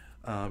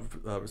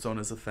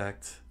 Rizona's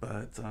effect.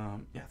 But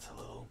yeah, it's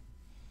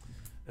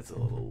a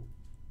little.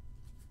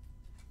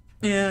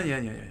 Yeah.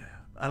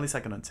 At least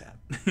I can untap.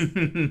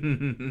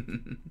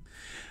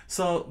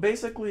 So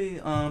basically,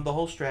 the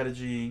whole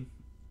strategy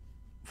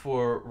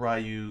for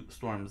Raiyuu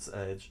Storm's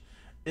Edge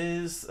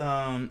is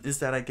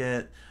that I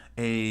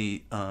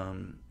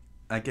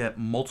get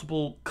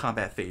multiple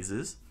combat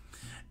phases,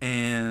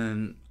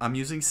 and I'm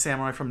using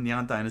Samurai from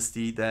Neon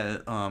Dynasty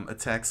that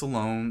attacks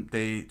alone.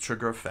 They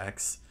trigger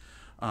effects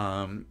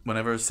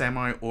whenever a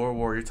Samurai or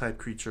Warrior type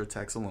creature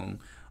attacks alone,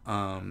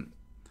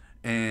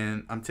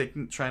 and I'm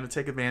trying to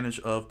take advantage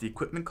of the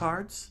equipment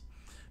cards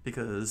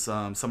because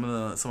some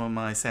of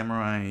my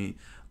Samurai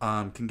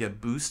can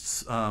get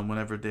boosts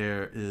whenever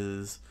there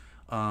is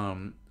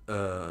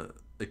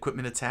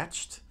equipment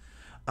attached.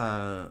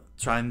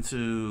 Trying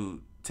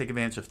to take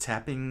advantage of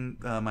tapping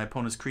my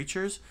opponent's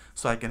creatures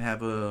so I can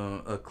have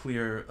a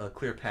clear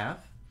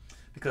path,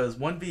 because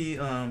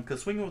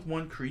swinging with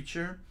 1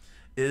 creature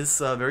is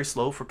very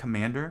slow for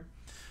commander.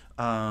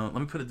 Let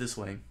me put it this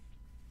way.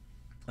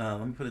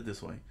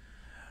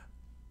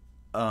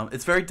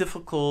 It's very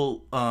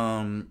difficult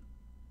to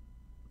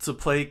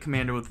play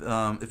commander with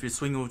if you're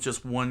swinging with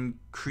just 1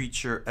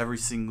 creature every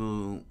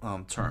single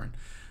turn,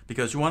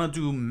 because you want to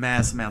do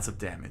mass amounts of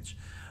damage.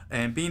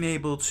 And being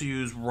able to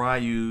use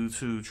Raiyuu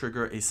to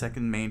trigger a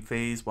second main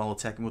phase while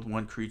attacking with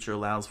one creature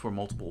allows for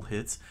multiple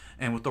hits.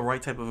 And with the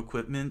right type of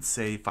equipment,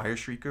 say Fire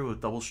Shrieker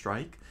with double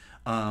strike,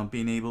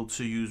 being able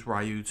to use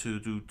Raiyuu to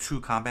do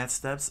 2 combat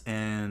steps,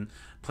 and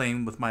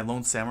playing with my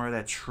lone samurai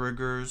that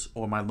triggers,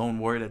 or my lone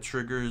warrior that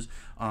triggers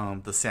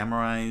the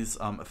samurai's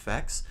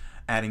effects,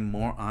 adding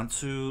more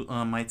onto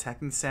my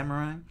attacking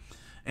samurai,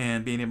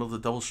 and being able to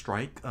double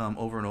strike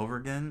over and over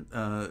again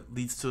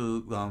leads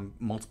to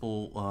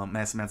multiple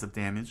massive amounts of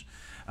damage.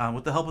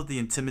 With the help of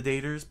the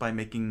intimidators, by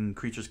making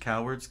creatures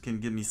cowards, can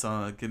give me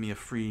a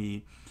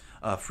free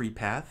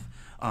path.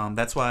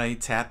 That's why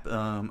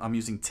I'm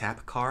using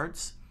tap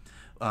cards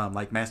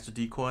like Master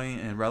Decoy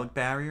and Relic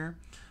Barrier,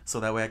 so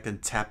that way I can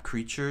tap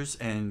creatures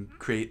and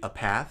create a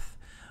path.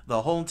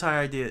 The whole entire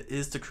idea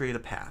is to create a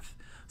path,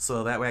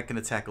 so that way I can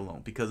attack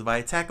alone. Because if I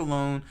attack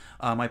alone,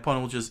 my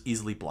opponent will just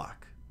easily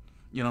block.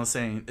 You know what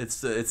I'm saying?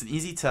 It's an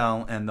easy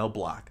tell, and they'll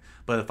block.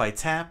 But if I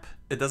tap,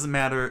 it doesn't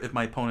matter if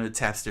my opponent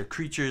taps their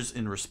creatures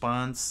in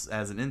response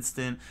as an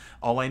instant.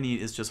 All I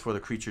need is just for the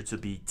creature to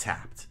be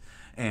tapped,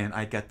 and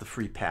I get the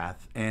free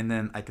path. And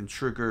then I can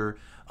trigger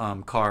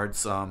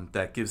cards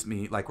that gives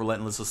me, like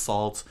Relentless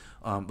Assault.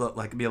 But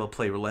I can be able to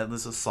play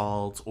Relentless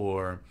Assault,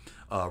 or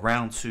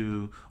Round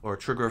 2, or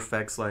trigger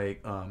effects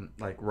like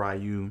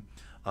Raiyuu,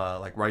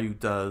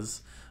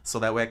 does. So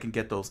that way I can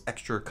get those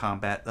extra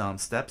combat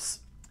steps.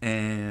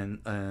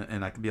 And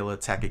I can be able to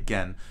attack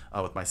again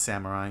with my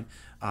samurai,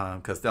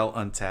 because they'll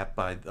untap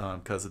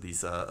because of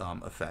these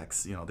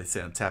effects. You know, they say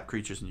untap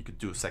creatures, and you could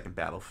do a second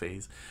battle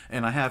phase.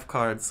 And I have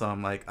cards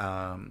like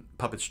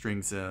Puppet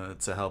Strings to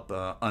help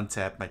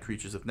untap my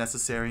creatures if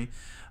necessary.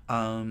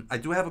 I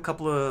do have a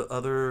couple of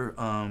other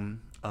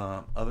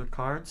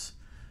cards.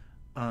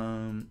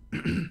 I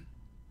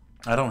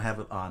don't have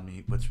it on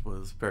me, which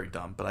was very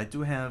dumb, but I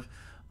do have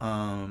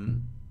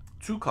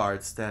 2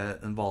 cards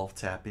that involve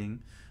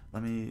tapping.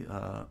 Let me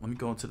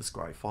go into the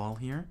Scryfall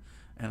here,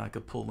 and I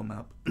could pull them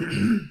up.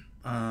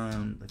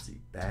 Let's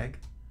see, bag.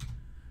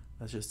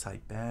 Let's just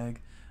type bag.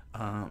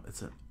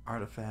 It's an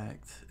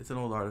artifact. It's an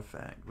old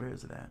artifact. Where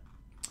is it at?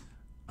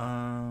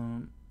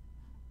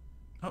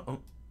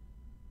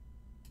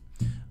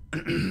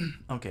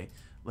 Okay,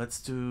 let's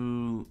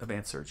do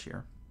advanced search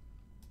here.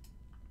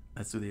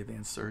 Let's do the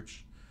advanced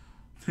search.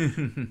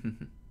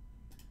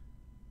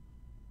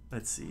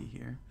 Let's see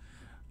here.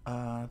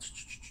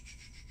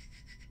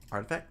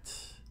 Artifact,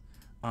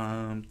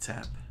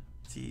 tap,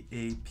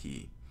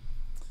 T-A-P.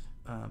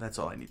 That's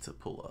all I need to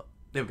pull up.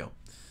 There we go.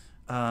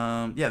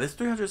 Yeah, there's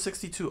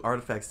 362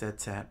 artifacts that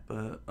tap,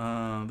 but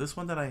this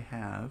one that I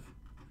have,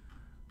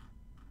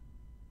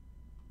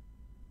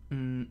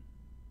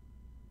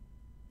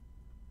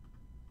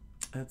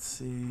 let's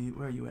see,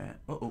 where are you at?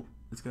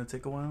 It's gonna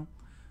take a while.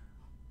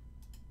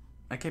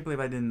 I can't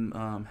believe I didn't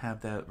have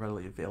that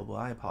readily available.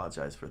 I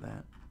apologize for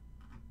that.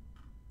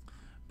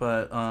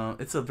 But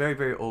it's a very,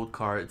 very old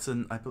card. It's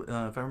in,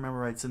 if I remember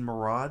right, it's in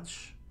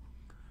Mirage.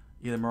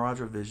 Either Mirage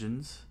or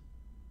Visions.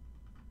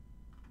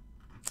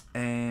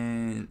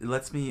 And it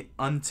lets me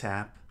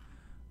untap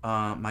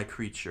my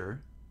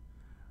creature.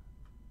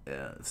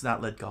 It's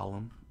not Lead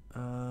Golem.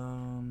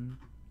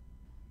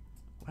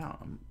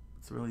 Wow,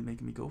 it's really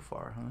making me go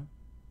far, huh?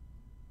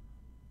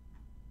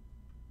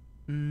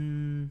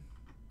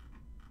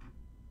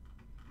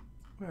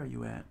 Where are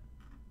you at?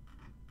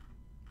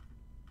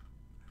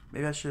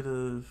 Maybe I should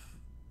have.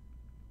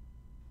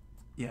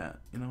 Yeah,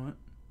 you know what?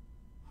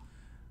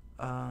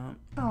 Oh,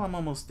 I'm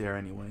almost there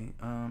anyway.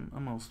 I'm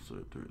almost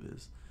through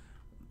this.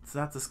 It's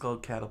not the Skull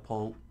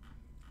Catapult.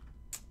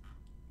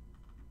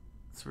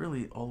 It's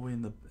really all the way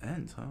in the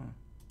end, huh?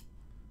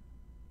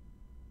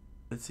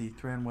 Let's see,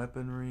 Thran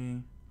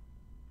Weaponry.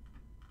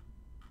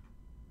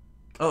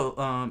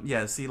 Oh,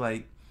 yeah, see,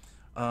 like,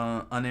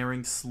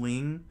 Unerring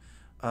Sling.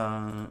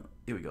 Here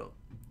we go.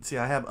 See,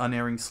 I have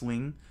Unerring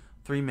Sling.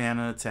 3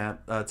 mana,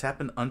 tap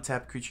an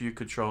untapped creature you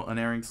control.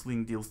 Unerring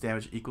Sling deals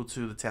damage equal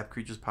to the tapped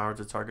creature's power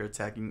to target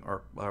attacking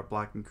or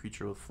blocking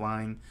creature with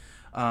flying.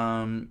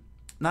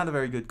 Not a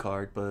very good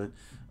card, but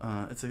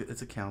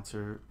it's a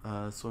counter,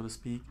 so to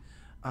speak.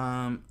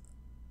 Now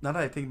that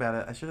I think about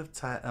it, I should have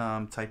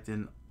typed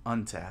in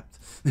untapped,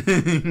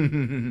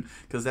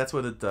 because that's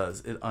what it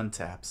does. It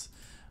untaps.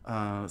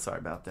 Sorry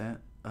about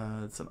that.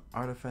 It's an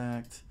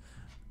artifact.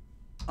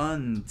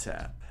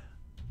 Untap.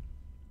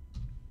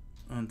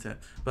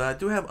 But I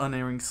do have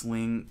Unerring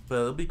Sling, but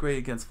it'll be great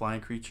against flying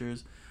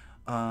creatures.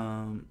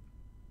 The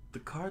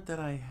card that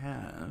I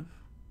have,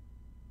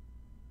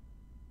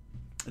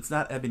 it's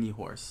not Ebony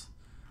Horse.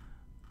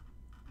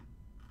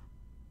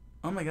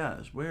 Oh my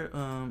gosh, where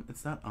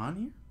it's not on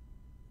here?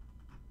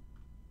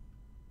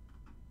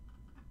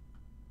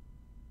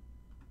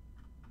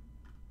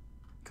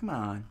 Come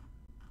on.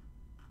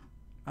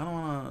 I don't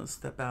want to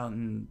step out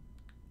and...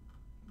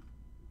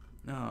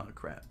 Oh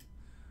crap.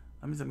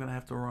 That means I'm gonna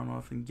have to run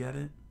off and get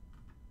it.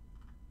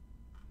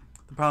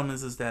 The problem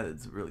is that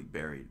it's really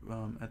buried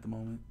at the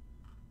moment.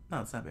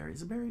 No, it's not buried.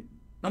 Is it buried?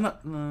 No,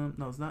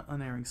 no, it's not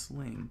Unerring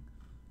Sling.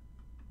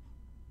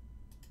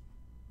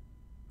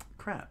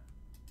 Crap.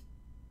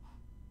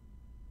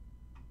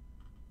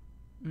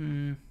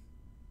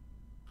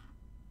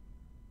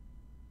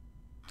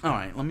 All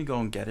right, let me go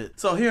and get it.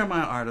 So here are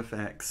my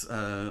artifacts.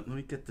 Let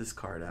me get this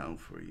card out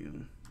for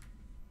you.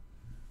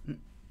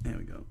 There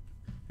we go.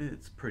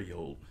 It's pretty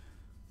old,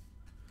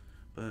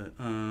 but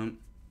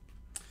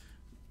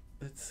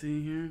let's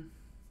see here,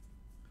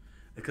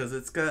 because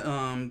it's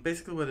got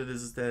basically what it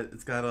is that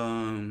it's got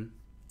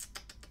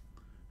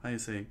how you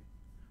say,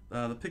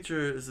 the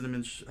picture is an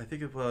image. I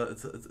think of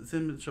it's an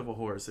image of a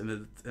horse, and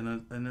it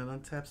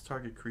untaps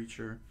target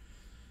creature.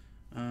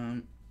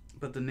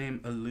 But the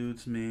name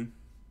eludes me.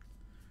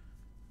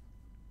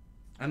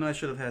 I know I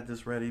should have had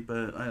this ready,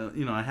 but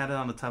I had it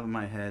on the top of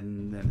my head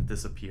and then it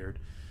disappeared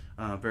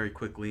very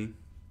quickly.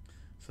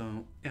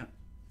 So yeah,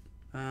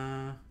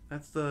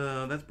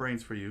 that's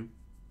brains for you.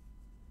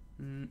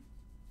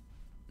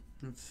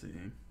 Let's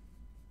see.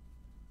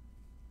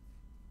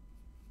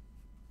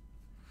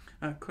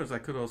 Of course, I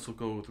could also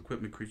go with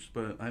equipment creatures,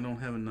 but I don't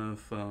have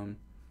enough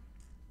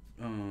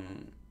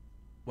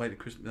white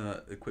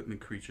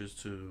equipment creatures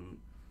to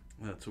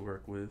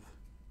work with.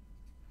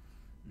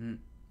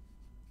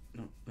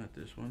 No, not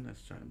this one.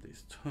 That's Giant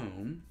Day's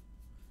Tome.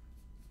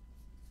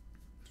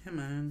 Come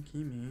on,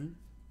 Kimi.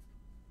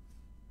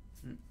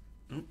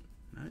 Nope,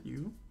 not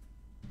you.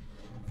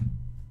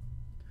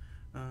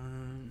 Well,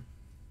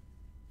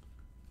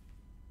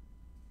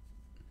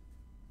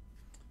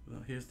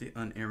 here's the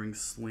Unerring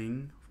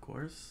Sling, of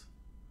course.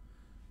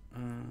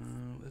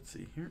 Let's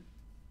see here.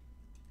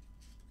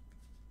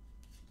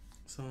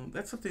 So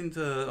that's something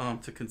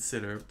to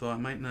consider, though I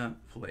might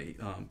not play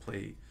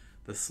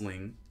the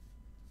sling.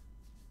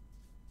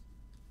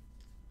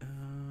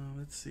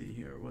 Let's see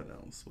here. What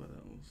else?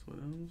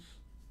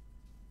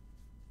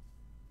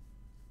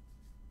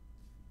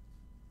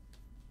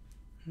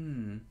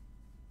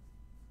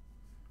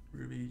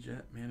 Ruby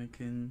Jet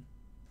Mannequin.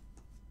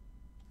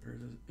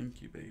 There's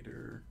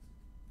Incubator.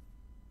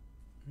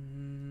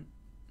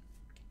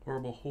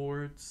 Horrible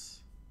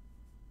Hordes.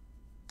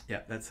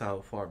 Yeah, that's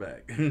how far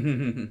back.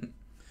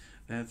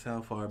 That's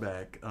how far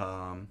back.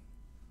 Yeah,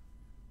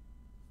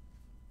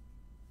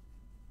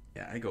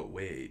 I go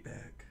way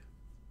back.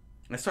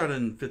 I started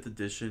in 5th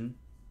edition.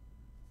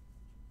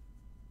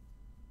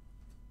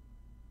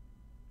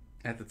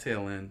 At the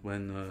tail end,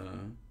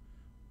 when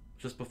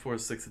just before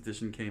 6th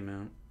edition came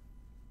out.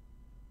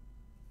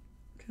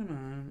 Come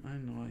on, I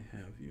know I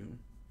have you.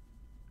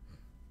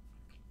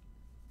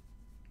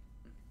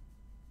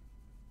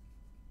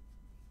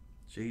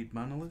 Jade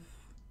Monolith?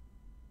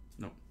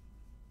 No,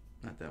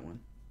 not that one.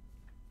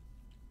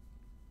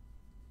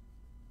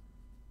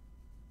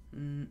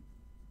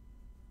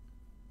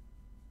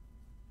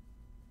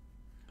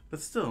 But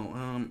still,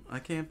 I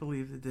can't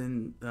believe it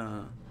didn't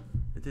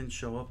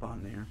show up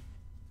on there.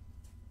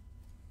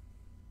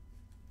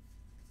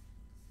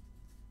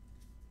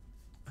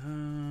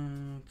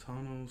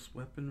 Tano's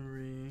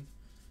Weaponry.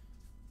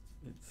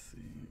 Let's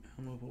see,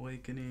 Helm of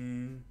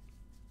Awakening.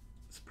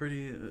 It's a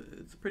pretty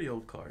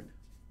old card.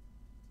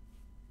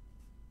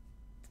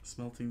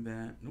 Smelting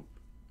that. Nope.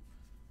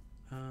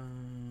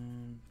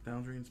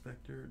 Boundary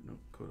Inspector.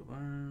 Nope. Coat of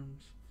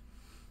Arms.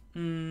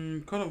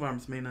 Coat of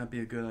Arms may not be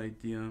a good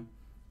idea.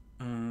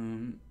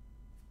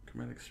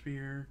 Chromatic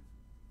Sphere.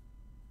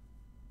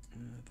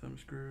 Thumb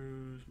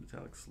Screws.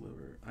 Metallic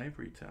Sliver.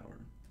 Ivory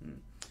Tower.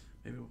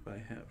 Maybe if I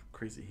have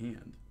Crazy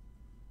Hand.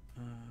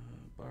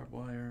 Barbed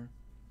Wire.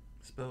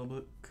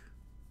 Spellbook.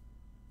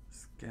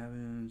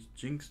 Scavenge.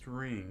 Jinxed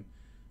Ring.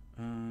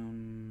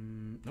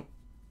 Nope.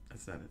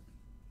 That's not it.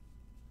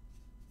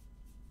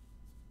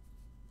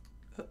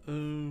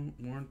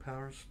 Worn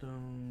Power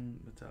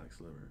Stone, Metallic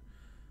Sliver,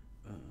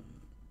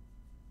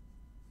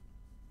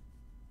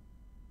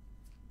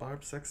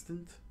 Barb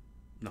Sextant?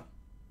 No.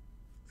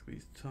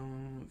 Squeeze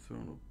Tone,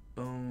 Throne of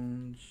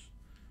Bones.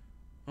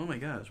 Oh my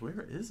gosh,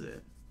 where is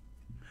it?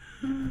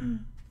 Oh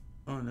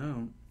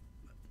no.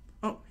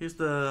 Oh, here's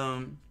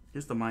the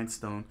Mind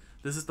Stone.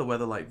 This is the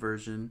Weatherlight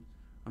version.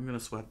 I'm gonna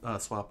swap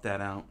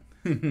that out.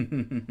 Let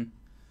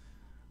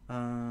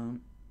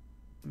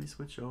me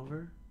switch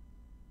over.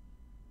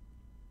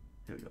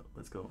 Here we go.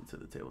 Let's go into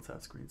the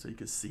tabletop screen so you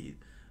can see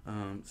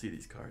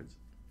these cards.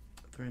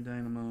 Thran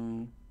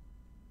Dynamo.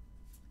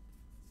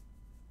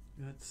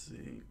 Let's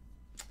see.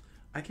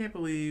 I can't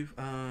believe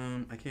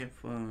I can't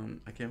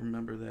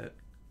remember that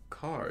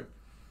card.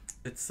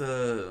 It's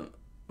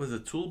was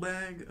it Tool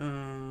Bag?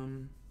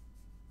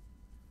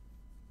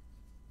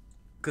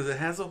 Because it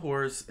has a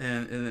horse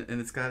and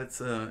it's got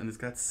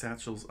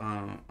satchels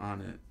on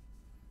it.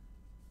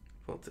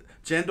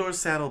 Jandor's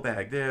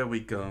Saddlebag. There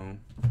we go.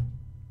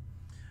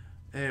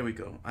 There we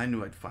go. I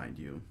knew I'd find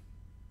you.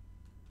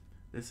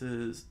 This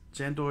is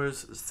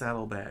Jandor's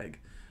Saddlebag.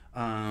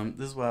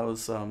 This is what I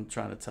was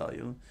trying to tell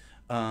you.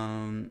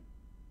 Oh,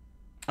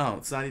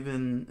 it's not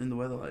even in the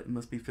Weatherlight. It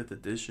must be 5th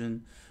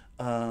edition.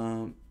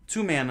 2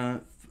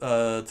 mana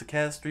to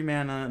cast, 3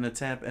 mana and a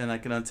tap, and I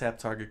can untap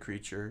target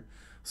creature.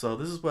 So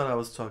this is what I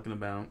was talking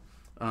about.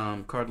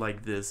 Card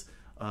like this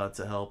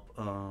to help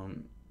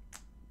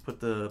put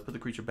the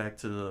creature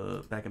back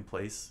in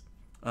place.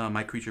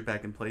 My creature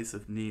back in place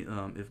if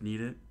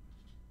needed.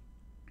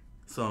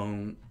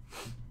 So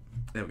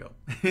there we go.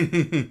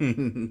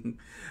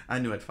 I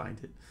knew I'd find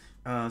it.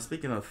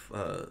 Speaking of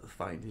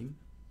finding,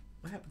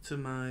 what happened to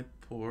my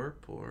poor?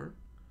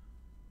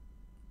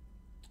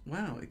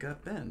 Wow, it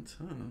got bent,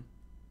 huh?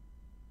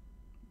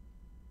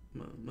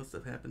 Must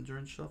have happened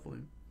during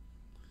shuffling.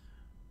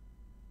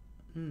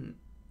 You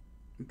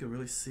can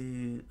really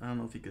see, I don't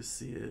know if you can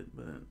see it,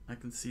 but I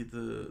can see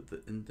the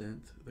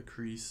indent, the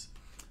crease.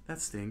 That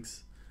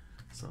stinks.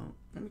 So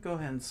let me go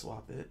ahead and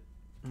swap it.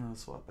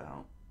 Swap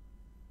out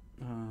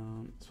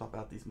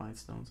these mind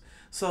stones.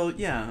 So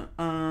yeah,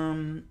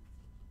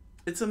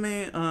 it's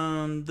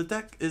the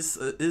deck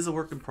is a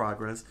work in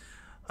progress.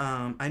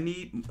 I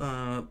need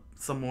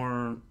some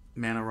more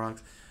mana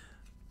rocks.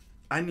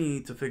 I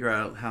need to figure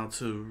out how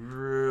to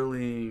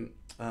really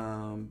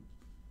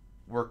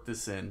work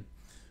this in.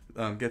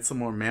 Get some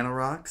more mana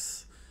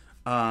rocks.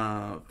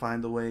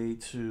 Find a way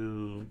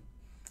to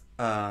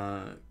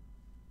find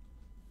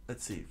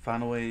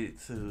a way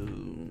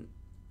to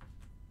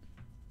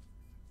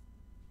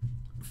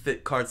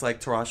fit cards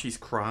like Tarashi's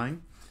Cry.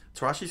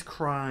 Tarashi's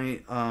Cry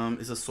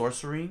is a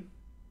sorcery,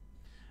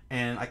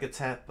 and I could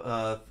tap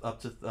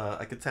up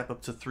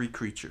to 3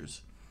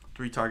 creatures,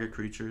 3 target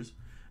creatures.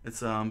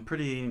 It's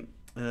pretty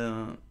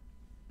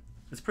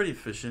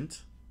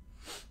efficient.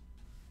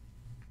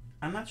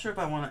 I'm not sure if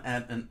I want to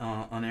add an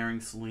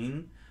unerring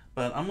sling,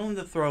 but I'm willing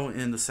to throw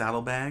in the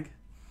saddlebag,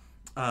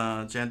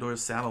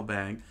 Jandor's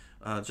saddlebag,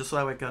 just so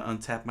that I can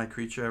untap my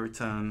creature every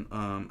time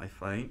I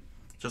fight,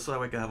 just so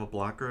that I can have a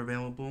blocker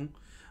available.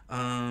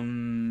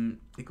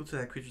 Equal to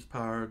that creature's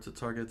power to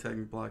target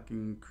attacking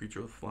blocking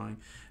creature with flying.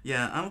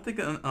 Yeah, I don't think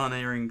an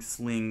unerring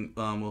sling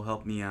will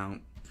help me out,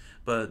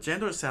 but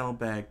Jandor's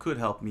saddlebag could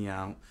help me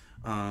out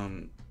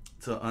to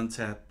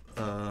untap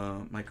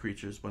my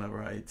creatures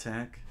whenever I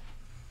attack,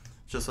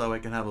 just so I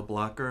can have a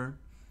blocker.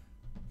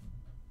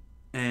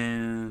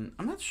 And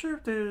I'm not sure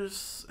if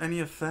there's any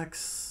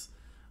effects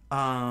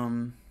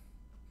that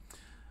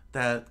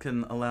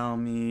can allow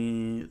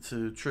me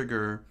to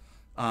trigger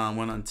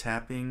when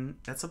untapping.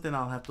 That's something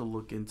I'll have to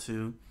look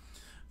into,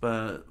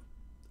 but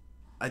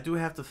I do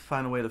have to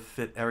find a way to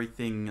fit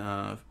everything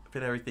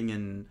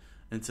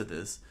into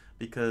this,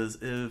 because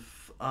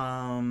if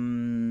let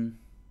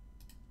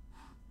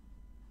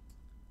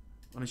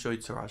me show you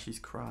Tarashi's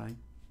Cry,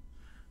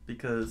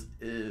 because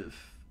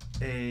if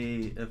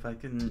I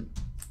can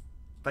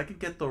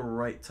get the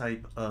right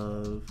type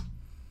of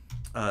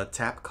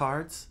tap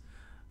cards,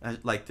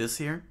 like this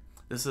here.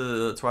 This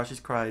is Tarashi's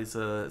Cry is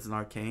an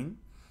arcane.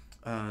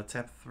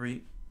 Tap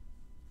 3.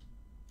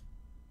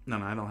 No,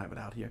 I don't have it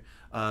out here.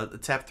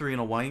 Tap 3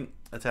 and a white.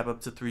 Tap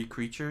up to 3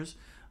 creatures.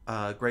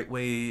 Great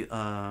way,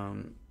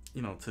 to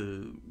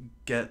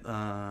get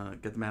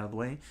them out of the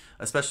way.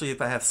 Especially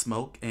if I have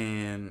Smoke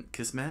and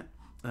Kismet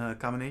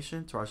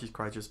combination. Tarashi's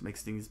Cry just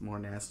makes things more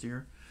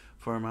nastier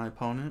for my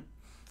opponent.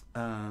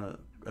 A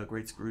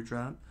great screw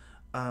drop.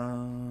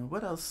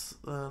 What else?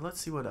 Let's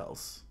see what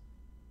else.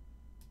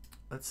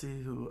 Let's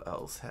see who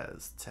else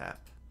has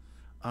tap.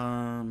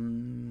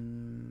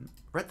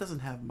 Red doesn't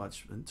have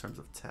much in terms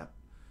of tap.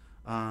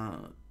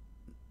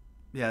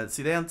 Yeah,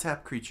 see, they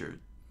untap creature.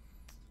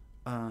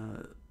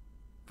 For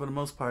the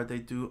most part, they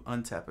do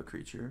untap a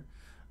creature.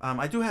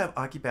 I do have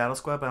Aki Battle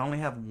Squad, but I only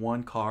have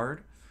 1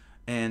 card,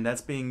 and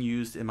that's being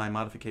used in my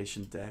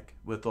modification deck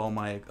with all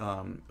my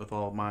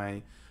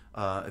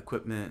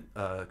equipment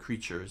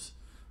creatures,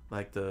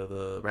 like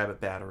the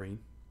rabbit battery.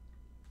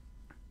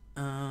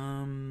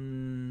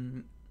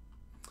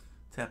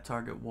 Tap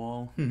target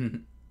wall.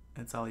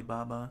 That's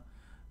Alibaba.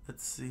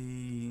 Let's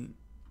see.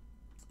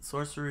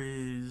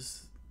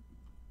 Sorceries,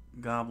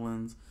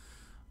 goblins.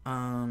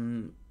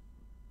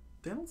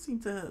 They don't seem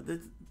to.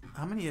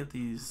 How many of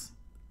these?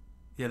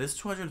 Yeah, there's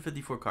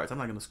 254 cards. I'm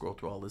not gonna scroll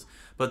through all this,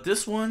 but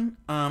this one,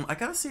 I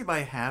gotta see if I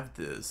have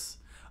this.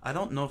 I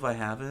don't know if I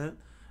have it.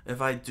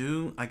 If I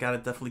do, I gotta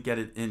definitely get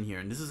it in here.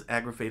 And this is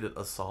Aggravated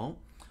Assault.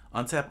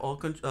 Untap all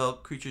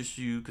creatures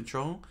you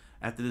control.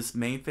 After this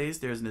main phase,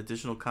 there's an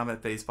additional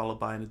combat phase followed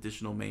by an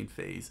additional main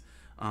phase.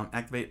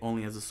 Activate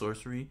only as a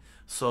sorcery.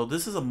 So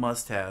this is a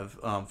must-have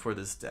for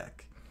this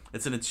deck.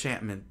 It's an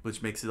enchantment,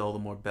 which makes it all the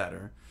more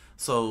better.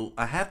 So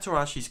I have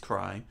Tarashi's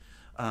Cry.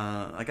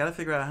 I gotta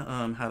figure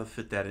out how to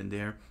fit that in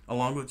there,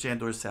 along with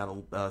Jandor's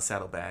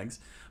saddlebags.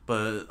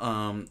 But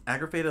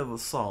Aggravated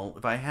Assault,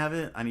 if I have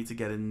it, I need to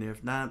get it in there.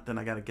 If not, then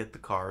I gotta get the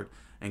card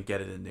and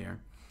get it in there.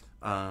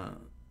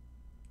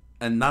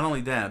 And not only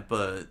that,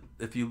 but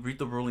if you read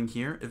the ruling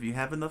here, if you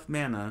have enough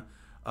mana,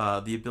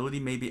 the ability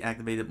may be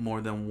activated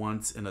more than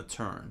once in a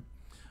turn.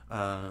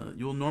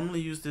 You'll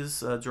normally use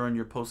this during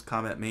your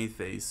post-combat main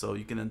phase, so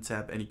you can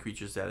untap any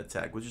creatures that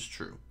attack, which is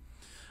true.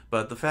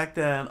 But the fact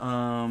that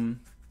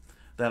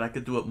that I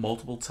could do it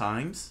multiple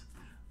times,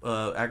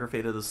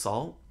 Aggravated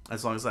Assault,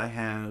 as long as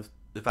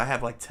if I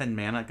have like 10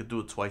 mana, I could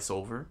do it twice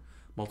over,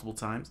 multiple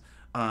times.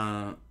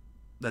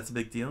 That's a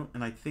big deal.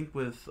 And I think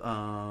with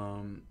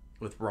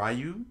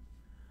Raiyuu,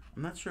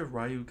 I'm not sure if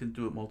Raiyuu can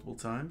do it multiple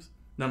times.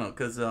 No,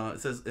 because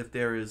it says if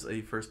there is a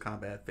first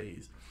combat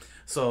phase.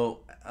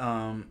 So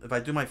if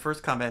I do my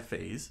first combat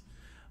phase,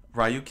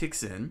 Raiyuu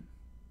kicks in.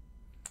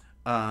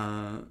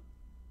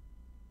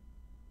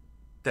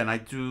 Then I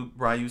do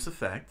Raiyuu's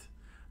effect.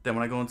 Then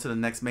when I go into the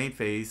next main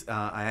phase,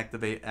 I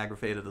activate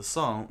Aggravated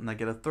Assault, and I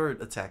get a third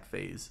attack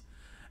phase.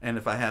 And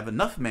if I have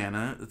enough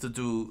mana to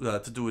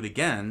do it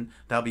again,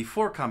 that'll be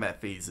 4 combat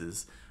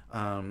phases.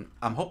 I'm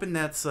hoping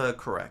that's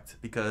correct,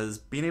 because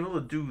being able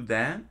to do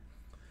that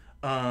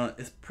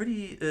is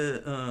pretty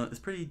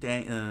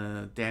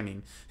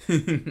damning.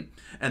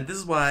 And this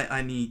is why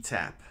I need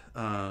tap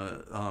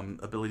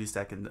abilities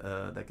that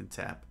can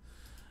tap.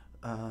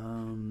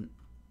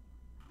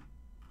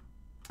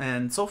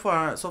 And so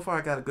far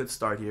I got a good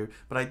start here,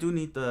 but I do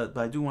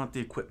want the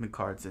equipment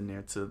cards in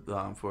there to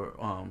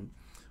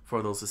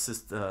for those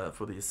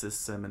for the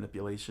assists and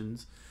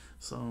manipulations.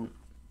 So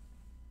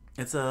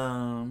it's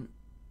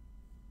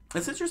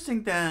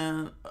interesting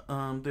that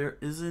there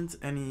isn't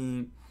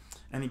any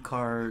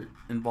card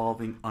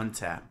involving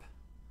untap.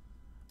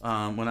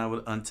 When I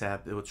would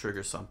untap, it would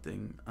trigger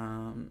something.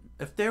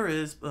 If there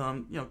is,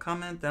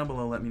 comment down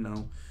below. Let me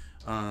know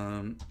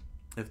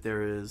if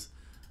there is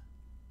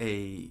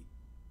an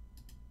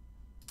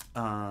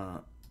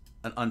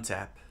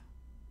untap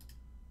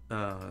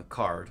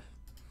card,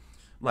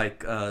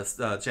 like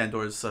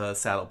Jandor's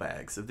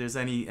saddlebags. If there's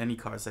any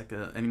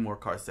more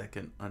cards that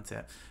can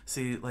untap.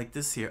 See, like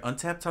this here,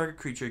 untap target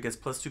creature gets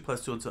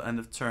 +2/+2 until end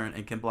of turn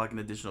and can block an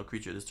additional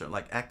creature this turn,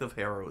 like Act of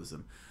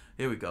Heroism.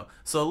 Here we go.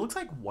 So it looks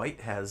like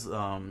white has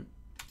oh,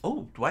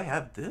 do I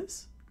have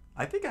this?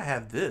 I think I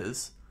have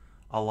this.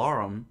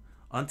 Alarum.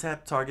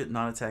 Untap target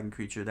non-attacking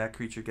creature. That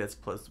creature gets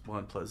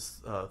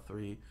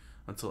 +1/+3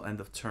 until end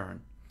of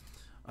turn.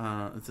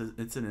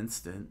 It's an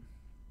instant.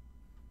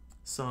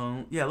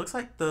 So yeah, looks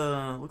like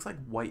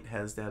white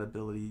has that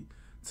ability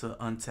to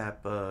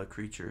untap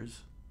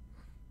creatures.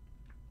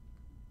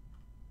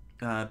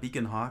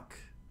 Beacon Hawk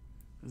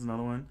is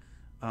another one.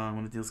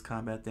 When it deals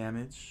combat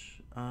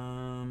damage.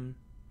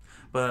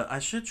 But I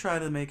should try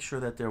to make sure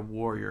that they're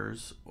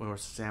warriors or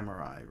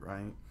samurai,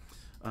 right?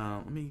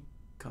 Let me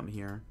come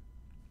here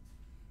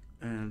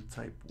and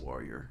type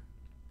warrior.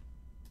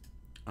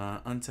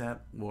 Untap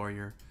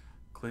warrior.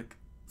 Click.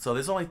 So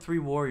there's only 3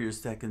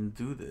 warriors that can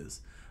do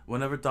this.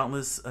 Whenever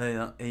Dauntless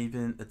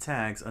Aven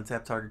attacks,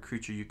 untap target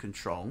creature you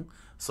control.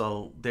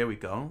 So there we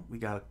go. We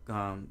got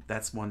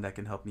that's one that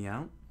can help me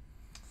out.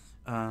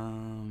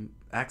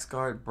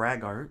 Axeguard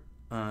Braggart.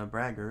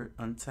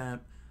 Untap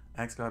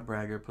Axeguard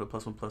Braggart. Put a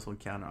 +1/+1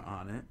 counter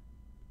on it.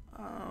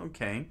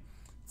 Okay,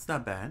 it's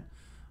not bad.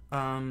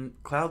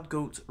 Cloud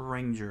Goat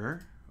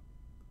Ranger.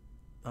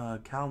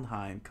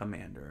 Kalnheim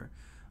Commander.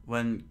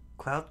 When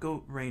Cloud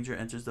Goat Ranger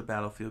enters the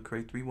battlefield,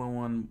 create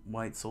 3/1/1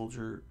 white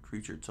soldier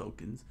creature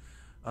tokens.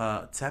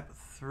 Tap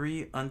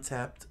 3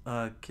 untapped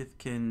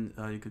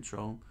Kithkin you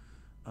control.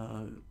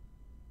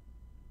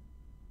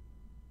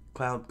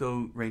 Cloud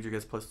Goat Ranger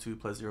gets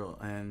 +2/+0,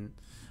 and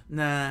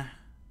nah.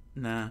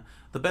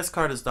 The best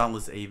card is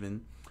Dauntless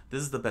Aven.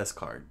 This is the best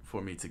card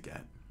for me to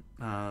get.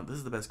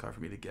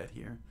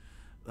 Here.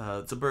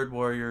 It's a bird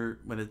warrior.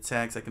 When it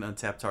attacks, I can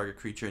untap target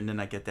creature, and then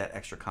I get that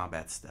extra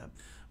combat step,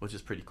 which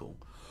is pretty cool.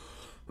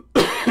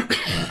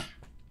 I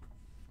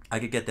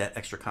could get that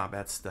extra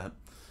combat step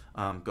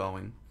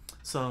going.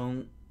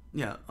 So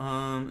yeah,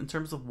 in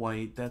terms of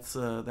white, that's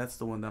the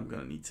one that I'm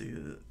gonna need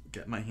to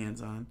get my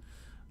hands on.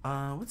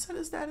 What set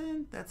is that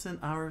in? That's in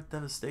Hour of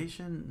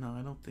Devastation. No,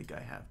 I don't think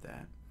I have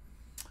that.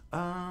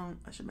 I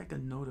should make a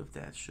note of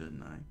that,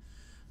 shouldn't I?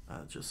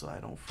 Just so I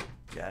don't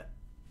forget.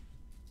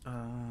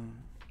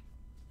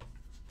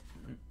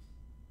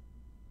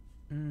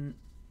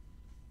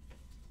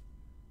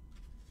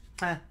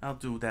 I'll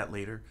do that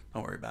later.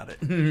 Don't worry about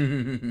it.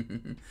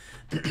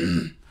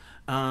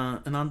 And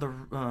on the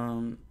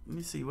let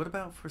me see. What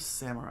about for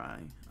samurai?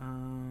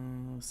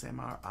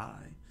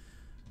 Samurai.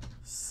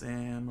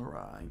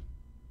 Samurai.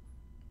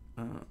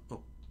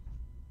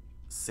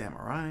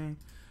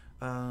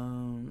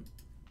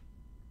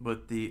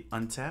 With the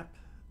untap.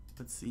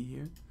 Let's see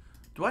here.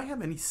 Do I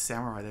have any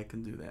samurai that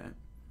can do that?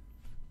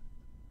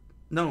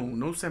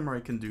 No samurai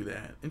can do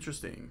that.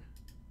 Interesting.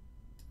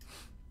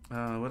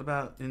 What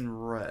about in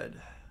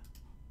red?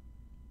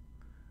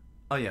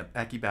 Oh yeah,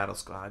 Aki Battle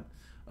Squad.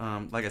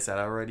 Like I said,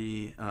 I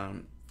already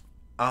I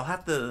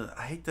hate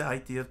the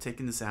idea of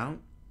taking this out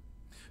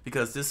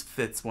because this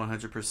fits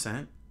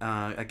 100%.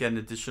 I get an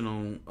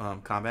additional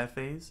combat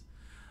phase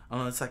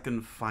unless I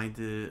can find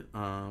it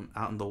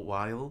out in the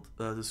wild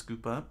to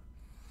scoop up.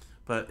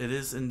 But it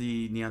is in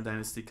the Neon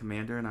Dynasty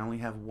Commander, and I only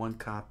have 1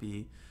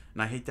 copy.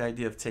 And I hate the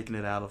idea of taking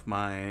it out of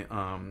my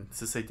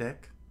Sisei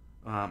deck,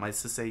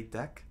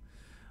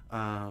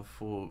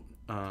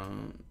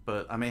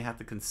 but I may have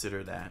to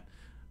consider that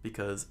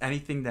because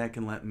anything that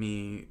can let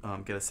me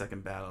get a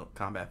second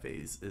combat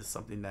phase is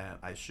something that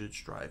I should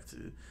strive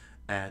to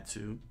add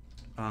to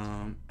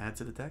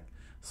the deck.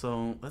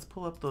 So let's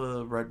pull up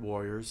the Red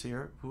Warriors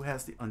here. Who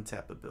has the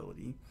untap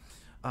ability?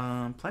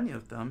 Plenty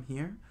of them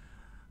here,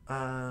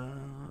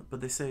 but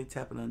they say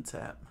tap and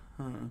untap.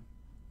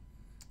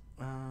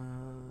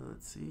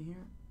 Let's see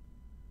here.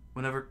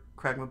 Whenever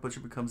Kragma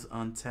Butcher becomes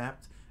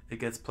untapped, It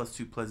gets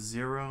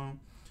 +2/+0.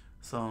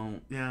 So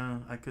yeah,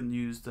 I can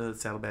use the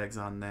saddlebags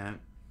on that.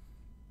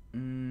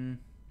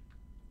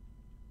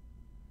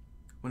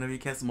 Whenever you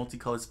cast a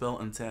multicolored spell,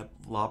 untap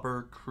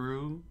Lobber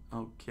Crew.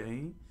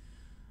 Okay.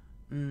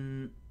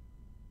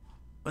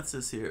 What's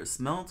this here?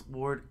 Smelt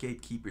Ward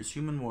Gatekeepers.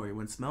 Human Warrior.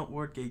 When Smelt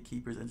Ward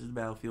Gatekeepers enter the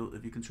battlefield,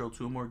 if you control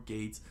 2 or more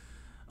gates.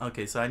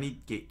 Okay, so I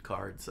need gate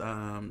cards.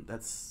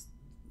 That's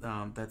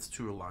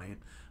too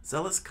reliant.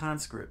 Zealous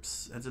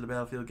Conscripts. Enter the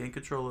battlefield. Gain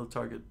control of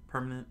target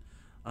permanent.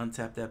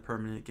 Untap that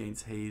permanent.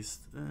 Gains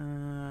haste.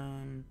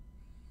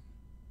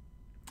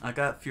 I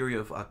got Fury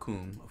of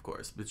Akum, of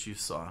course, which you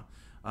saw.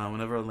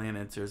 Whenever a land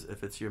enters,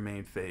 if it's your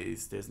main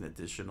phase, there's an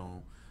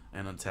additional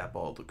and untap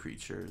all the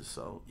creatures.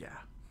 So yeah,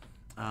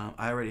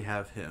 I already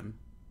have him.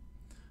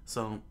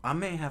 So I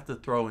may have to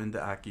throw in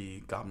the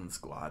Aki Goblin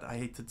Squad. I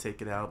hate to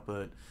take it out,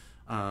 but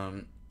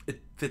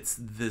it fits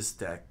this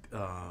deck.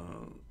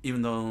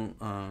 Even though,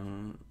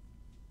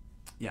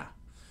 yeah,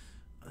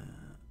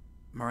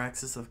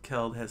 Maraxis of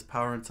Keld has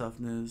power and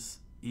toughness,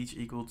 each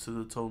equal to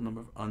the total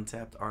number of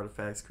untapped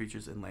artifacts,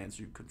 creatures, and lands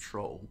you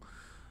control.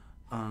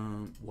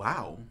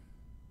 Wow.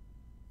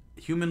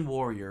 Human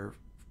Warrior.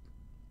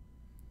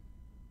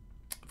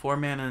 4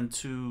 mana and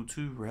 2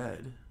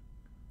 red.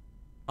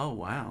 Oh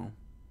wow.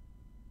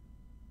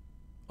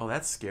 Oh,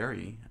 that's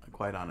scary,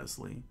 quite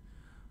honestly.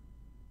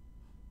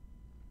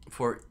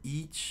 For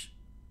each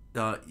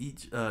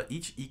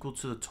equal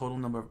to the total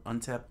number of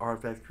untapped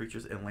artifacts,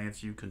 creatures, and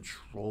lands you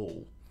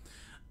control.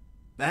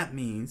 That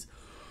means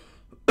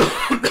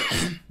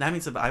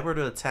if I were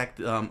to attack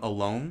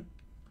alone,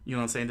 you know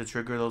what I'm saying, to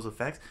trigger those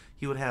effects,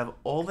 he would have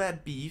all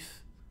that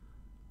beef.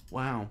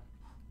 Wow.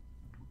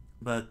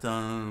 But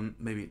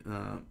maybe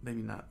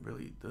not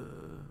really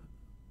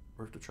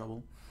worth the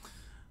trouble.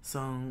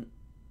 So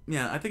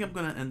yeah, I think I'm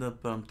gonna end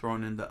up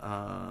throwing in the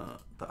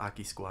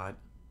Aki squad,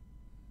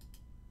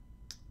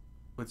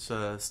 which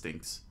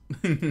stinks.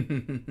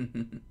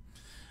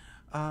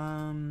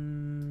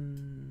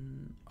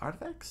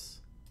 Artifacts.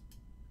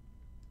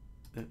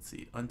 Let's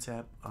see,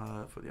 untap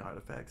for the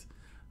artifacts.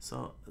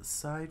 So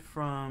aside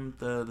from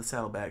the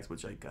saddlebags,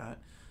 which I got,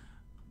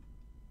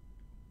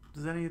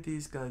 does any of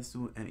these guys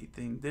do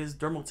anything? There's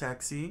Dermal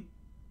Taxi.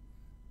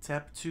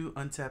 Tap 2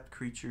 untapped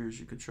creatures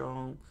you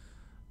control.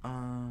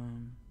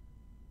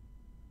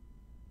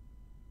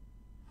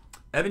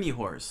 Ebony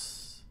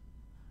Horse.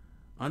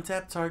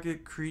 Untap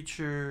target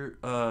creature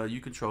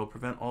you control.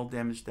 Prevent all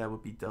damage that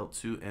would be dealt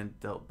to and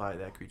dealt by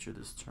that creature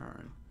this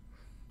turn.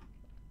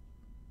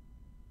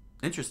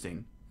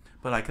 Interesting.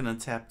 But I can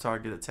untap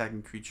target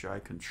attacking creature I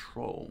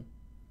control.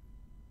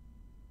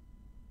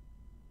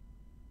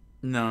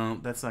 No,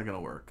 that's not going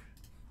to work.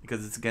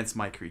 Because it's against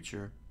my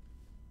creature.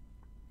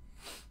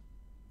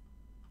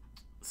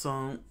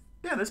 So,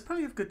 yeah, there's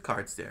plenty of good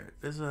cards there.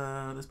 There's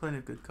plenty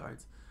of good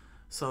cards.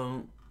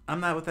 So,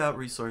 I'm not without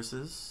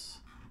resources.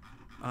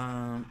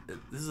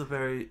 This is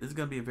going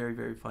to be a very,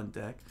 very fun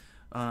deck.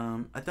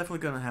 I'm definitely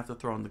going to have to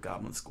throw in the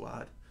Goblin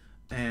Squad.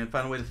 And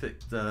find a way to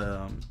fit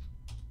the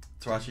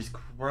Tarashi's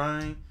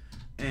Cry.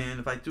 And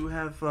if I do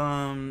have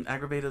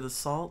Aggravated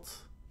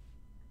Assault...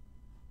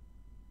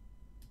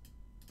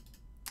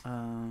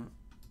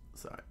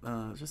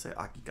 just say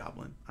Aki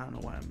Goblin. I don't know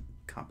why I'm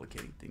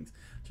complicating things.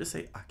 Just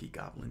say Aki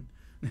Goblin.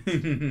 There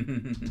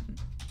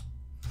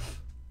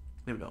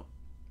we go.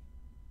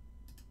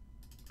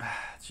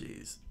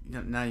 Jeez.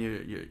 Now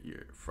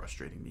you're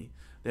frustrating me.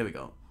 There we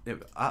go. There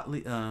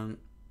we go.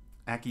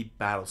 Aki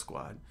Battle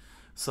Squad.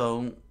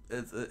 So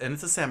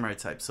it's a samurai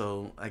type.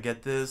 So I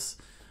get this.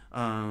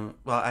 Well,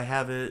 I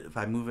have it. If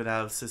I move it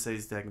out of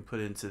Sisei's deck and put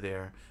it into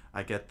there,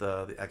 I get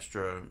the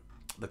extra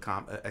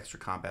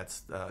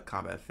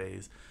combat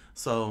phase.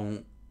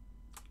 So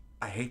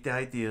I hate the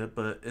idea,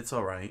 but it's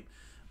all right.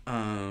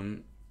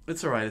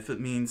 It's all right if it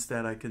means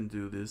that I can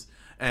do this,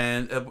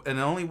 and it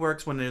only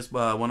works when there's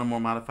one or more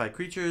modified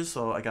creatures.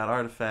 So I got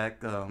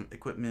artifact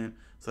equipment,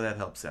 so that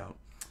helps out.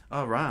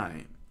 All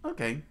right,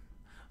 okay.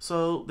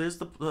 So there's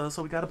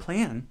so we got a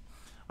plan.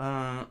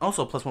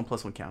 Also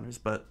 +1/+1 counters,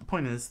 but the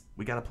point is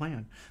we got a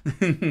plan.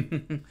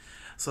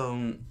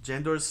 So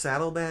Jandor's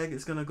Saddlebag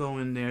is gonna go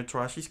in there.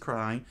 Tarashi's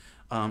Cry,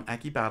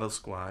 Aki Battle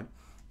Squad.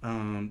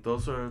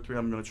 Those are 3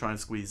 I'm gonna try and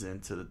squeeze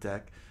into the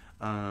deck.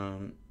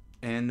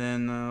 And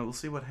then we'll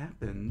see what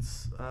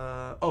happens.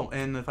 Oh,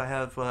 and if I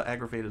have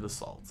Aggravated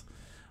Assault,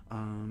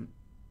 and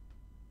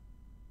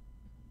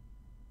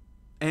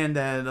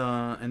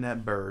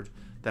that bird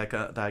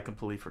that I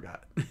completely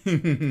forgot.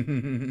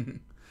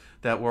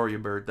 That warrior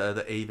bird,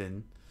 the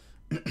Aven.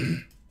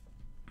 The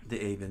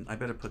Aven. I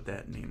better put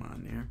that name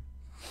on there.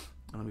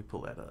 Let me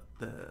pull that up.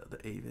 The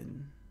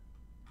Aven.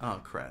 Oh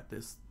crap!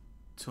 There's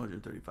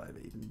 235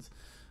 Avens.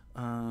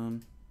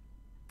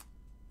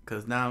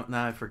 Because now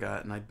I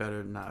forgot, and I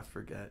better not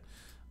forget.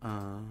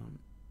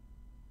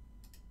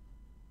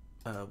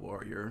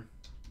 Warrior.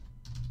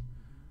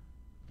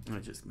 Let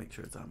me just make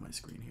sure it's on my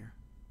screen here.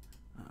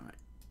 All right,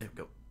 there we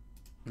go,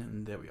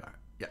 and there we are.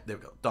 Yeah, there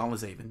we go.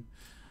 Dauntless Haven.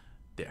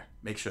 There.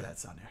 Make sure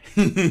that's on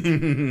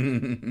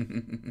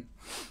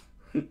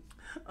there.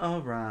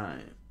 All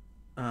right.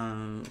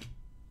 There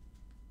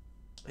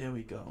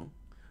we go.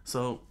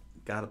 So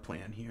got a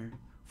plan here.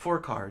 4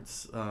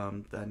 cards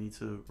that I need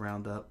to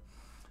round up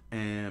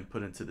and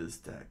put into this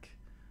deck.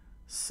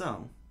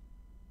 So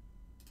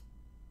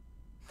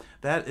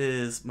that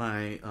is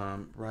my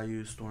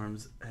Raiyuu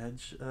Storm's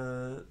Edge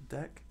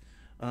deck.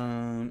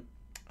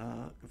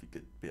 If you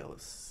could be able to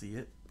see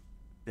it.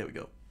 There we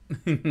go.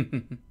 There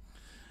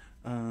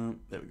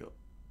we go.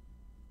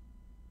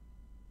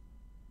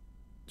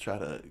 Try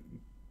to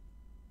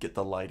get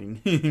the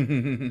lighting.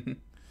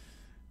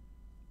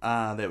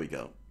 There we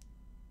go.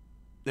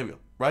 There we go.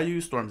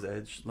 Raiyuu Storm's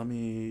Edge. Let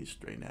me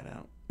straighten that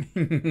out.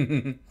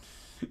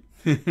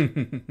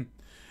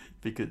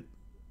 If you could.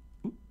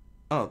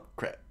 Oh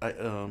crap! I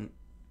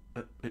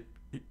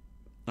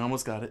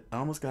almost got it. I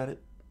almost got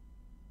it.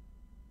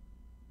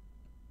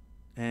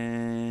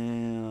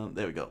 And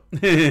there we go.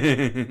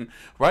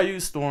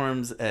 Raiyuu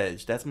Storm's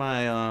Edge. That's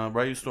my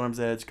Raiyuu Storm's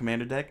Edge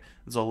commander deck.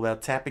 It's all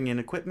about tapping in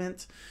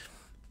equipment.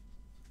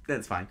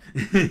 That's fine.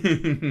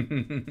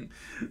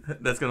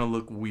 That's gonna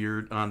look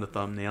weird on the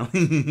thumbnail.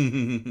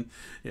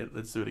 Yeah,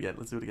 let's do it again.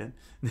 Let's do it again.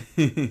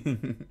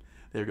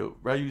 There we go.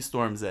 Raiyuu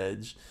Storm's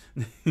Edge.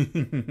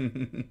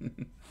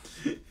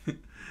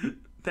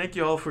 Thank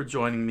you all for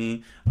joining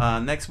me.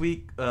 Next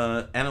week,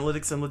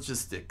 analytics and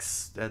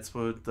logistics. That's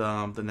what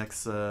the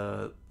next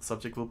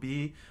subject will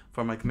be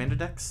for my commander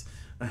decks.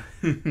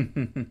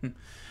 Thank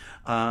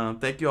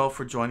you all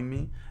for joining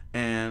me,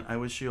 and I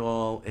wish you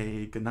all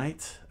a good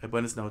night, a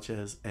buenas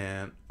noches,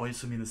 and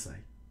oyasumi nasai.